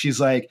cuddling, and she's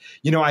like,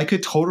 I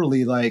could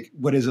totally like,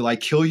 what is it,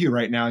 like kill you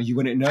right now, you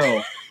wouldn't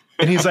know.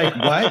 And he's like,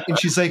 what? And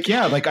she's like,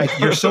 yeah, like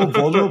you're so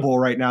vulnerable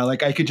right now.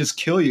 Like I could just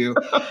kill you.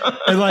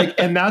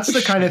 And that's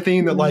the kind of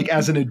thing that like,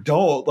 as an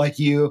adult, like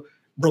you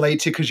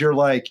relate to, cause you're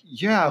like,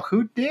 yeah,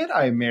 who did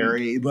I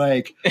marry?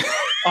 Like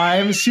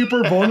I'm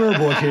super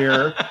vulnerable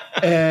here.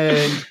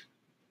 And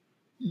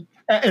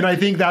And I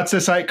think that's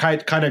this like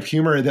kind of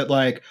humor that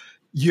like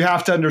you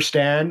have to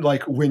understand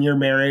like when you're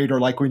married or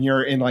like when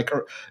you're in like,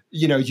 or,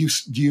 you know,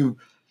 you,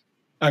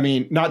 I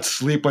mean, not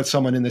sleep with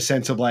someone in the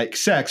sense of like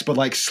sex, but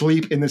like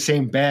sleep in the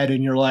same bed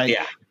and you're like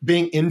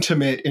being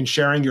intimate and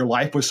sharing your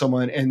life with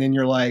someone. And then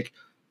you're like,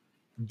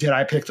 did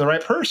I pick the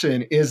right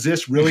person? Is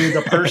this really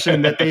the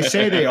person that they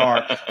say they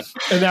are?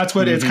 And that's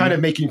what it's kind of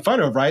making fun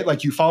of, right?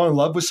 Like you fall in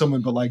love with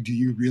someone, but like, do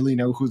you really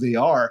know who they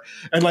are?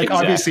 And like,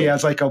 obviously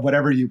as like a,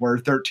 whatever you were,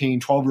 13,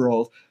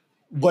 12-year-old,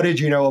 what did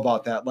you know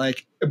about that?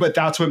 Like, but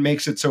that's what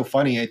makes it so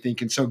funny, I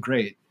think, and so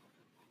great.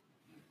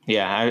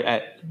 Yeah.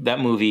 I that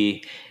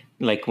movie,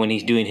 like when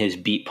he's doing his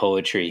beat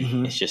poetry,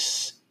 it's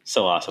just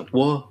so awesome.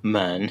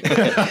 Woman.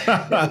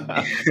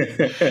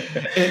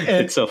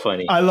 It's so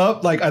funny. I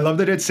love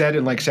that it's set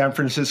in like San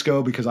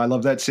Francisco because I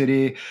love that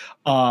city.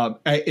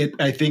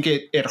 I think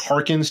it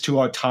harkens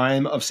to a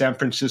time of San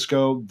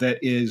Francisco that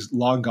is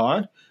long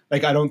gone.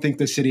 Like I don't think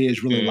the city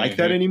is really like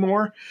that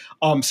anymore.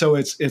 So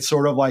it's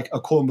sort of like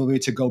a cool movie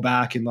to go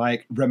back and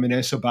like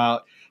reminisce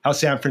about how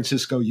San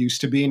Francisco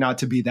used to be, not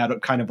to be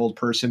that kind of old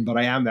person, but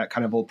I am that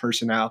kind of old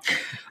person now.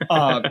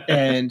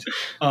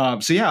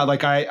 So yeah,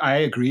 like I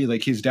agree.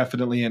 Like he's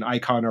definitely an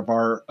icon of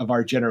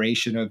our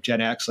generation of Gen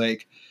X.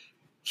 Like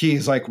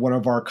he's like one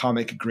of our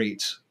comic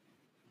greats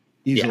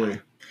easily. Yeah.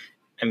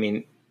 I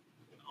mean,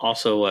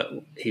 also what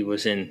he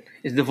was in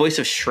is the voice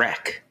of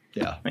Shrek.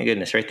 Yeah. My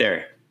goodness, right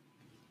there.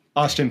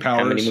 Austin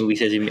Powers. How many movies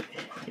has he made?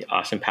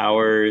 Austin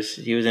Powers.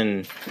 He was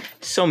in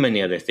so many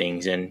other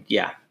things. And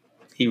yeah,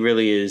 he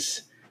really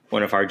is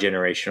one of our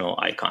generational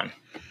icon.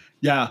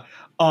 Yeah.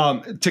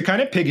 To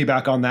kind of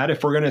piggyback on that,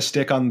 if we're going to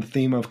stick on the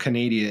theme of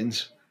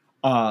Canadians,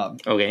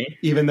 okay.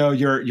 Even though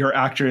your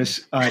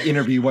actress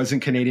interview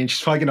wasn't Canadian,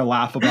 she's probably going to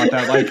laugh about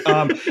that. Like,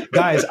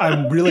 guys,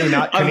 I'm really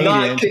not Canadian.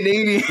 I'm not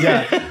Canadian.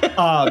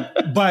 Yeah.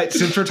 But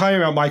since we're talking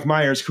about Mike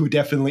Myers, who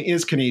definitely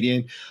is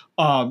Canadian,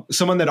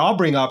 someone that I'll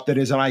bring up that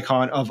is an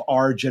icon of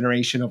our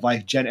generation of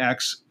like Gen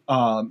X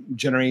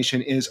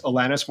generation is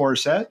Alanis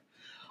Morissette.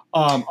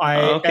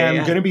 I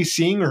am going to be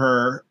seeing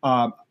her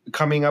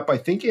coming up, I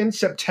think in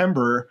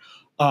September.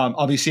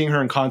 I'll be seeing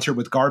her in concert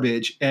with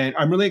Garbage. And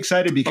I'm really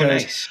excited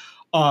because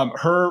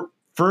her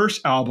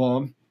first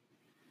album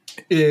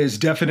is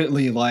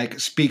definitely like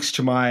speaks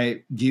to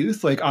my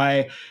youth. Like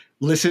I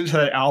listened to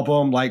that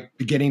album like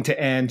beginning to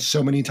end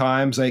so many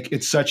times. Like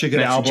it's such a good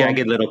album.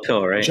 Jagged Little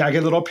Pill, right?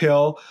 Jagged Little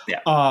Pill.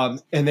 Yeah.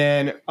 And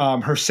then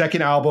her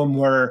second album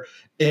where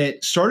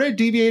it sort of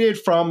deviated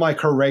from like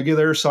her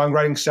regular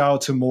songwriting style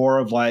to more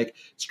of like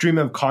stream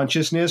of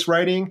consciousness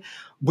writing,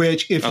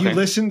 which if you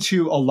listen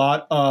to a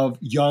lot of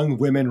young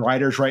women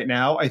writers right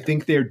now, I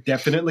think they're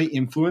definitely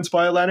influenced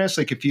by Alanis.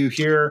 Like if you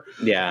hear,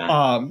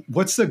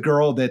 what's the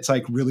girl that's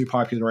like really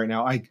popular right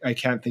now? I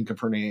can't think of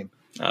her name.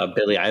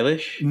 Billie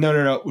Eilish?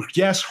 No.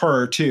 Yes,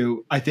 her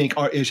too. I think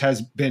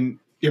has been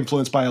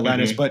influenced by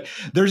Alanis, but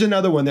there's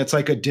another one that's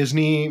like a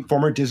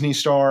former Disney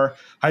star,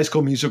 High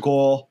School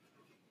Musical,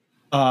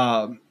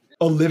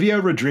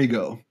 Olivia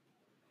Rodrigo.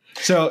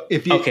 So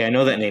if you I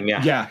know that name.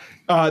 Yeah.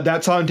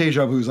 That song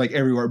Deja Vu is like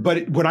everywhere.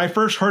 But when I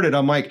first heard it,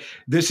 I'm like,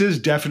 this is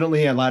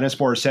definitely Alanis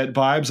Morissette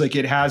vibes. Like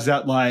it has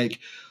that like,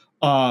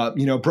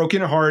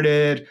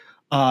 brokenhearted,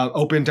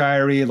 open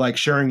diary, like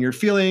sharing your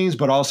feelings,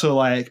 but also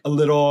like a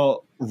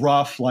little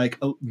rough, like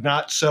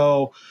not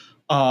so,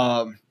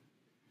 the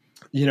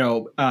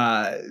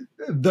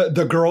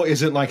girl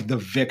isn't like the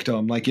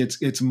victim. Like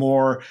it's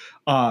more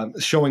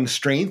showing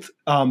strength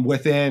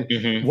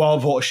within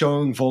while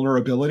showing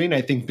vulnerability. And I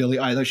think Billie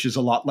Eilish is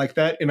a lot like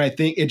that. And I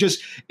think it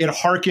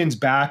harkens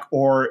back,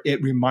 or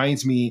it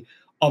reminds me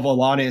of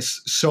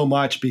Alanis so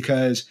much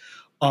because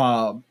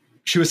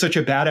she was such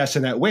a badass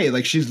in that way.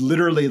 Like she's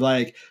literally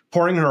like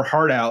pouring her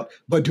heart out,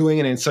 but doing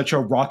it in such a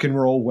rock and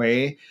roll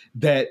way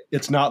that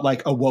it's not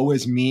like a woe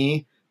is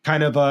me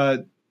kind of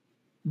a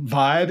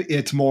vibe.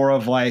 It's more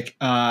of like,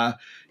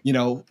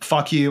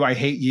 fuck you, I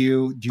hate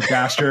you, you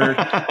bastard.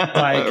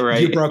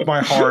 Like you broke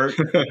my heart,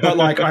 but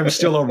like I'm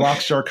still a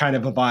rock star kind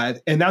of a vibe.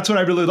 And that's what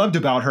I really loved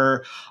about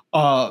her.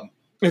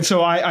 And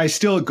so I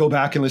still go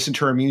back and listen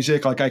to her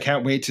music. Like I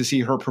can't wait to see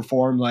her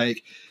perform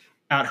like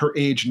at her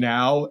age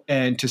now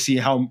and to see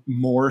how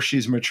more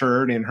she's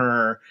matured in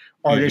her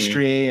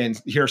artistry and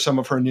hear some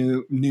of her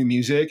new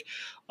music.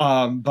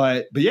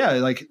 But yeah,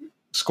 like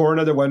score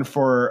another one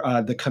for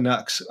the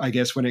Canucks, I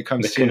guess, when it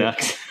comes to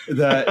Canucks.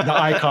 the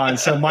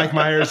icons. So Mike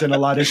Myers and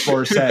Alanis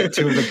Morissette,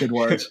 two of the good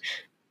ones.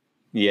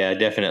 Yeah,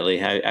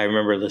 definitely. I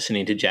remember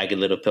listening to Jagged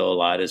Little Pill a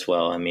lot as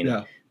well. I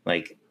mean,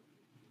 like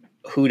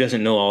who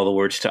doesn't know all the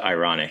words to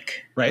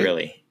Ironic, right?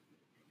 Really?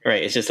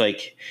 Right. It's just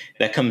like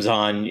that comes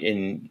on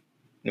in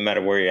no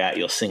matter where you're at,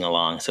 you'll sing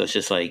along. So it's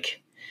just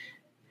like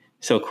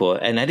so cool.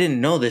 And I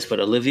didn't know this, but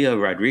Olivia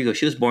Rodrigo,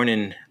 she was born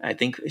in, I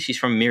think she's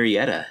from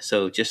Marietta.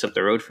 So just up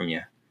the road from you.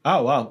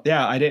 Oh, wow.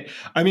 Yeah, I did.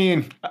 I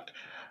mean,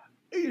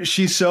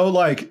 she's so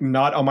like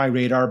not on my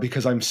radar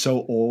because I'm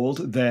so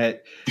old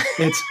that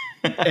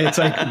It's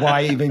like,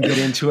 why even get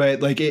into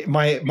it? Like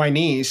my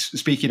niece,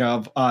 speaking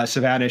of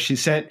Savannah, she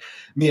sent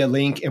me a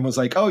link and was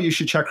like, oh, you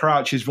should check her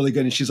out. She's really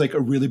good. And she's like a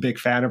really big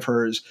fan of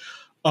hers.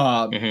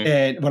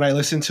 And when I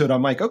listened to it,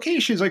 I'm like, okay,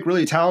 she's like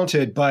really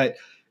talented, but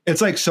it's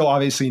like so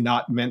obviously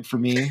not meant for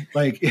me.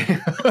 Like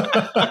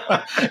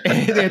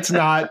it's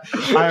not,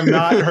 I'm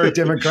not her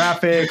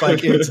demographic.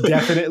 Like it's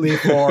definitely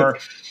for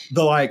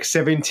the like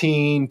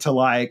 17 to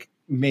like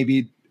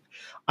maybe,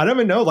 I don't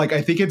even know. Like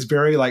I think it's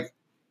very like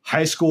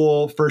high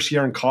school, first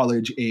year in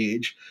college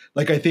age.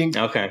 Like I think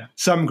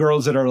some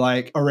girls that are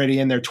like already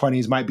in their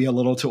 20s might be a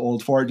little too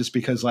old for it, just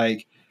because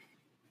like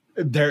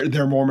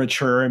they're more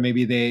mature and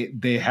maybe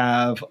they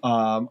have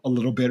a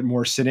little bit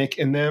more cynic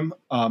in them.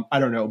 I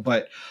don't know,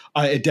 but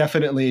it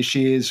definitely,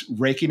 she is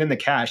raking in the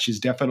cash. She's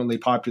definitely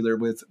popular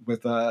with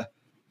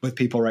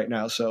people right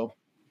now. So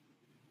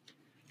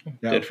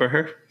yeah. Good for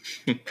her.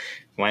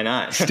 Why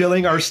not?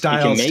 Stealing our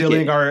style,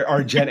 stealing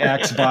our Gen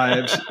X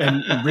vibes,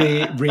 and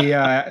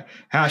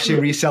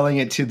reselling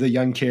it to the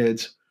young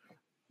kids.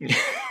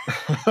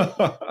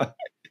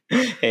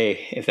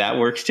 Hey, if that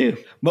works too.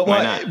 But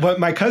what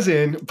my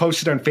cousin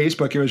posted on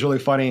Facebook, it was really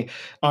funny.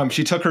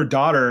 She took her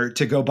daughter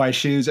to go buy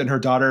shoes, and her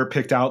daughter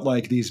picked out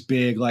like these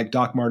big like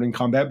Doc Marten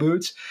combat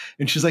boots,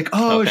 and she's like,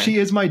 "Oh, she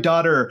is my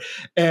daughter,"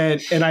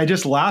 and I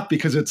just laughed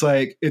because it's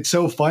like, it's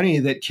so funny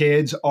that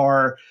kids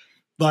are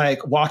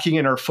like walking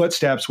in our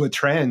footsteps with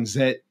trends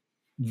that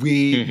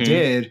we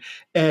did.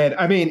 And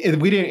I mean,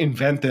 we didn't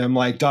invent them.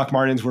 Like Doc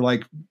Martens were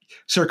like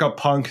circa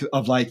punk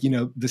of like, you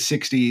know, the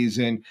 60s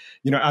and,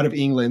 you know, out of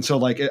England. So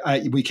like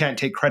we can't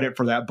take credit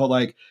for that, but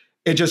like,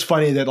 it's just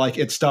funny that like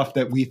it's stuff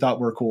that we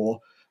thought were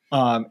cool.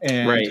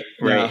 And right.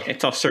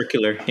 It's all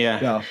circular.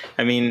 Yeah.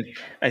 I mean,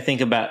 I think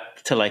about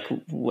to like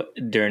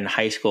during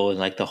high school and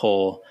like the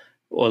whole,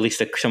 or at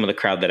least some of the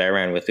crowd that I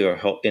ran with, they were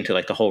into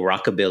like the whole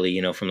rockabilly, you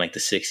know, from like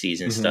the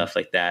 60s and stuff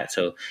like that.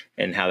 So,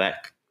 and how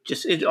that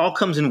just, it all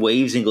comes in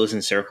waves and goes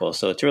in circles.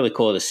 So it's really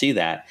cool to see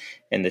that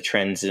and the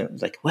trends. And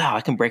like, wow,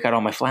 I can break out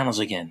all my flannels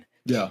again.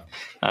 Yeah.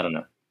 I don't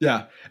know.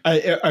 Yeah.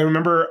 I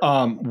remember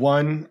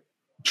one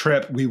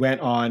trip we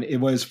went on. It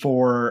was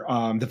for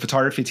the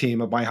photography team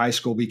of my high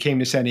school. We came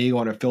to San Diego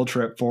on a field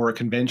trip for a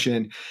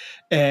convention,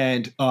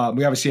 and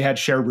we obviously had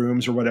shared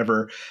rooms or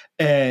whatever.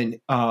 And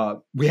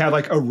we had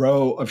like a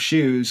row of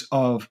shoes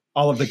of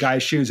all of the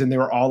guys' shoes, and they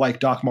were all like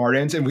Doc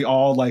Martens, and we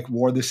all like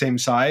wore the same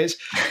size.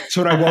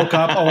 So when I woke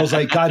up, I was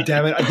like, God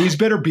damn it, these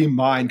better be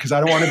mine, because I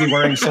don't want to be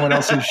wearing someone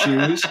else's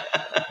shoes.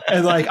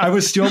 And like, I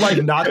was still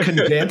like not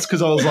convinced,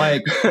 because I was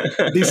like,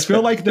 these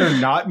feel like they're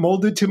not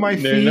molded to my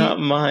feet. They're not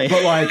mine.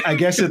 But like, I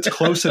guess it's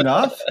close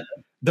enough.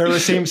 They're the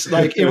same.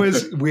 Like, it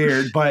was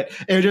weird, but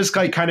it just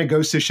like kind of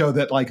goes to show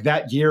that like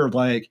that year,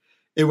 like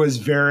it was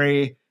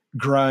very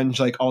grunge,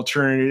 like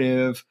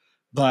alternative,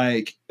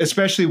 like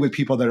especially with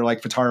people that are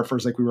like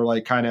photographers. Like we were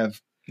like kind of,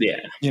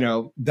 you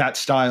know, that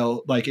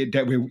style. Like it,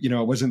 that we, you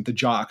know, it wasn't the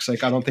jocks.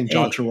 Like I don't think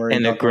jocks were wearing.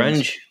 And the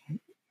grunge,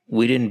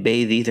 we didn't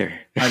bathe either.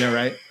 I know,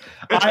 right?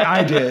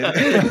 I did.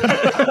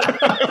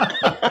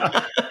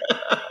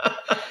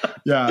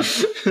 Yeah.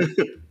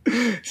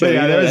 So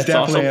yeah, there was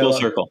definitely also full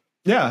circle.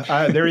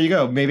 Yeah, there you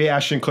go. Maybe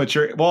Ashton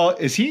Kutcher. Well,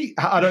 is he?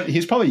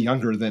 He's probably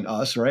younger than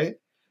us, right?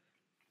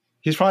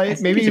 He's probably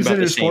maybe he's in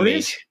his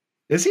 40s.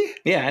 Is he?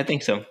 Yeah, I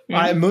think so.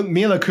 Mm-hmm.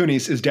 Mila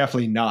Kunis is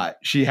definitely not.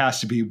 She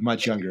has to be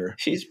much younger.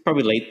 She's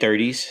probably late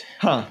 30s.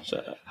 Huh.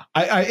 So.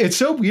 It's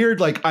so weird.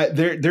 Like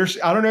there's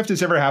I don't know if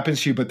this ever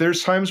happens to you, but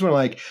there's times when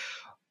like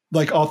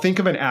I'll think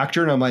of an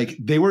actor and I'm like,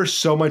 they were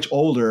so much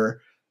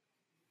older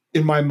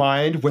in my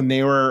mind when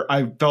they were,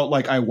 I felt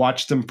like I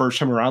watched them first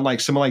time around, like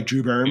someone like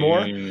Drew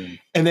Barrymore.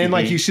 And then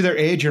like you see their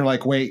age and you're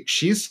like, wait,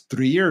 she's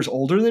 3 years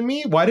older than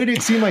me? Why did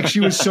it seem like she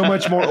was so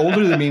much more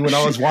older than me when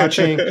I was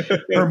watching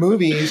her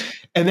movies?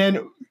 And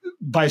then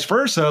vice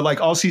versa,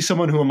 like I'll see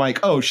someone who I'm like,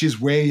 oh, she's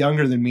way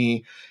younger than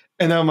me.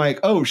 And then I'm like,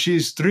 oh,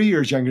 she's 3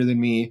 years younger than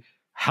me.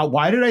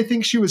 Why did I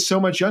think she was so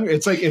much younger?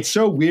 It's like, it's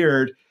so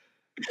weird.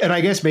 And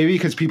I guess maybe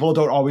because people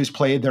don't always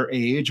play their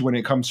age when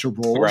it comes to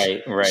roles.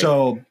 Right.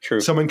 So True.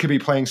 Someone could be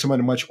playing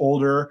someone much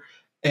older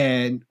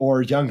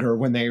or younger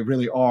when they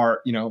really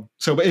are, you know.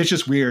 So it's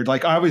just weird.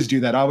 Like I always do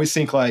that. I always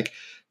think like,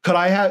 could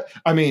I have,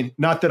 I mean,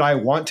 not that I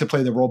want to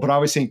play the role, but I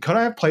always think, could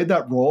I have played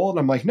that role? And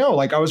I'm like, no,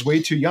 like I was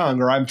way too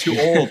young or I'm too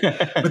old.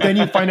 But then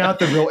you find out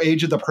the real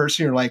age of the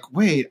person. You're like,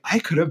 wait, I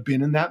could have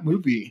been in that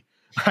movie.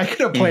 I could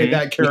have played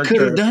that character. You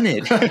could have done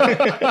it.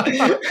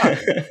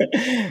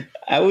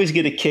 I always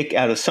get a kick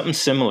out of something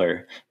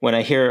similar when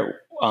I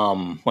hear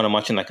when I'm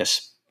watching like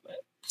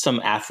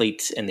some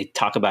athletes and they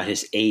talk about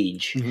his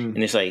age,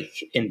 and it's like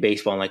in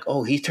baseball, I'm like,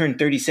 oh, he turned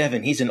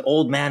 37. He's an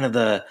old man of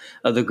the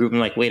group. I'm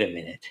like, wait a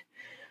minute.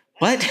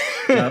 What?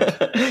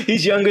 Yep.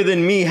 He's younger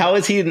than me. How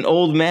is he an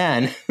old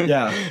man?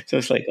 Yeah. So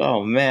it's like,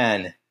 oh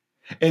man.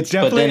 It's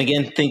definitely. But then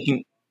again,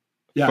 thinking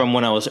from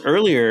when I was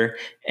earlier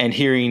and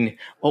hearing,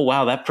 oh,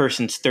 wow, that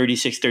person's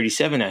 36,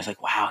 37. I was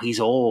like, wow, he's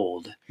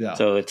old. Yeah.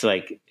 So it's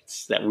like,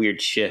 it's that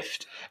weird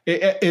shift.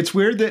 It's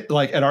weird that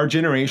like at our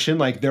generation,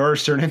 like there are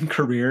certain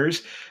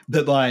careers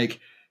that like,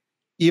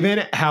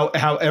 even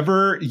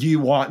however you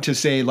want to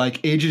say, like,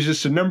 age is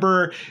just a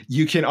number.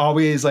 You can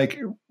always, like,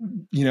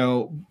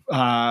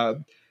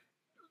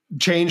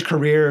 change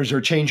careers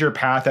or change your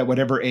path at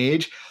whatever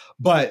age.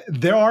 But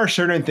there are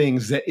certain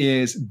things that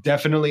is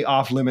definitely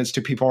off limits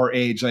to people our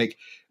age. Like,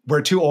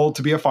 we're too old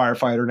to be a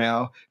firefighter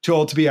now, too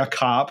old to be a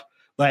cop,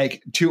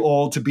 like too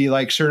old to be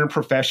like certain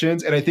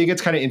professions. And I think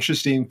it's kind of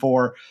interesting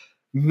for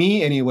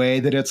me anyway,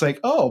 that it's like,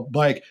 oh,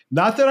 like,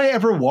 not that I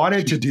ever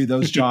wanted to do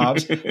those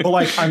jobs, but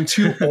like, I'm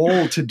too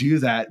old to do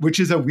that, which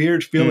is a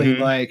weird feeling.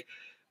 Like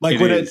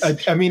when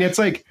I mean, it's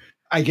like,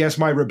 I guess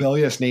my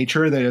rebellious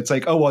nature that it's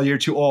like, oh, well, you're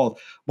too old.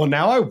 Well,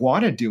 now I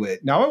want to do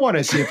it. Now I want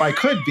to see if I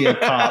could be a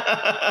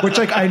cop, which,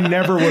 like, I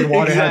never would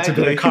want to have to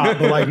be a cop.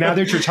 But like, now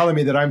that you're telling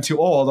me that I'm too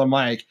old, I'm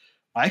like,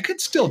 I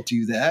could still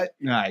do that.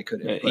 No, I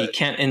couldn't. You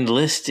can't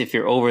enlist if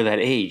you're over that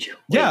age. Wait,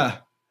 yeah.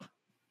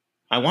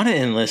 I want to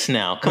enlist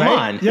now. Come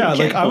on. Yeah,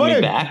 like, I want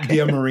to be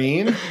a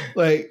Marine.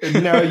 Like,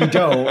 no, you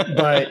don't.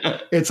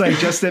 But it's like,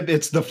 just that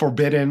it's the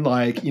forbidden,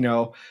 like,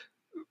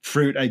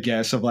 fruit, I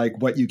guess, of like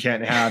what you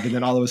can't have. And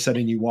then all of a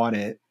sudden you want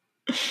it.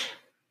 It's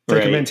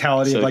like a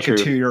mentality of like a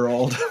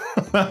 2-year-old.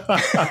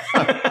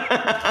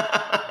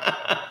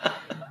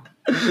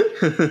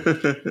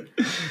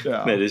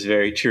 Yeah. That is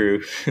very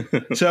true.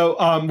 So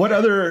what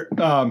other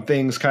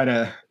things kind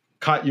of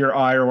caught your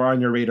eye or were on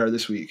your radar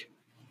this week?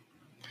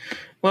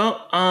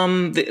 Well,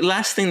 the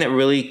last thing that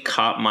really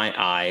caught my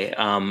eye,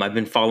 I've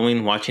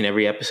been watching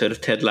every episode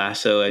of Ted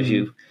Lasso, as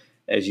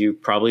you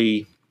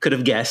probably could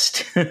have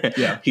guessed.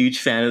 Yeah. Huge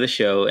fan of the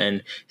show,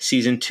 and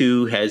season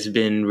 2 has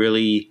been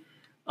really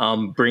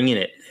bringing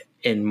it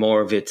in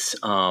more of its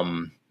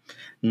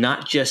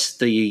not just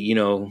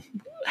the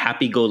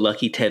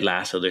happy-go-lucky Ted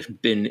Lasso.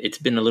 It's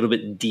been a little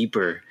bit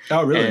deeper.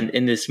 Oh, really? And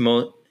in this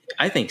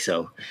I think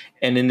so.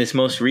 And in this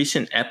most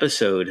recent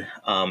episode,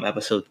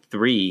 episode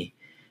 3.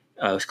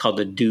 It's called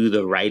the Do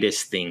the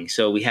Rightest Thing.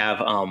 So we have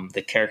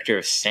the character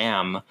of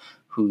Sam,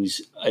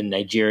 who's a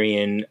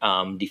Nigerian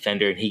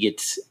defender, and he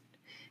gets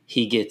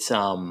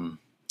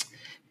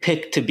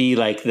picked to be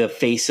like the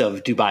face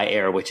of Dubai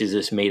Air, which is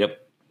this made up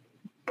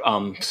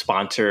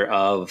sponsor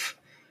of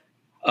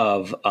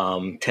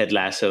Ted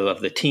Lasso, of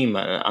the team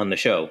on the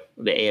show,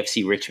 the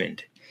AFC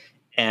Richmond.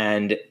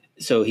 And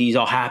so he's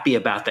all happy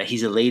about that.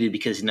 He's elated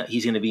because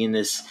he's going to be in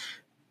this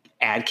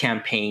ad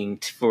campaign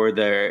for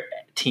their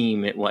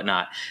team and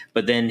whatnot.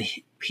 But then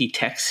he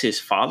texts his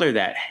father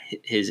that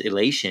his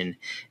elation,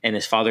 and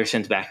his father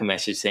sends back a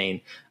message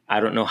saying,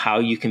 I don't know how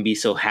you can be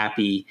so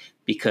happy,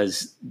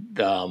 because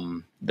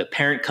the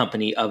parent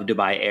company of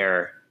Dubai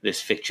Air,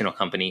 this fictional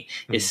company,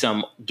 is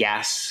some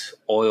gas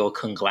oil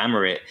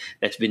conglomerate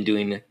that's been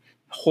doing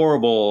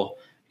horrible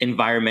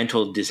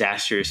environmental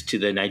disasters to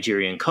the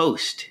Nigerian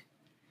coast.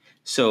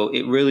 So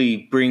it really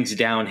brings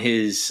down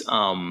his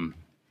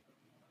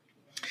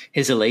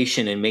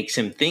elation and makes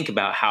him think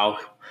about how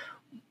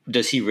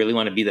does he really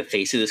want to be the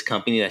face of this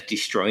company that's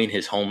destroying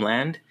his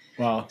homeland.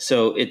 Wow.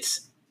 So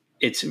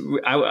if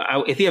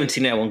you haven't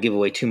seen it, I won't give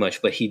away too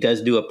much, but he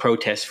does do a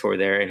protest for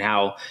there, and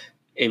how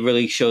it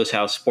really shows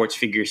how sports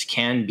figures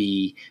can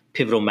be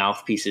pivotal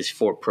mouthpieces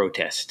for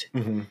protest.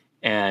 Mm-hmm.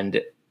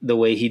 And the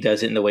way he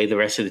does it and the way the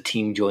rest of the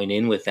team join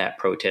in with that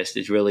protest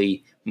is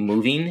really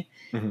moving.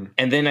 Mm-hmm.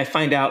 And then I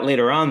find out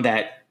later on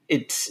that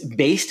it's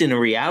based in a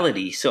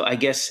reality. So I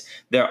guess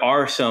there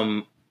are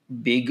some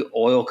big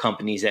oil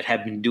companies that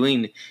have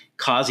been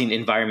causing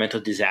environmental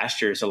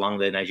disasters along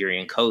the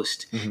Nigerian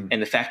coast. Mm-hmm.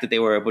 And the fact that they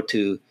were able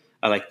to,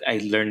 I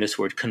learned this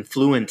word,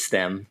 confluence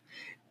them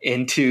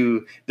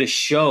into the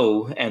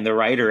show, and the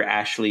writer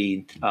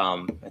Ashley,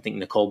 I think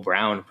Nicole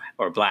Brown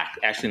or Black,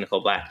 Ashley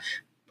Nicole Black,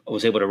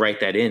 was able to write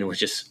that in, was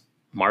just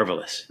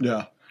marvelous.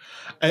 Yeah,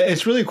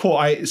 it's really cool.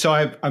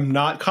 I'm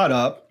not caught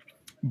up,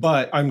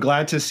 but I'm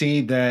glad to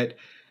see that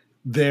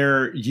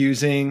they're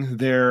using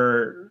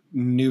their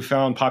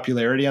newfound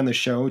popularity on the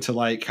show to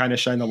like kind of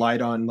shine the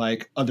light on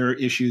like other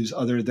issues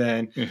other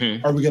than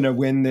are we going to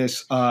win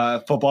this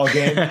football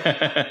game,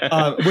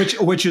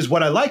 which is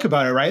what I like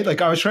about it, right? Like,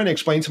 I was trying to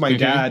explain to my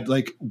dad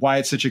like why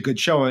it's such a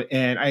good show,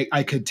 and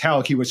I could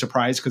tell he was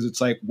surprised, because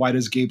it's like, why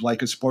does Gabe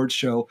like a sports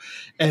show?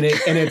 And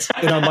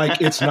I'm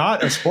like, it's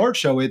not a sports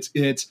show. It's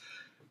it's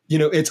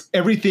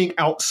everything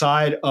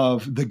outside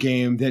of the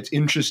game that's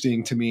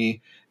interesting to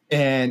me,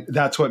 and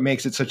that's what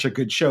makes it such a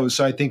good show.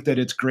 So I think that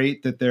it's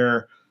great that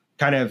they're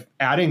kind of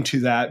adding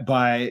to that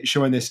by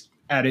showing this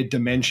added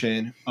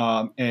dimension.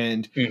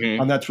 And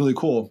that's really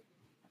cool.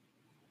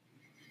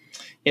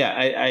 Yeah.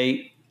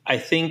 I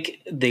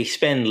think they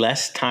spend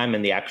less time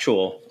in the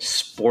actual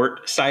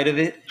sport side of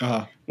it,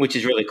 which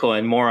is really cool,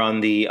 and more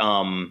on the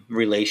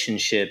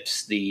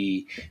relationships,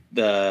 the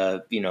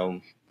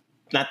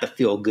not the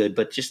feel good,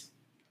 but just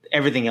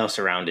everything else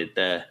around it,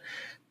 the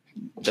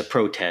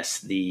protests,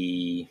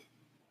 the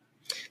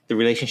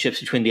relationships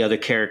between the other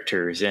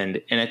characters,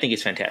 and I think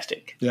it's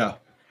fantastic. Yeah.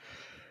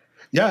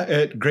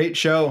 Great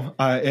show.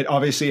 It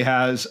obviously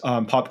has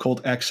Pop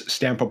Cult X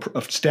stamp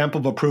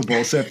of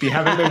approval. So if you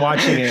haven't been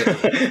watching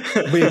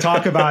it, we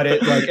talk about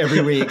it like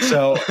every week.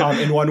 So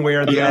in one way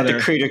or the other, have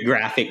to create a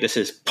graphic that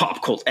says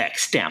Pop Cult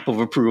X stamp of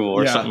approval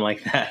or something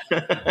like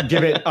that.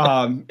 Give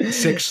it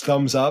 6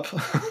 thumbs up.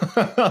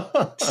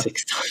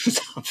 6 thumbs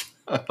up.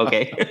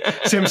 Okay.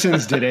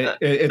 Simpsons did it.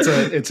 It's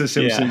a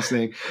Simpsons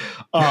thing.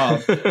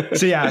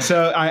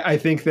 So I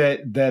think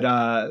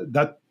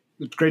that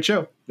great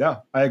show.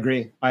 Yeah, I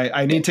agree.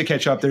 I need to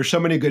catch up. There's so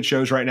many good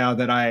shows right now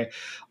that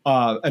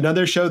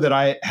another show that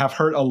I have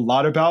heard a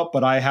lot about,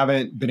 but I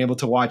haven't been able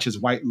to watch is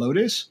White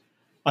Lotus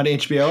on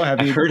HBO.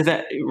 Have you heard of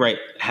that? Right.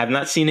 Have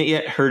not seen it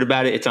yet. Heard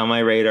about it. It's on my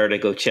radar to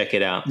go check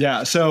it out.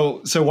 Yeah.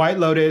 So White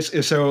Lotus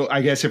is, so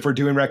I guess if we're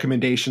doing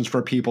recommendations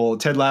for people,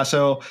 Ted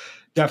Lasso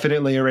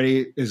definitely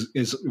already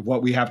is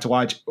what we have to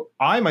watch.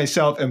 I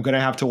myself am going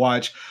to have to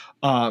watch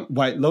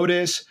White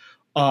Lotus.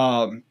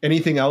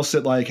 Anything else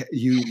that like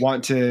you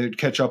want to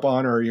catch up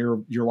on or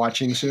you're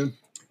watching soon?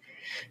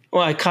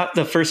 Well, I caught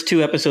the first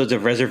 2 episodes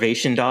of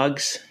Reservation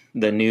Dogs,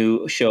 the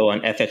new show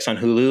on FX on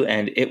Hulu,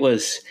 and it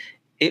was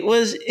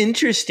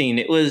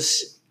interesting.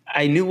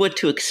 I knew what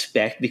to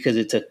expect because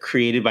it's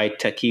created by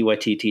Taika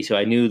Waititi, so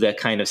I knew the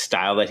kind of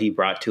style that he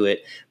brought to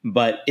it.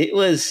 But it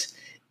was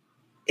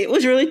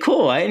really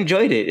cool. I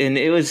enjoyed it, and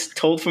it was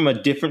told from a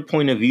different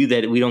point of view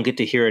that we don't get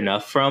to hear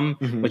enough from,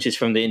 which is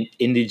from the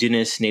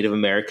indigenous Native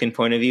American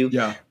point of view.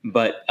 Yeah.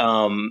 But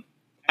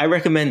I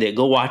recommend it.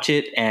 Go watch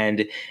it,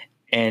 and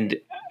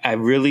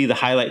the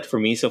highlight for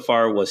me so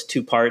far was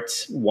 2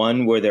 parts.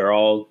 One where they're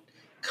all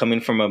coming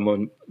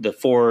from the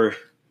 4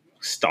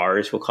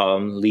 stars, we'll call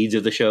them leads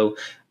of the show,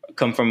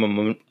 come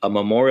from a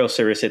memorial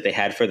service that they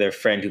had for their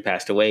friend who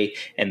passed away,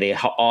 and they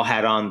all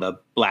had on the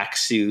black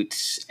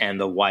suits and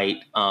the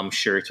white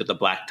shirts with the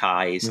black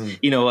ties,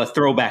 a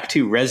throwback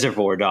to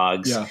Reservoir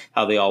Dogs,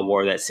 how they all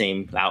wore that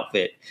same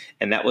outfit.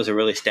 And that was a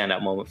really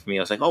standout moment for me.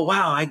 I was like, oh,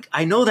 wow,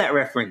 I know that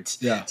reference.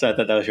 Yeah. So I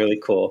thought that was really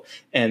cool.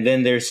 And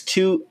then there's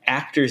 2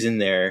 actors in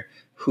there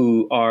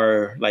who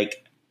are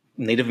like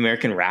Native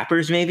American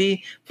rappers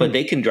maybe, but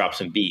they can drop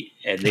some beat,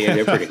 and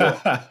they're pretty cool.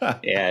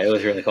 Yeah, it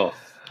was really cool.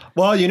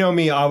 Well, you know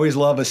me, I always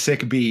love a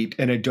sick beat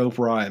and a dope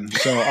rhyme,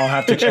 so I'll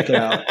have to check it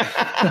out.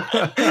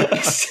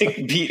 A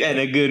sick beat and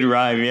a good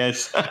rhyme,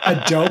 yes.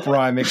 A dope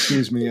rhyme,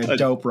 excuse me, a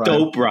dope rhyme.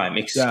 Dope rhyme,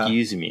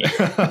 excuse me.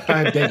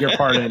 I beg your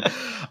pardon.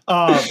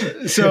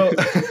 So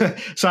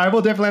I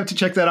will definitely have to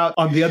check that out.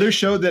 The other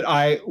show that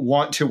I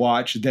want to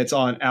watch that's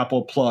on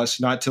Apple Plus,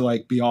 not to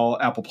like be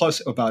all Apple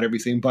Plus about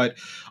everything, but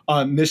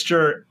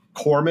Mr.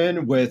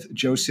 Corman with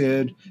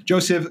Joseph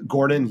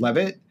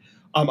Gordon-Levitt.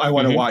 I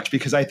want to watch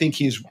because I think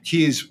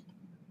he's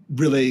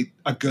really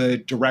a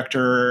good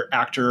director,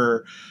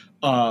 actor.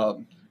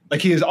 Like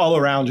he is all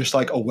around just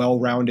like a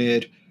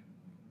well-rounded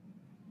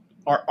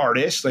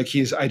artist. Like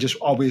I just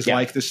always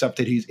like the stuff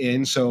that he's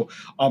in. So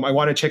I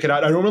want to check it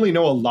out. I don't really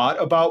know a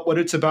lot about what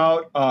it's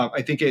about.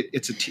 I think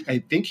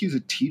I think he's a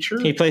teacher.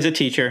 He plays a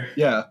teacher.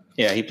 Yeah.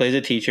 Yeah. He plays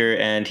a teacher,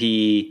 and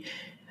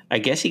I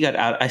guess he got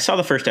out. I saw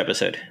the first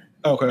episode.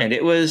 Okay. And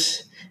it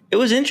was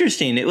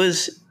interesting. It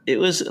was a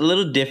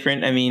little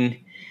different. I mean,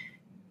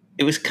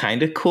 it was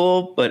kind of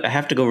cool, but I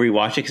have to go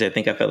rewatch it because I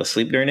think I fell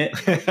asleep during it.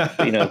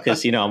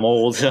 Because I'm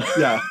old. So.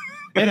 Yeah,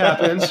 it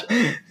happens.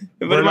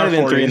 But it might have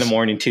been 3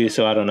 a.m. too,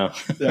 so I don't know.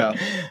 Yeah.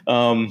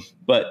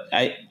 But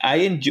I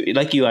enjoy,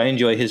 like you, I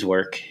enjoy his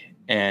work,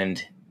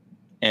 and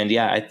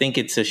yeah, I think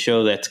it's a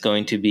show that's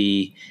going to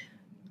be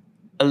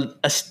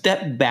a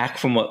step back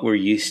from what we're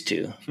used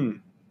to.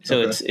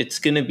 So it's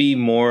going to be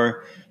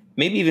more,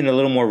 maybe even a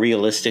little more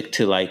realistic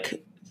to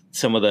like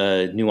some of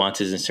the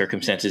nuances and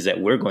circumstances that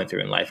we're going through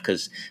in life,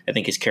 because I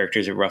think his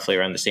characters are roughly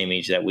around the same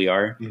age that we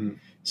are.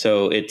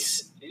 So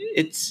it's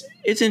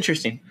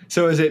interesting.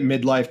 So is it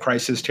midlife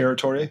crisis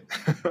territory?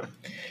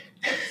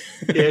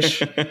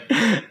 Ish.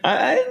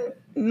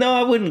 No,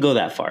 I wouldn't go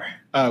that far.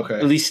 Oh, okay.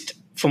 At least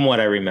from what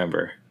I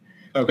remember.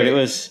 Okay. But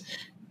it's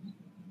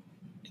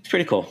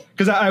pretty cool.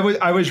 Because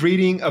I was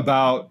reading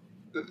about,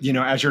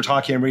 as you're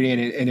talking, I'm reading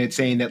it, and it's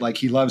saying that like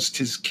he loves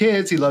his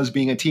kids, he loves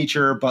being a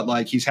teacher, but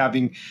like he's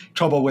having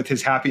trouble with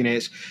his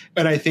happiness.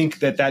 And I think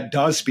that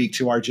does speak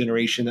to our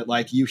generation, that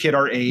like you hit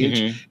our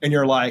age and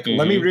you're like,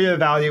 let me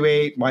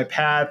reevaluate my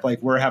path. Like,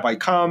 where have I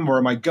come? Where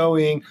am I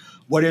going?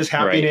 What is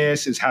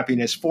happiness? Is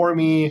happiness for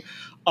me?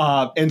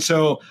 And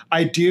so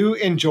I do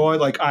enjoy,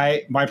 like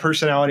my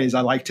personality is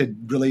I like to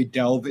really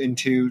delve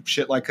into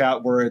shit like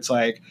that, where it's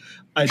like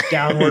a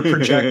downward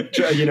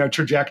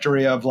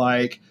trajectory of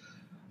like,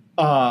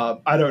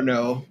 I don't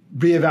know,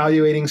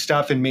 reevaluating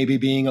stuff and maybe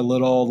being a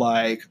little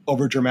like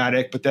over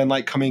dramatic, but then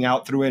like coming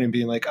out through it and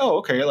being like, oh,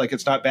 okay, like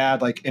it's not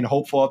bad, like, and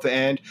hopeful at the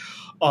end.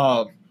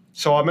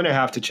 So I'm going to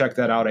have to check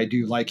that out. I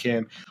do like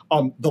him.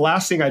 The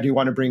last thing I do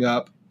want to bring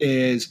up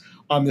is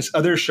this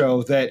other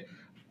show that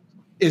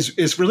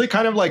is really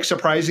kind of like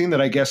surprising,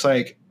 that I guess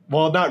like,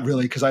 well, not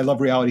really, because I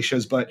love reality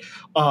shows, but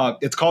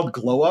it's called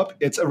Glow Up.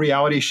 It's a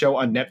reality show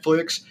on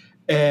Netflix,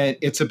 and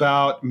it's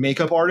about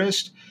makeup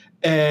artists.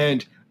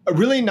 And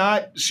really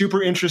not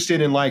super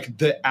interested in like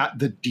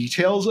the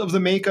details of the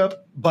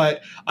makeup,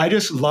 but I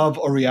just love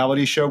a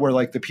reality show where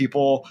like the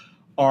people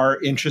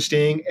are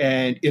interesting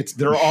and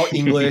they're all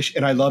English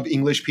and I love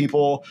English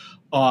people,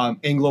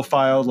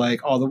 Anglophile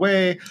like all the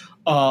way.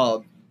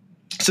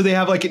 So they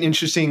have like an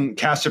interesting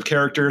cast of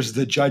characters.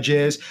 The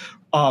judges,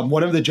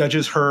 one of the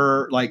judges,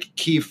 her like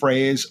key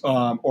phrase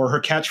or her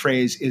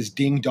catchphrase is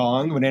 "ding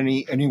dong." When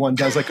anyone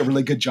does like a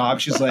really good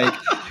job, she's like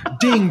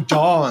 "ding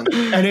dong,"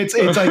 and it's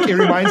like it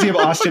reminds me of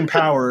Austin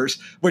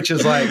Powers, which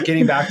is like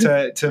getting back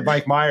to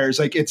Mike Myers.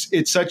 Like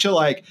it's such a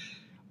like.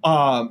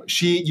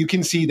 You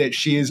can see that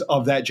she is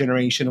of that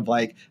generation of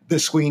like the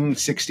swing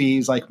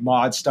 60s, like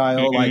mod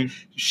style. Mm-hmm. Like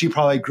she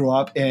probably grew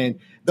up, and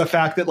the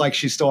fact that like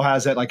she still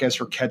has that like as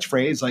her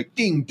catchphrase, like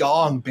 "ding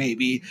dong,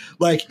 baby,"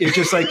 like it's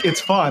just like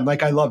it's fun.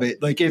 Like I love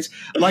it. Like it's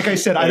like I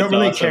said, I don't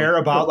really care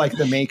about like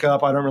the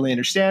makeup. I don't really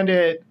understand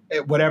it,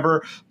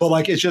 whatever. But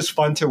like it's just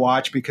fun to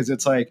watch because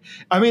it's like,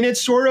 I mean,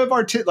 it's sort of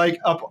like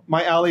up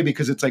my alley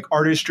because it's like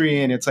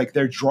artistry and it's like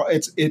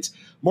it's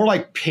more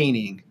like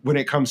painting when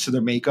it comes to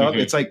their makeup.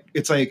 Mm-hmm.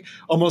 It's like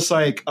almost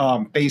like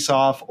Face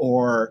Off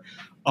or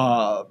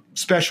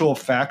special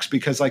effects,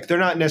 because like they're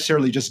not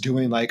necessarily just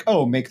doing like,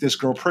 oh, make this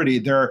girl pretty.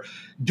 They're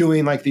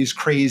doing like these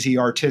crazy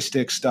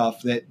artistic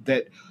stuff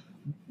that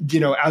you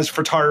know, as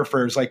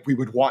photographers, like we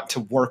would want to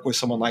work with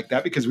someone like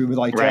that because we would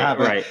like to have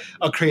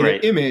a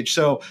creative image.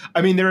 So,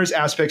 I mean, there is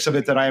aspects of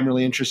it that I am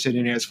really interested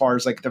in as far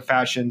as like the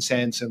fashion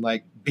sense and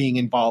like being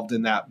involved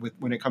in that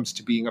when it comes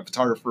to being a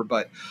photographer.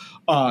 But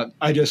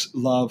I just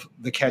love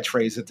the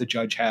catchphrase that the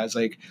judge has,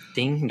 like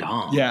 "ding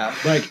dong." Yeah,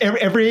 like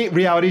every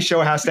reality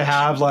show has to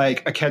have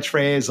like a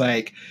catchphrase,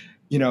 like,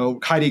 you know,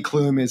 Heidi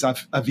Klum is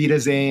Auf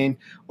Wiedersehen,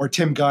 or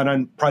Tim Gunn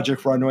on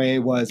Project Runway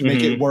was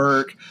 "make it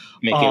work."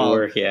 Make it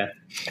work, yeah.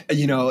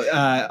 You know,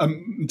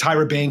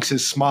 Tyra Banks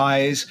is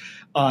Smize,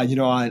 you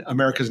know, on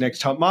America's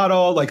Next Top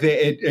Model. Like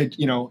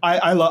you know,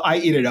 I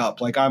eat it up.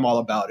 Like I'm all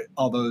about it.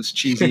 All those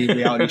cheesy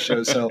reality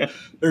shows. So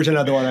there's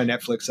another one on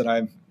Netflix that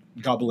I'm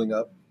gobbling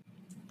up.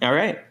 All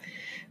right.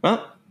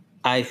 Well,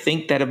 I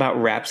think that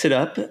about wraps it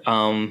up.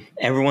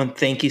 Everyone,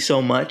 thank you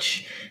so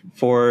much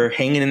for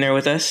hanging in there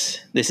with us.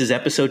 This is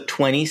episode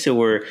 20, so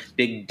we're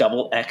big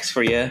double X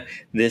for you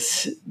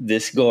this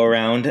go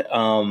around.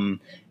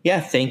 Yeah,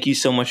 thank you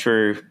so much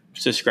for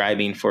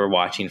subscribing, for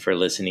watching, for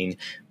listening.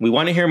 We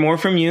want to hear more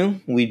from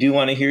you. We do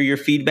want to hear your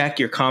feedback,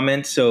 your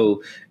comments.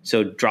 So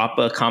drop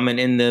a comment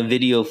in the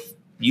video,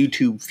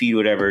 YouTube feed,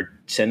 whatever.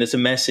 Send us a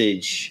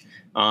message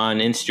on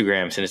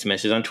Instagram. Send us a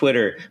message on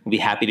Twitter. We'll be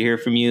happy to hear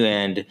from you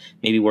and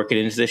maybe work it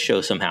into the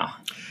show somehow.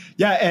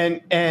 Yeah,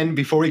 and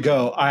before we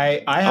go,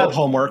 I have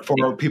homework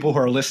for people who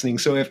are listening.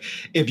 So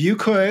if you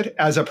could,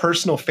 as a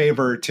personal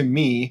favor to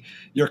me,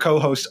 your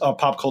co-host of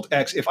Pop Cult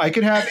X, if I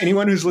could have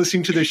anyone who's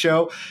listening to the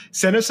show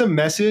send us a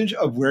message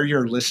of where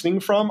you're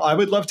listening from. I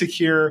would love to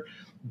hear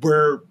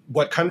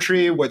what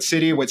country, what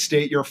city, what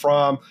state you're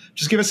from.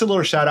 Just give us a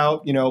little shout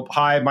out. You know,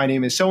 hi, my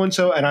name is so and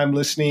so, and I'm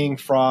listening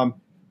from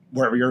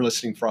wherever you're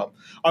listening from.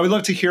 I would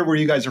love to hear where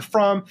you guys are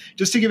from,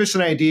 just to give us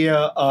an idea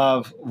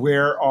of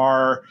where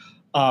our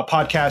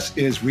podcast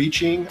is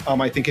reaching.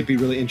 I think it'd be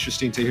really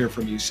interesting to hear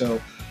from you.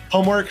 So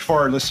homework for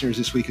our listeners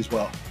this week as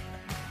well.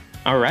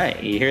 All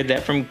right. You heard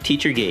that from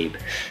Teacher Gabe.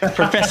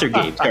 Professor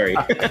Gabe, sorry.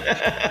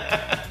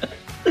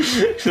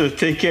 So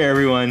take care,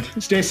 everyone.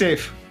 Stay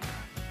safe.